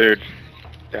 Oh, dude.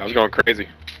 Yeah, I was going crazy.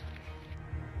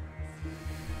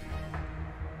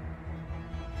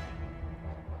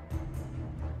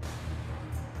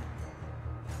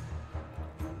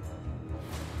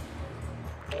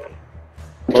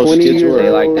 Most kids they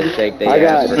like to shake their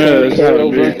ass.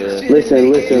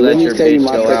 Listen, let me tell you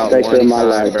my perspective of my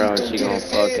life, bro. And she gonna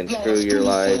fucking screw your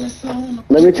life.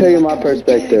 Let me tell you my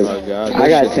perspective. I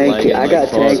got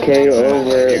 10K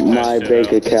over my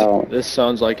bank account. This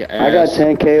sounds like an ass. I got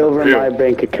 10K over my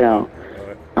bank account.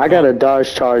 I got a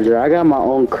Dodge Charger. I got my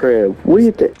own crib. What do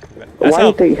you think? Why do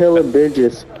you think hella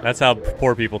bitches? That's how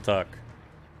poor people talk.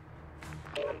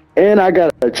 And I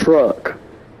got a truck.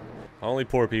 Only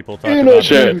poor people talk about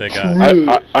shit they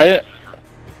got.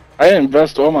 I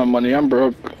invest all my money. I'm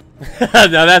broke.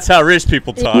 Now that's how rich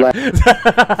people talk.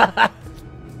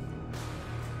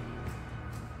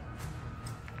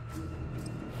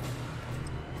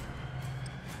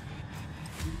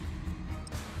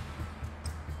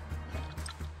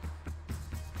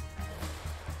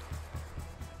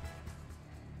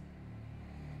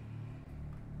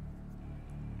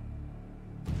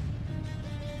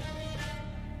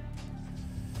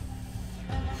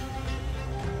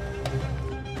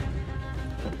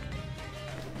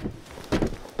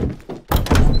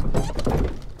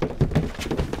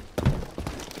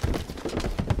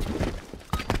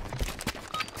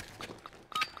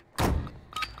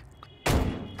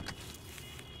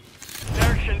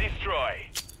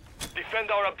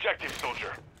 our objective,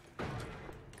 soldier.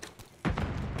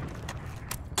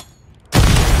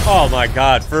 Oh my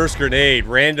god, first grenade,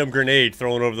 random grenade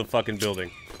thrown over the fucking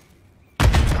building.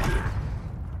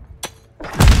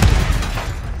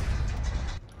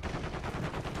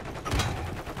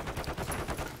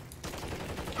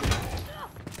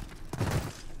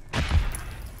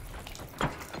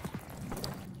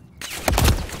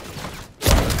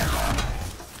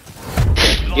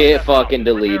 Get fucking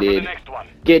deleted.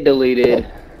 Get deleted.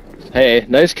 Hey,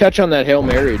 nice catch on that Hail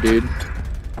Mary, dude.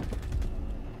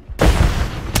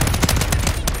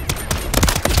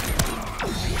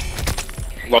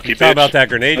 Lucky bitch. Talk about that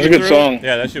grenade. That's a good song.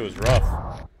 Yeah, that shit was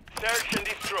rough. Search and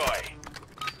destroy.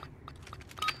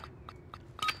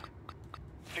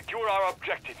 Secure our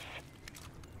objectives.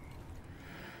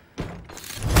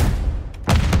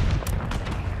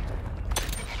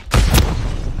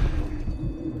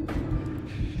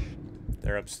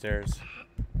 They're upstairs.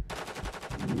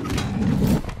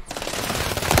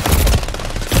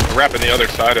 We're wrapping the other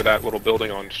side of that little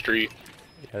building on the street.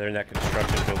 Yeah, they're in that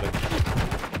construction building.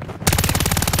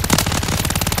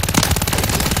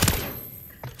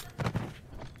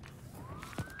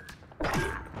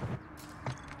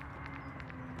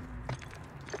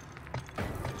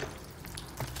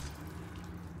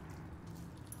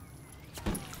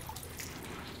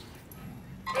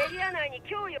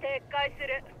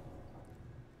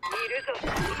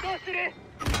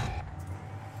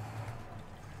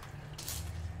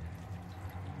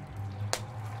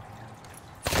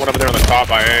 One over there on the top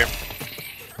by A.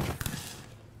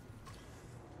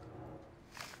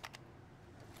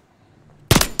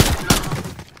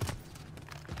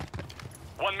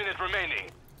 One minute remaining.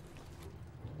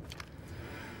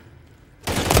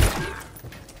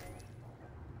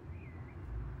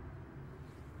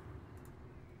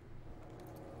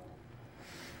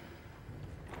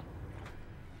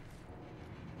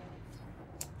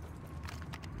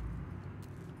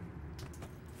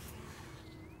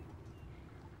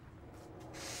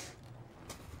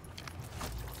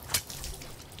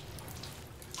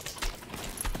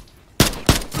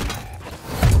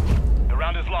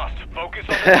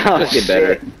 Let's get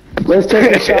better. Let's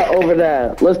take a shot over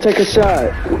that. Let's take a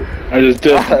shot. I just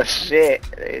did. Oh shit.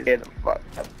 They did the fuck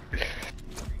up.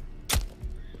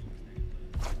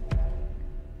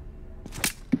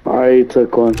 I already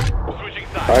took one.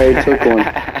 I already took one.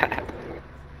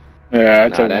 Yeah, I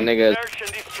Nah, took that one. nigga. Search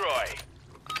and destroy.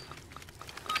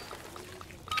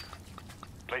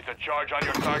 Place a charge on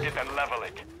your target and level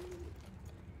it.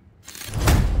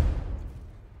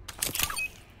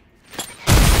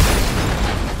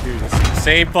 Dude,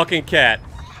 same fucking cat.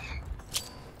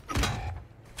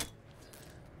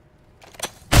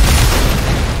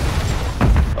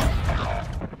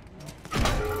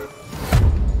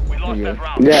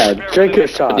 Yeah, drink your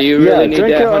shot. Do you really need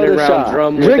drink that your other 100-round shot.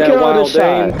 drum with Drink that your other wild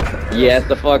dame? shot. Yes,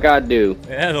 the fuck I do.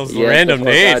 Yeah, those Yes, random the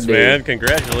fuck I nades, do. man.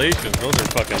 Congratulations. Those are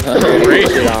fucking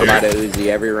Shit on by the Uzi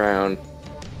every round.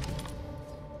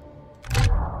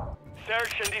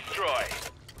 Search and destroy.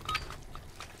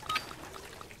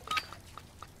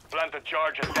 Plant a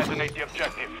charge and detonate the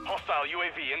objective. Hostile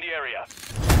UAV in the area.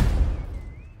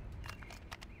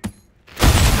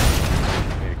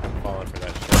 Falling for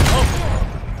that shit.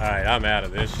 Alright, I'm out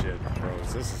of this shit,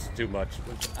 bros. This is too much.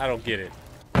 I don't get it.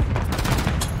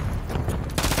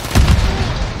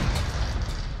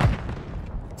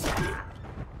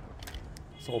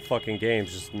 This whole fucking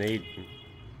game's just nade.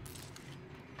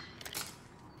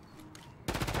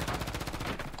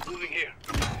 Moving here.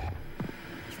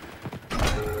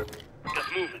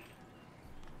 Just moving.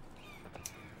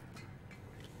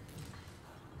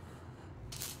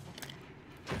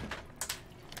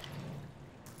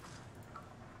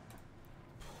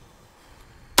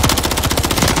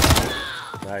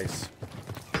 Nice.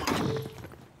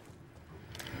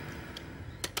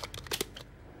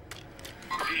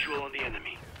 Visual on the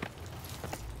enemy.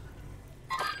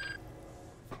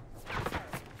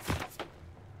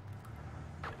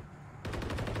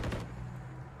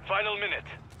 Final minute.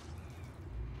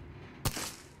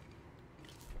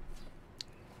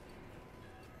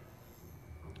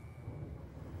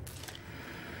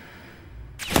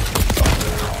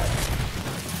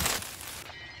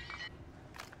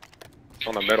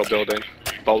 On the metal building.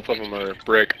 Both of them are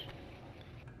brick.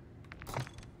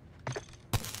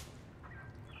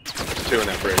 There's two in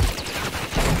that brick.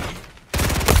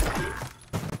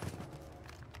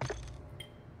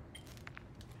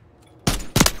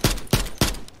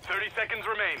 Seconds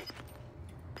remain.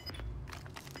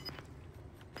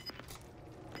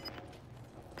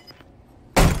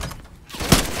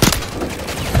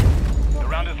 The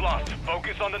round is lost.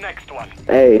 Focus on the next one.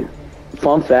 Hey,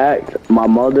 Fun fact, my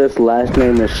mother's last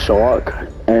name is Schalk,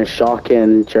 and Schalk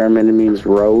in German means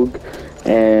rogue.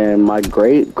 And my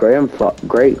great-grandfather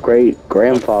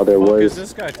was... Who's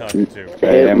this guy talking to?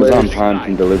 Hey, Amazon Prime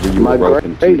can deliver you a rope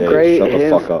in 2 days. Shut the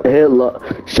fuck up.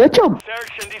 Shut your...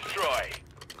 Search and destroy.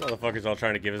 Motherfucker's all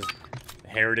trying to give his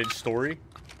heritage story.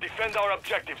 Defend our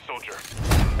objective, soldier.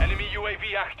 Enemy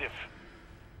UAV active.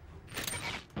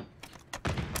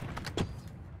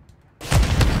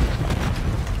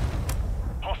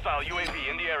 Hostile UAV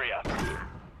in the area.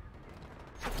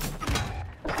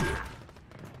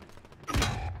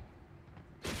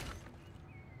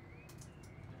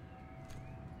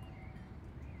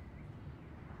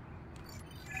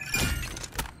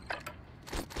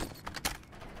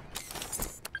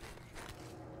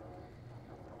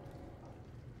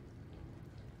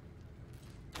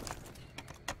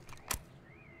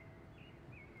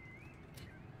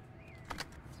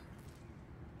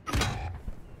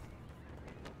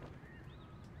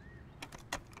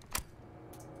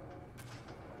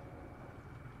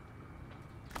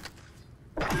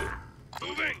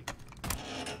 Moving!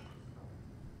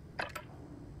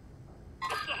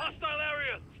 It's the hostile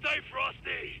area! Stay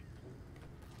frosty!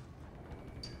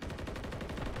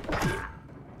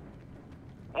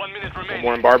 1 minute remaining.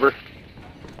 Warren Barber.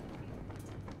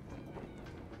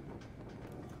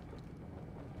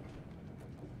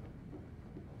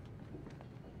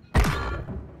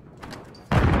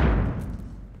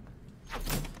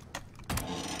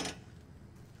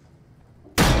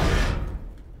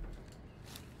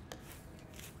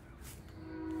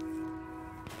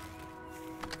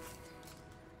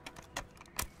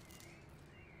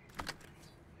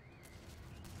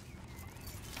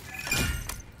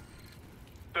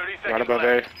 Right above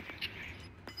A.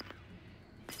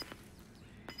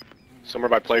 Somewhere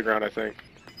by playground, I think.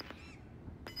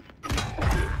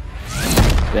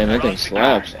 Damn, that thing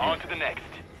slaps. On to the next.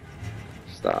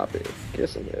 Stop it.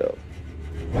 Kiss him up.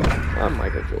 I'm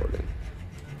Michael Jordan.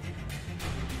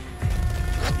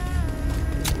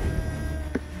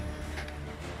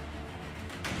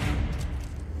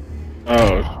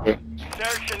 Oh, shit.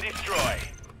 Search and destroy.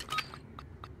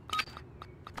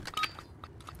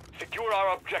 Secure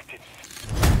our objectives.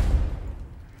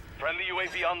 Friendly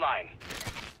UAV online.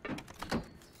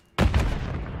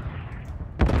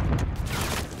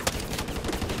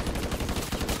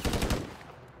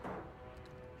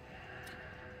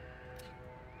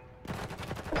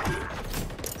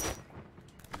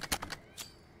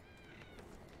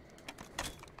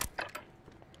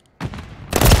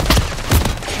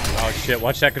 Oh shit,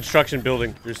 watch that construction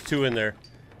building. There's 2 in there.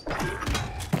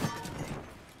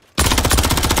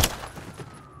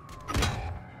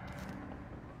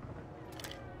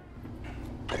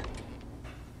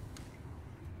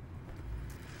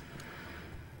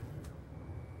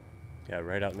 Yeah,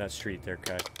 right out in that street there,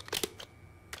 Kai.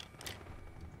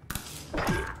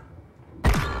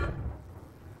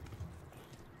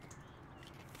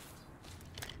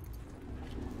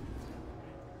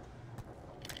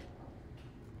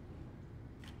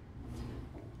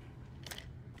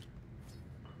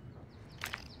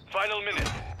 Final minute.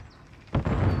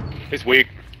 He's weak.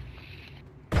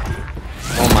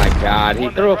 Oh my god, he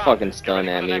threw a fucking stun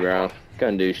at me, bro.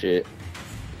 Couldn't do shit.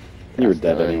 You were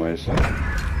dead anyways.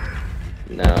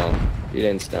 No, you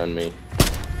didn't stun me.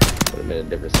 Would have been a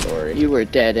different story. You were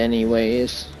dead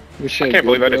anyways. I can't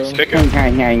believe I didn't stick him.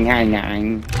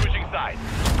 Switching sides.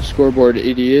 Scoreboard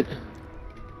idiot.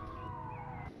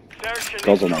 Search and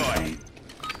Calls on destroy. my phone.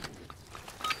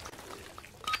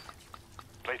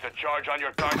 Place a charge on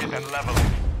your target and level it.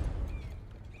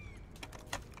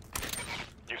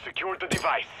 You secured the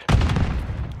device.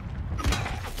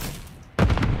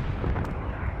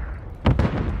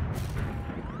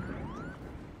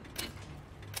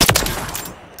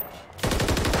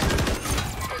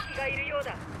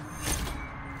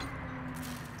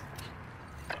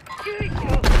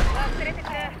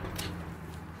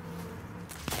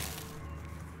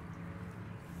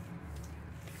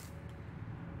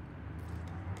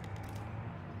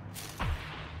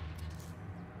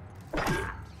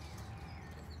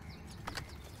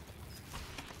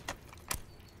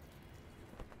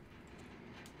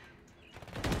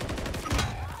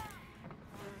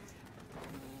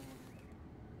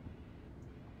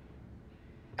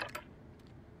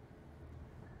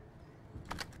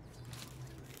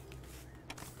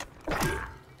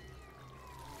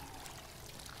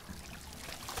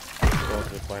 Going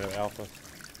to the planet Alpha.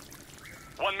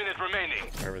 1 minute remaining.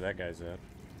 Wherever that guy's at.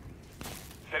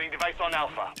 Setting device on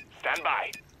Alpha. Stand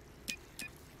by.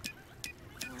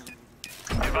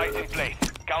 Device in place.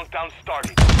 Countdown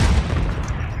starting.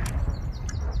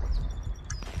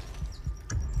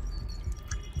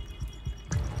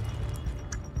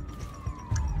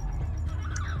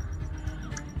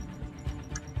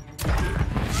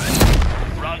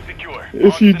 All secure.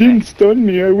 If you didn't stun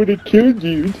me, I would have killed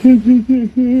you.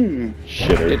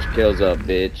 Shitter. Get your kills up,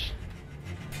 bitch.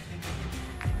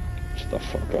 Shut the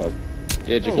fuck up.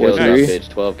 Get your kills up, bitch.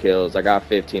 12 kills. I got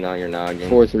 15 on your noggin.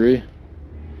 4-3.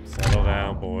 Settle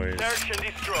down, boys. Search and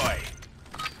destroy.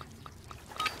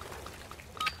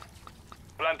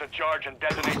 Plant a charge and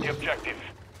detonate the objective.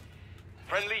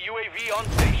 Friendly UAV on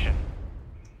station.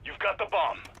 You've got the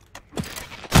bomb.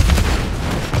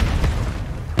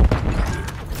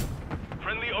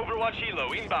 Friendly Overwatch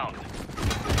Helo inbound.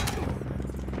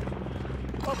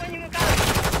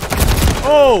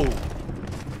 Oh!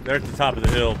 They're at the top of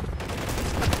the hill.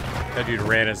 That dude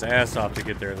ran his ass off to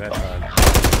get there that time.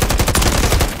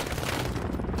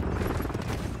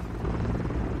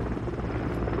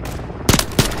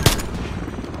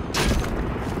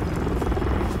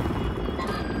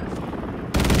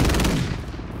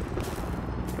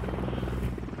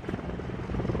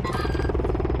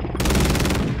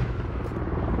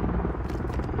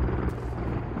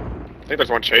 I think there's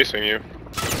one chasing you.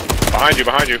 Behind you,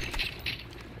 behind you.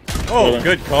 Oh,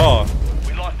 good call.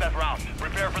 We lost that round.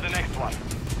 Prepare for the next one.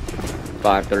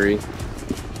 5-3.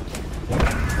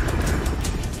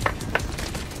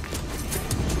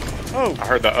 Oh. I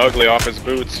heard the ugly off his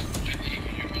boots.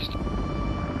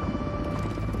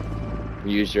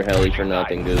 Use your heli for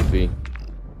nothing, Goofy.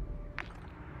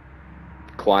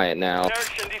 Quiet now.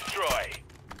 Search and destroy.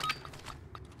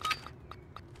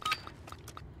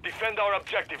 Defend our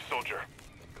objective, soldier.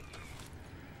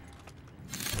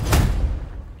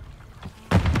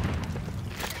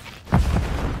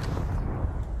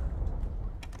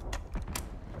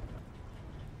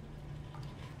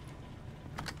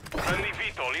 Friendly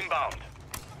VTOL inbound.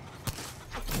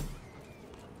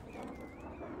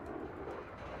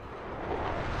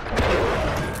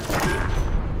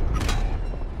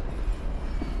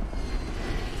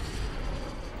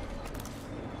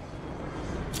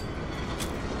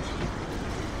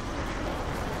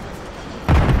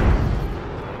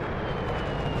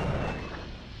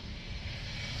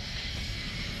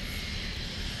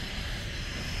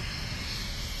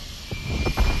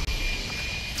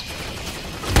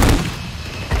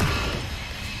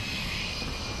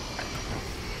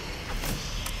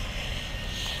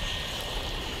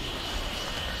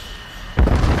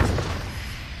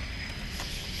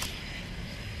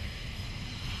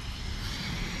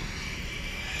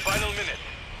 Final minute.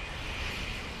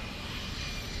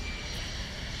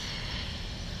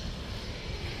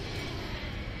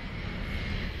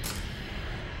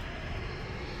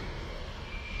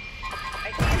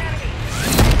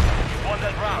 You won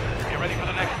that round. Get ready for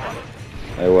the next one.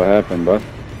 Hey, what happened, bud?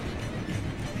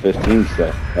 15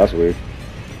 stuff. That's weird.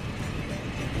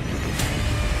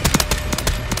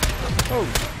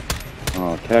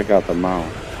 Oh, cat got the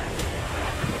mount.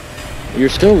 You're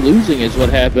still losing is what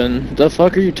happened. The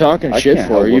fuck are you talking shit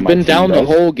for? You've been down the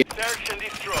whole game. Search and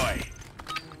destroy.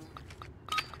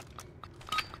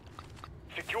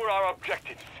 Secure our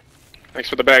objectives. Thanks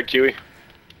for the bag, Kiwi.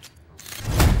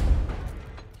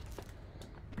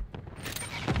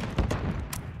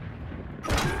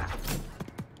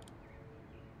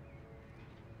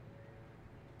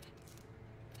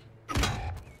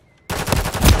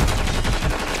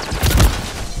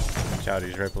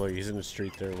 He's right below you. He's in the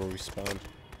street there where we spawned.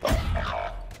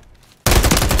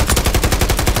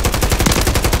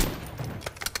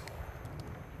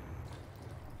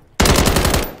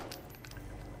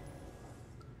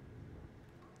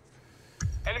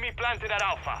 Enemy planted at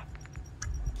Alpha.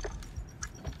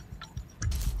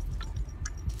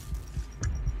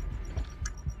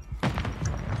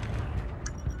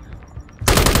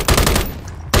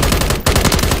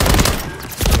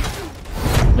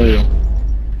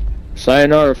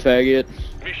 Sayonara, faggot.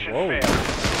 Whoa.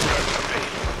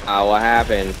 Ah, what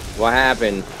happened? What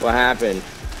happened? What happened?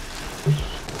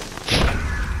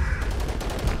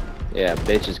 Yeah,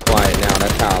 bitch is quiet now.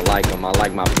 That's how I like them. I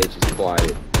like my bitches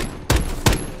quiet.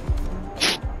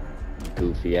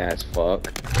 Goofy ass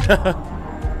fuck.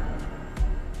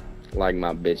 Like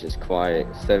my bitches quiet.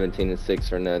 17-6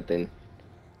 for nothing.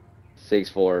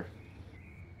 6-4.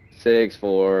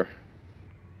 6-4.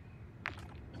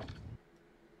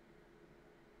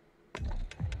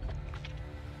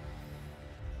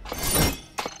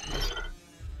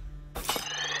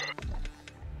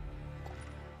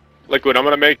 Liquid, I'm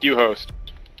gonna make you host.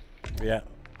 Yeah.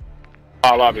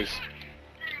 Lobbies.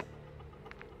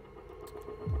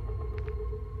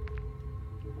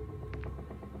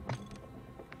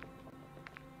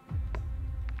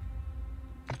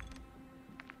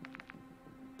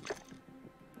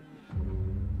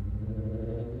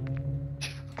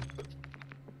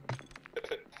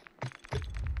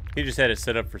 He just had it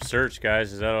set up for search,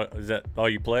 guys. Is that all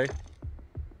you play?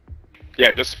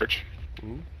 Yeah, just search.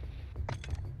 Mm-hmm.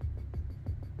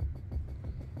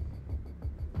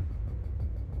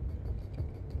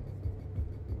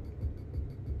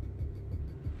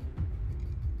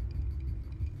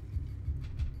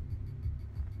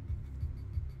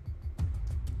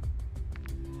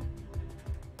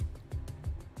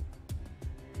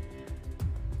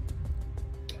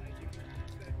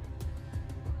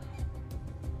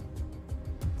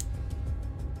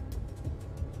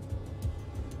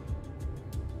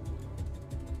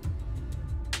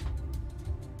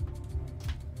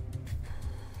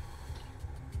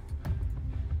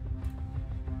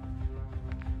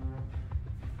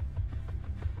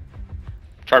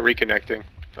 Try reconnecting.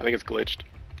 I think it's glitched.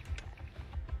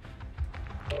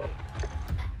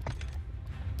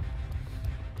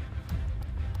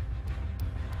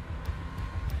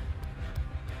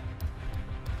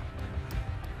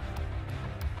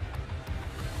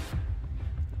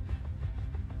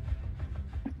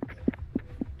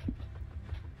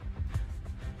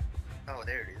 Oh,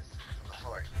 there it is.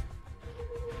 Hard.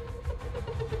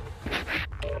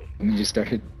 We just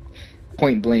started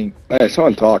point blank. I saw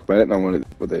him talk, but I didn't know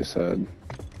what they said.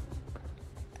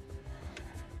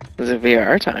 Is it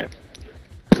VR time?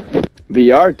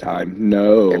 VR time?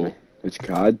 No, it's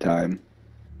God time.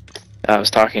 I was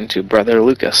talking to Brother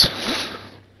Lucas.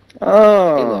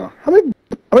 Oh, how many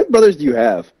brothers do you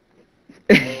have?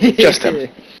 Just him.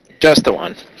 Just the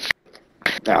one.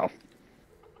 No.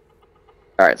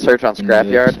 Alright, search on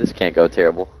Scrapyard. This can't go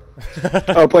terrible.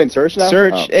 Oh, playing search now?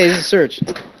 Search. Oh. Hey, it's a search.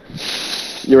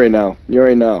 You already know. You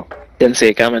already know. Didn't see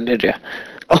it coming, did you?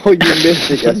 Oh, you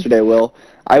missed it yesterday, Will.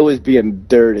 I was being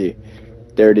dirty.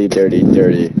 Dirty.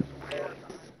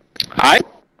 I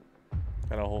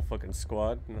got a whole fucking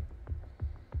squad.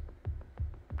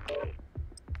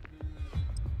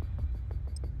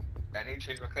 I need to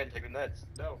change my cut, take the nuts.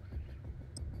 No.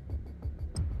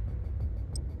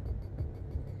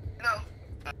 No.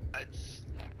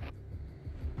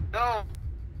 No.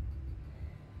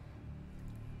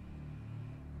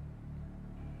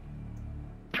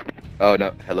 Oh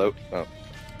no, hello. Oh.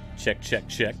 Check. Search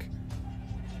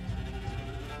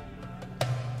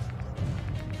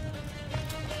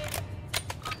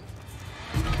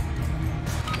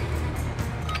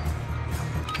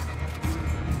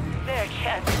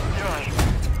and destroy.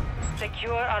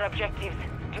 Secure our objectives.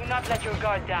 Do not let your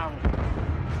guard down.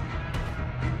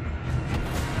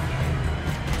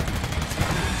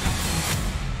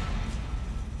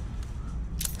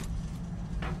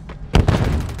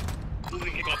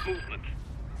 Movement.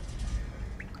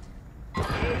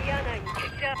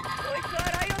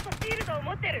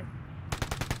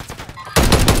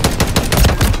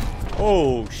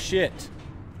 Oh shit.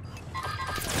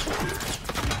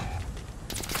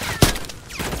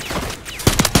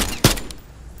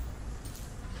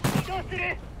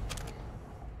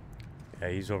 Yeah,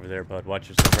 he's over there, bud. Watch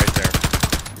yourself right there.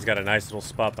 He's got a nice little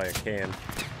spot by a can.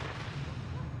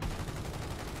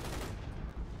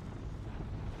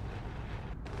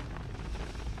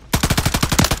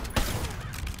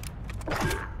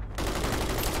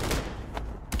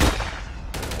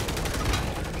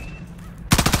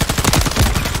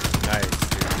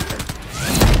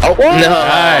 Oh, no!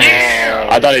 Nice.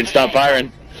 I thought he'd stop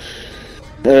firing.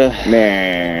 Nah.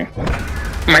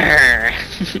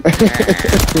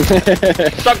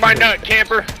 Suck my nut,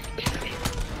 camper.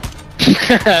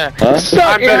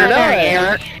 I'm better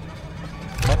than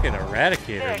Fucking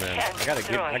Eradicator, man.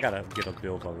 I gotta get a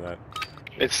build on that.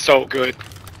 It's so good.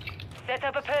 Set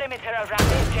up a perimeter around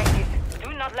the objectives.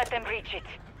 Do not let them reach it.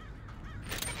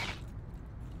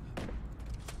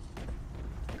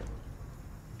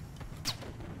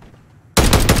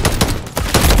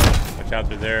 Watch out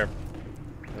through there.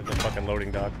 There's a fucking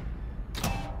loading dock.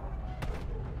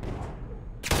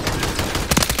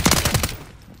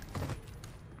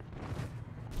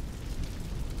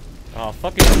 Oh,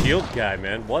 fucking shield guy,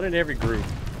 man. One in every group.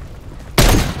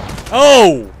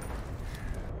 Oh!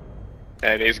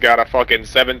 And he's got a fucking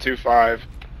 725.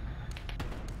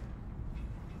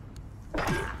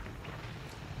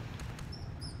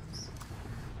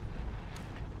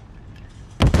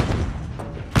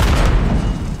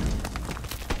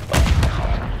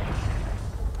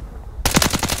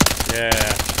 Yeah.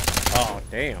 Oh,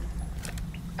 damn.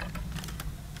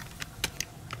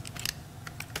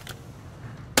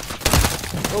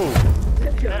 Oh.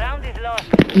 The round is lost.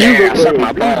 Yeah, suck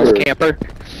my balls, camper.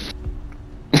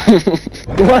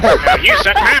 What? You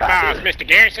suck my balls, Mr.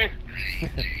 Garrison.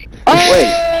 Oh,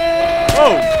 wait.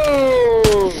 Oh!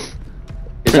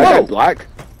 Is that guy black?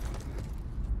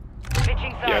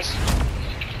 Switching sides. Yes.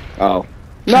 Oh.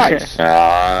 Nice. Search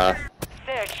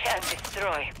and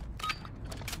destroy.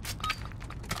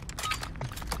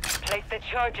 Place the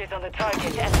charges on the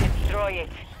target and destroy it.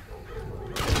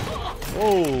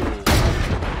 Whoa.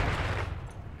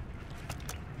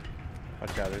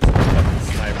 Watch out, there's a fucking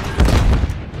sniper.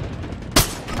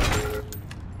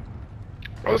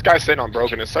 Oh, this guy sitting on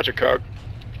broken is such a cuck.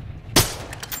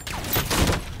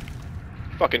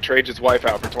 Fucking trades his wife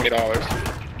out for $20.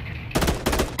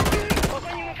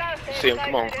 See him,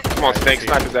 come on. Come on, Snake,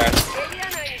 snipe his ass.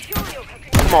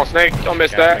 Come on, Snake, don't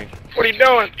miss that. What are you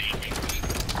doing?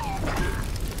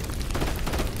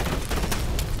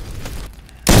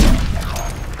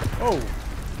 Oh.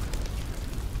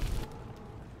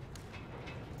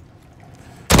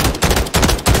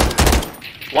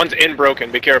 One's in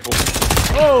broken, be careful.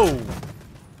 Oh!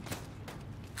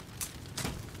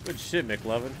 Good shit,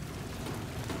 McLovin.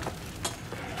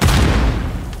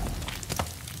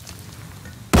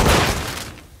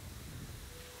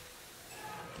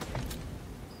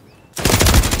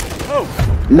 Oh!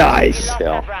 Nice.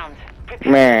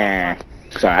 Meh.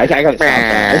 Sorry, I gotta stop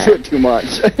that. I do it too much.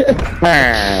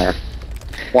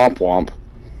 Womp womp.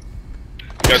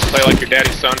 You guys play like your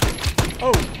daddy's son.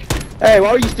 Oh! Hey, why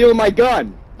are you stealing my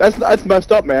gun? That's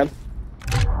messed up, man.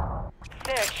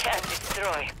 Search and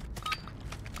destroy.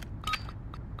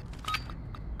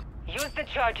 Use the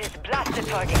charges, blast the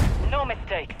target. No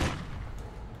mistakes.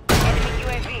 Enemy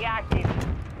UAV active.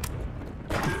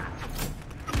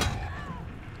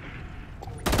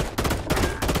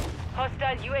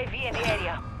 Hostile UAV in the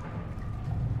area.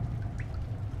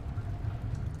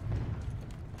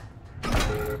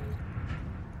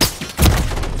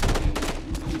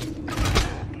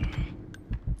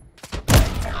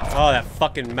 Oh, that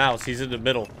fucking mouse. He's in the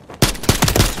middle.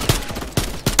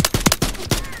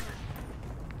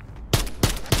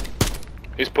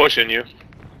 He's pushing you.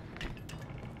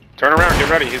 Turn around, get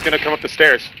ready. He's gonna come up the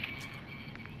stairs.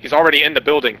 He's already in the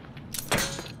building.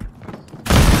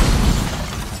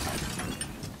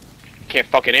 Can't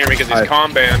fucking hear me because he's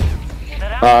comm banned.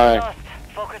 Lost.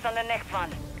 Focus on the next one.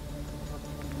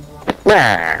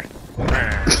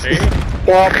 See?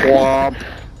 Womp womp.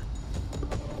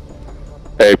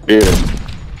 Hey, Peter.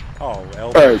 Oh,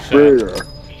 Hey, Peter.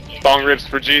 Bong ribs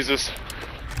for Jesus.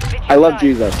 I love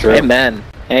Jesus. True. Amen.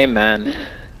 Amen.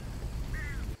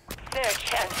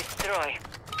 Search and destroy.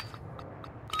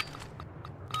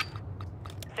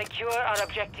 Secure our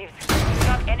objectives.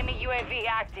 Got enemy UAV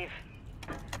active.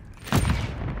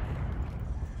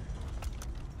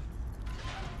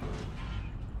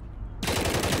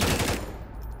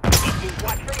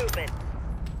 Watch for movement.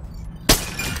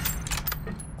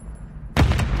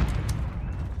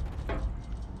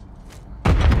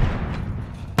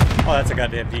 Oh, that's a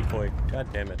goddamn decoy. God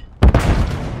damn it.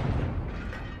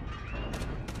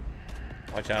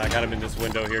 Watch out, I got him in this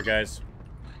window here, guys.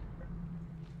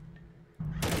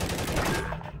 I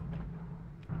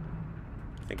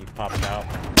think he popped out.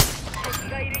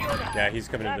 Yeah, he's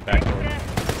coming in the back door.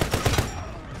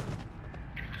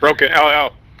 Broken,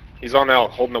 L. He's on L,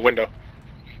 holding the window.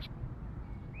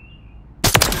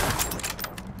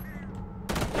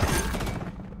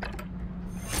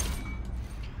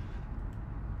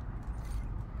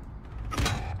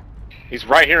 He's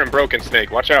right here in broken,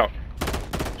 Snake. Watch out.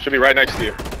 Should be right next to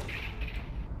you.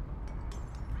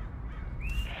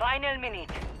 Final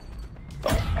minute.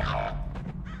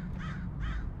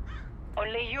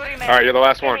 Only you remain. Alright, you're the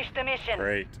last one. Finish the mission.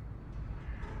 Great.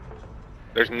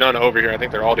 There's none over here. I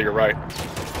think they're all to your right.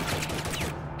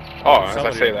 Oh, as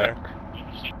I say that.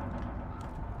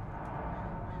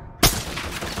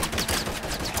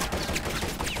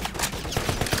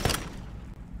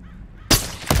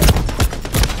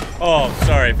 Oh,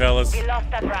 sorry, fellas. We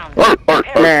lost that round.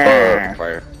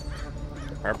 Fire.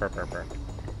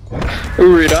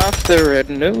 Rudolph the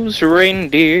red-nosed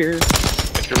reindeer.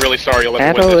 If you're really sorry, you'll let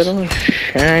Had me a win this. little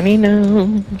shiny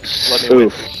nose. Let me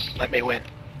win. Let me win.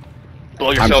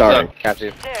 Blow yourselves I'm sorry. up.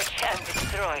 Captain. Search and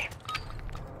destroy.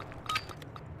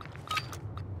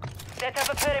 Set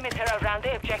up a perimeter around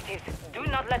the objectives. Do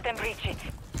not let them breach it.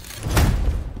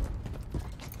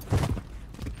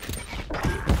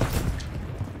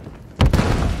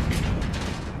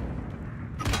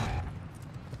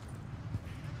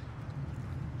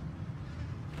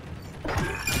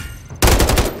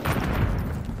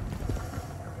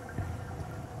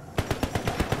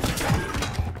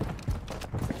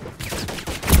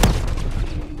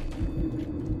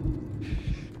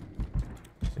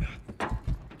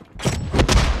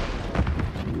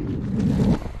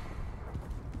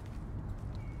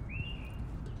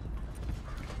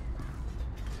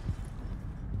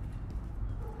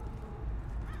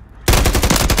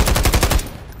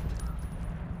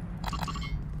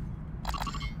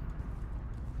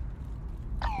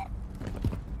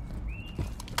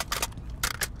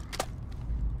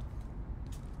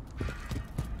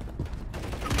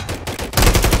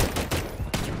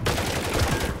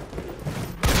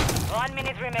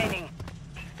 minute remaining.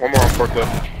 One more on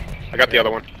forklift. I got the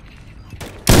other one.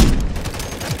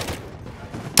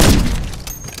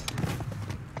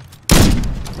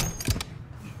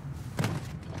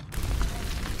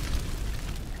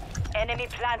 Enemy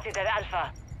planted at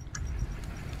Alpha.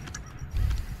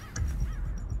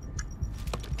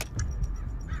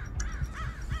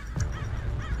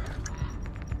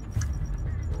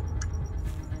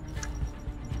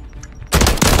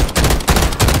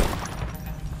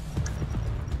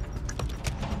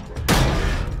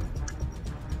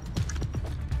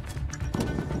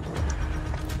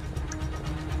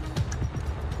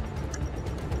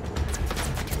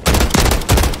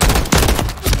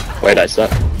 Wait, I suck.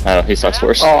 Oh, he sucks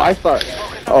worse. Oh, I thought.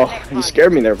 Oh, he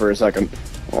scared me there for a second.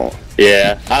 Oh.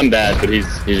 Yeah, I'm bad, but he's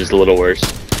just a little worse.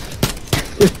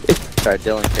 Sorry,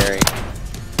 Dylan Carey.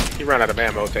 He ran out of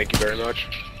ammo, thank you very much.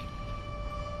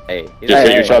 Hey, just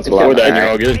hit your shots before that, you're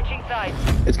all good.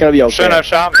 It's gonna be okay. Shouldn't have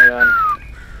shot me then.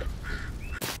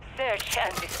 Search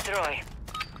and destroy.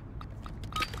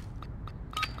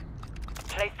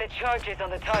 Place the charges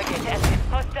on the target and this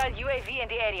hostile UAV in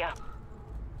the area.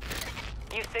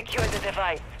 You secure the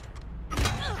device.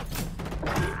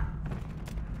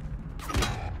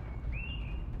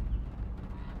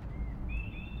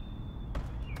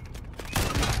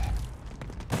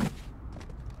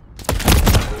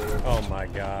 Oh my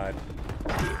god.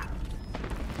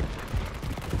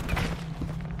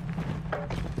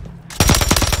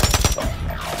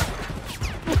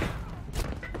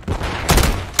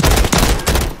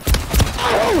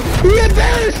 Oh, he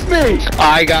embarrassed me!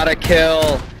 I got a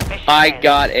kill. I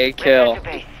got a kill.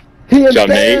 He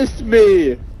embarrassed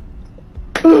me!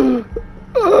 You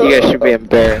guys should be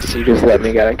embarrassed. You just let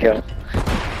me get a kill.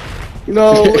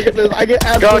 No, look at this. I get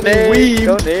absolutely weaved.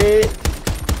 Go Nate!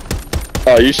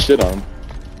 Oh, you shit on him.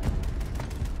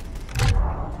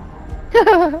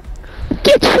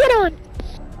 Get shit on!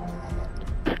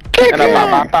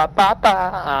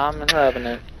 I'm loving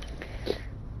it.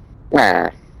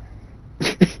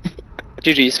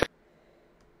 GG's.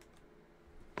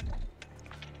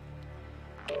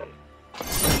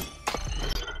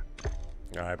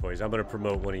 Alright, boys, I'm gonna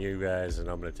promote one of you guys and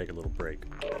I'm gonna take a little break.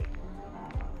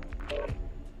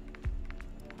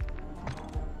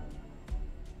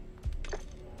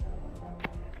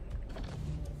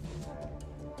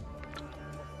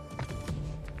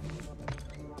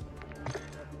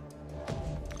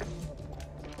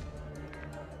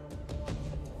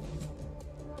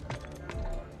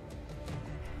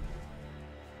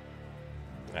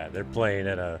 They're playing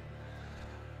at a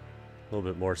little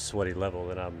bit more sweaty level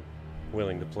than I'm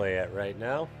willing to play at right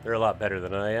now. They're a lot better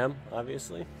than I am,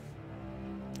 obviously.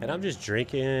 And I'm just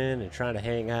drinking and trying to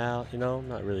hang out, you know? I'm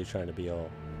not really trying to be all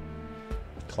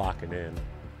clocking in.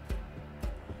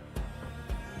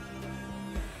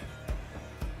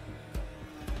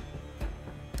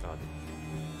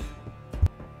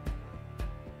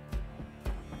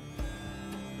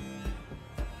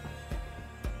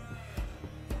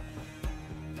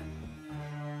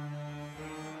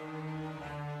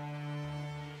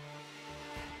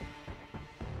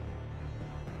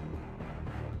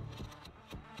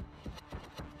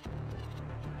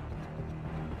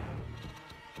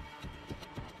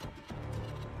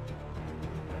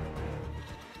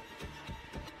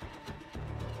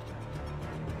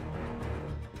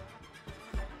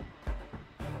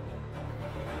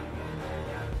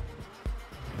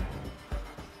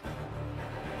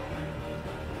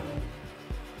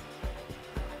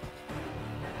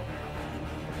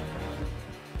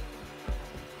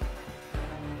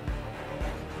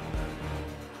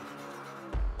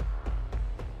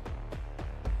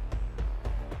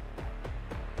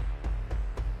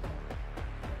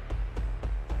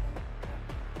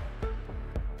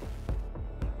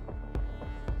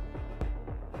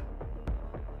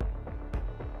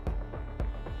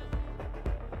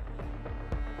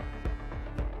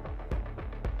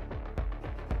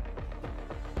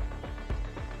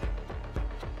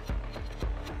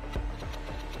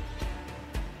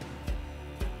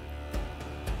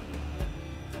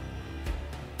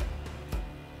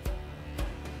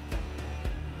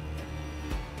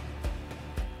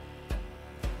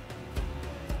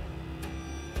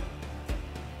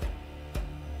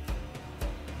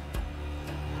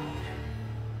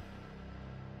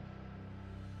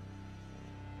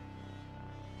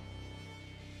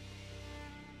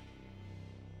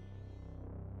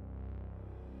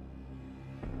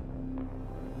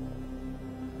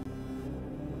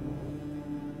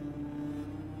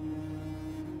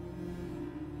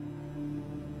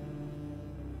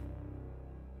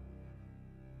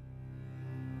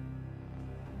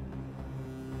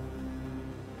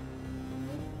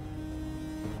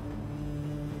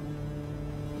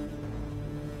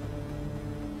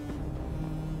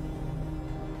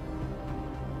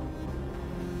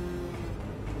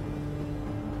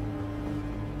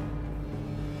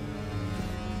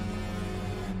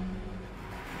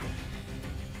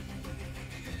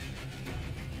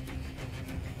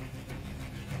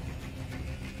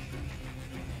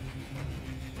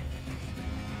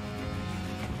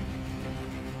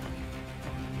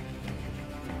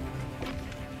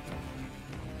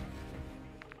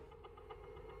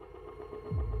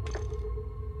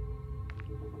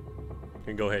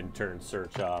 can go ahead and turn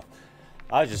search off.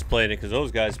 I was just playing it because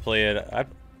those guys play it.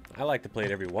 I like to play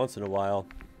it every once in a while.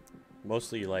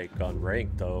 Mostly like on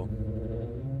ranked though.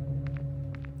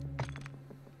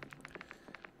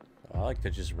 I like to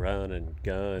just run and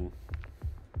gun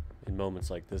in moments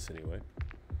like this anyway.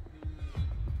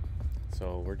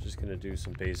 So we're just gonna do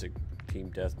some basic team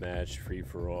deathmatch, free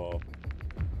for all.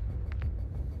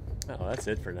 Oh, that's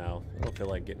it for now. I don't feel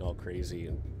like getting all crazy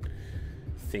and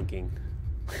thinking.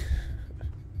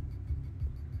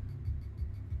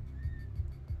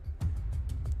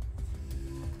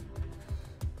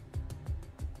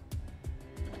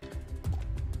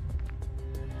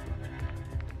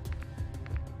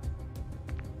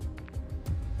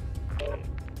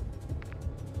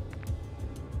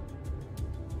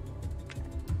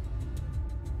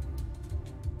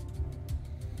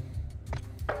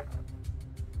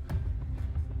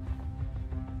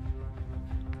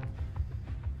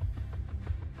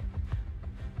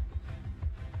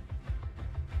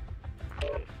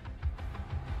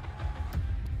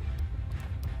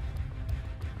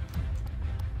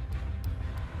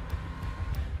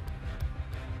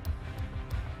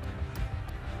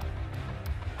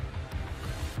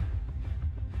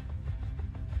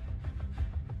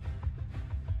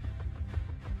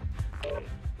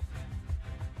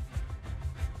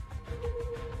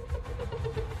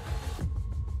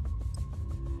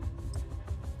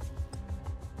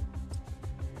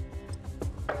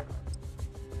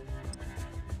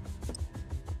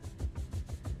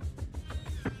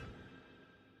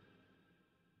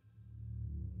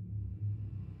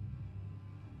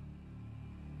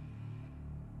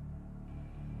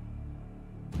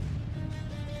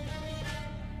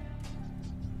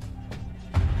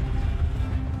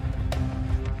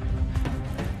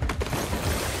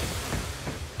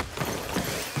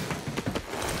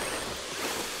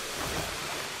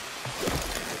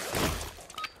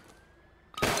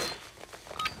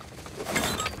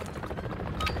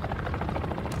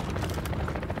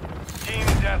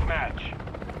 Deathmatch.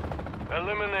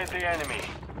 Eliminate the enemy.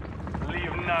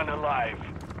 Leave none alive.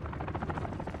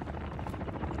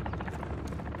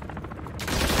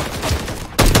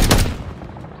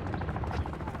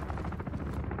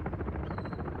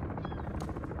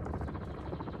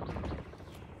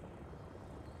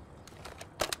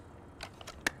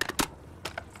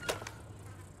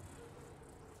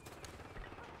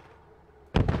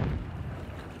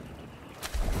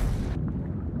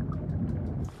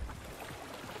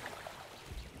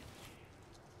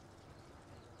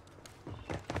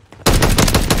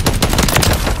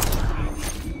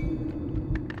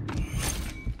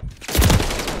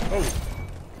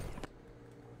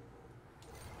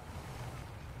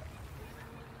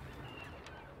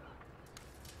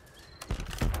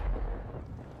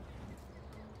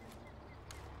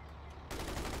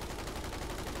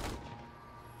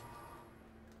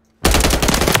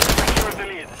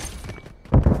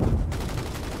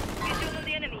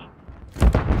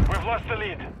 Lost the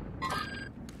lead.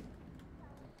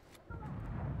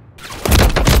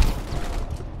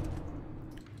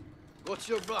 What's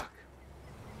your back?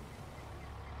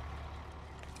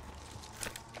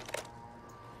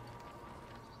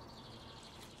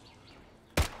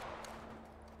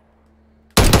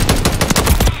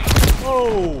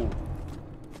 Oh!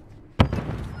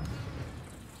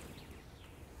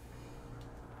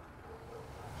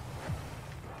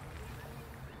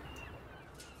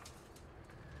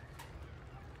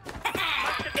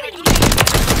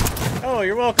 Oh,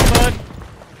 you're welcome, bud.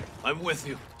 I'm with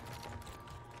you.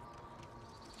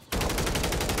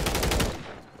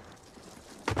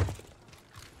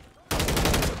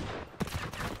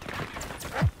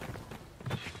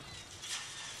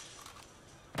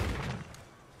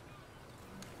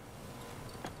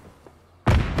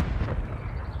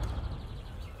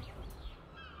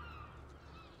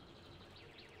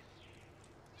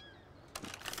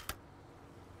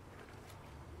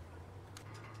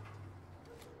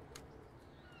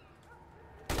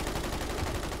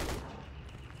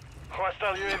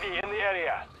 Hostile UAV in the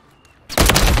area.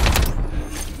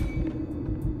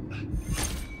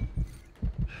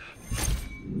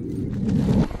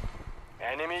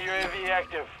 Enemy UAV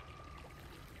active.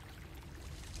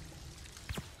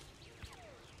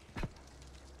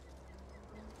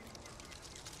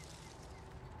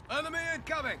 Enemy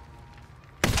incoming!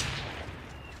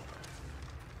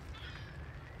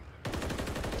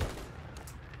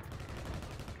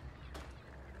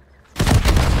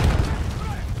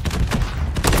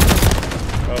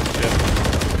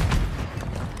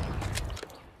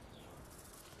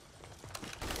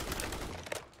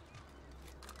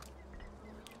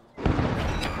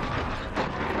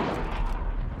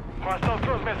 Hostile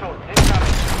cruise missile incoming.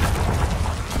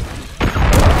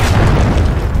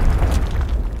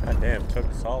 took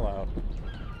us all out.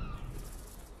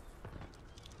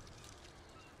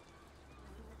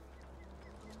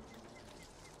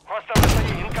 Hostile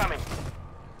SAE incoming.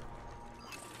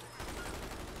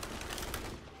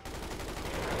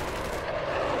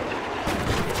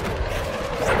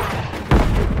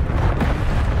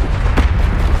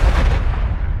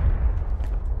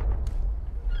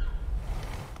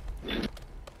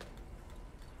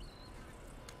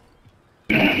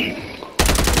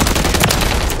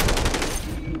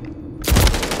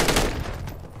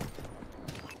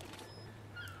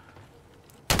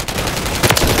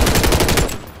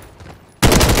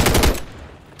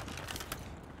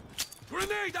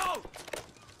 Grenade out!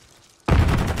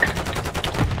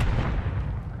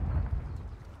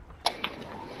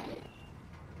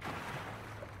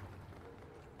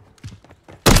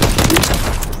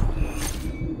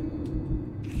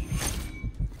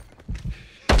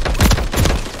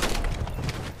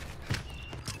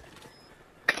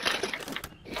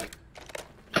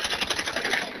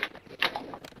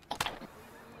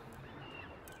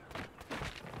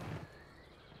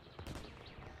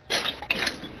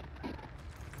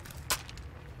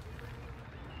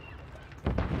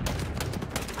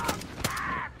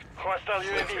 Hostile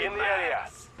UAV in the area.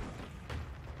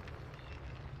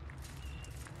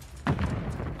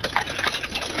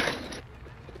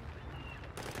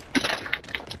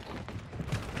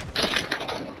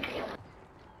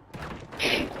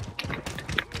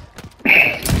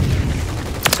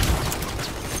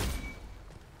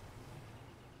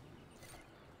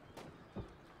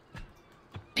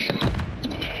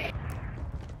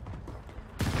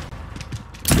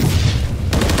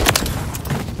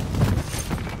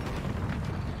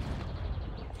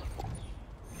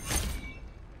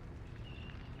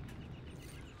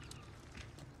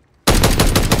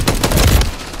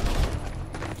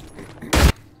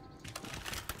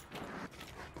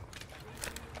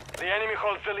 The enemy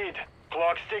holds the lead.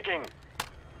 Clock's ticking.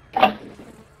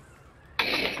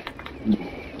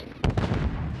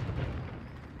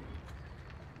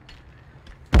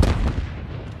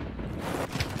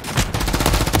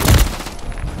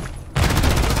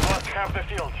 Lost half the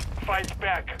field. Fight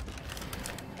back.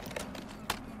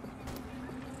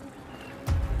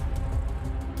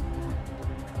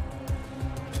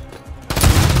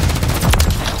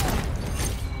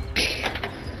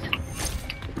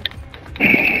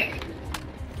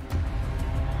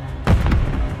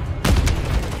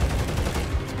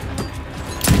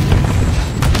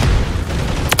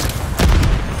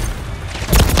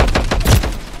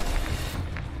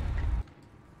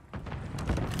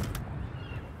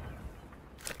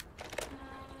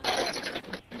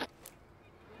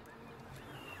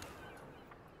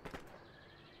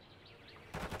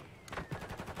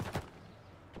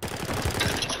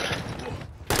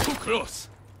 Close.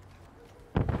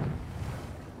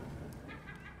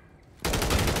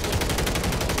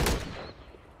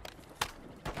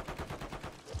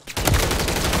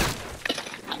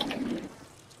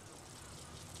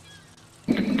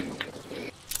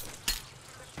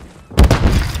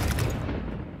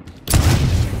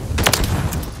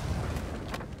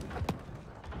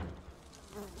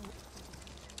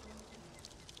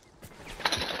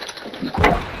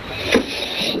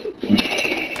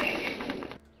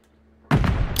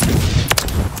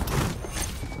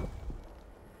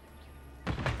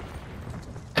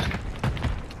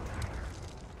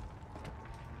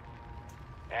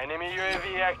 Enemy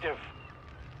UAV active.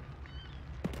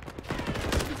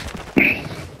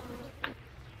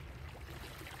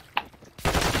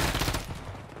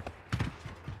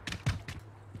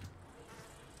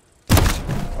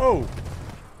 Oh!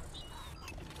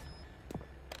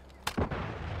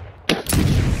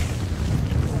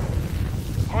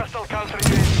 Hostile counter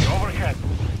UAV overhead.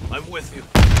 I'm with you.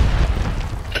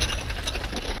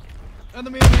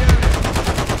 Enemy in the area.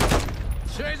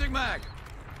 Changing mag.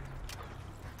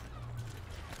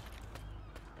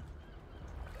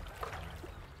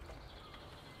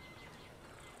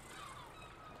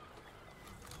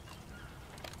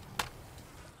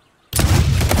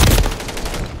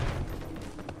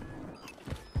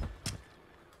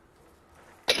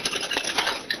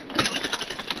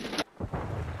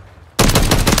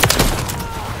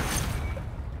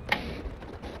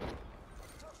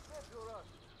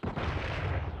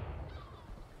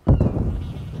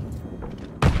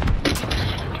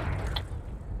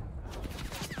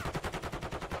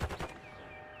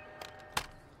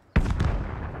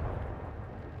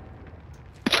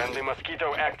 Friendly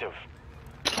Mosquito active.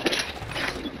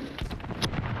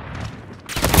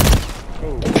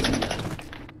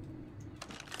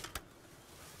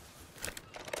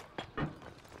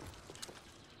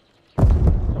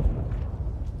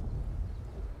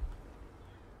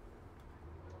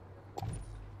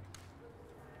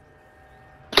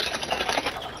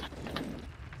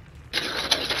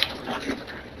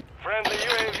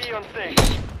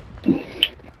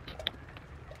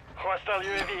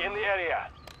 Hostile UAV in the area.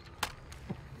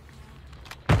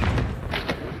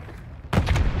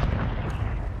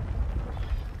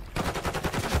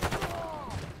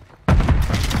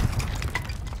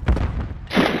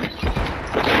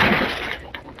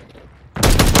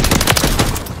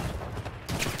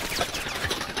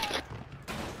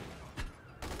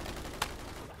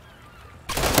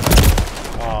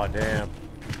 Oh, damn.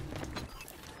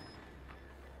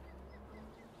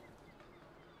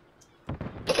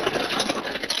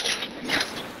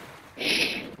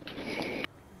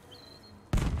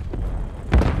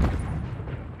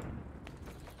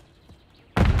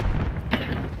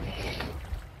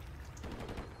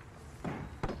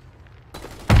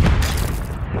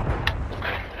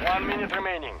 One minute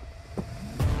remaining.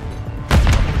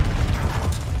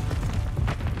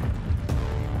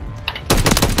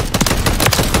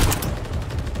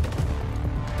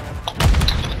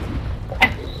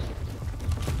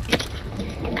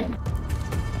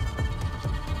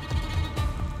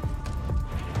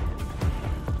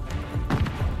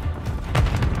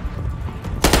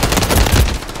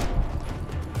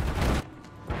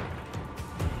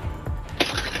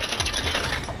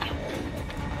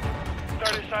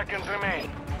 Seconds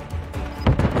remain.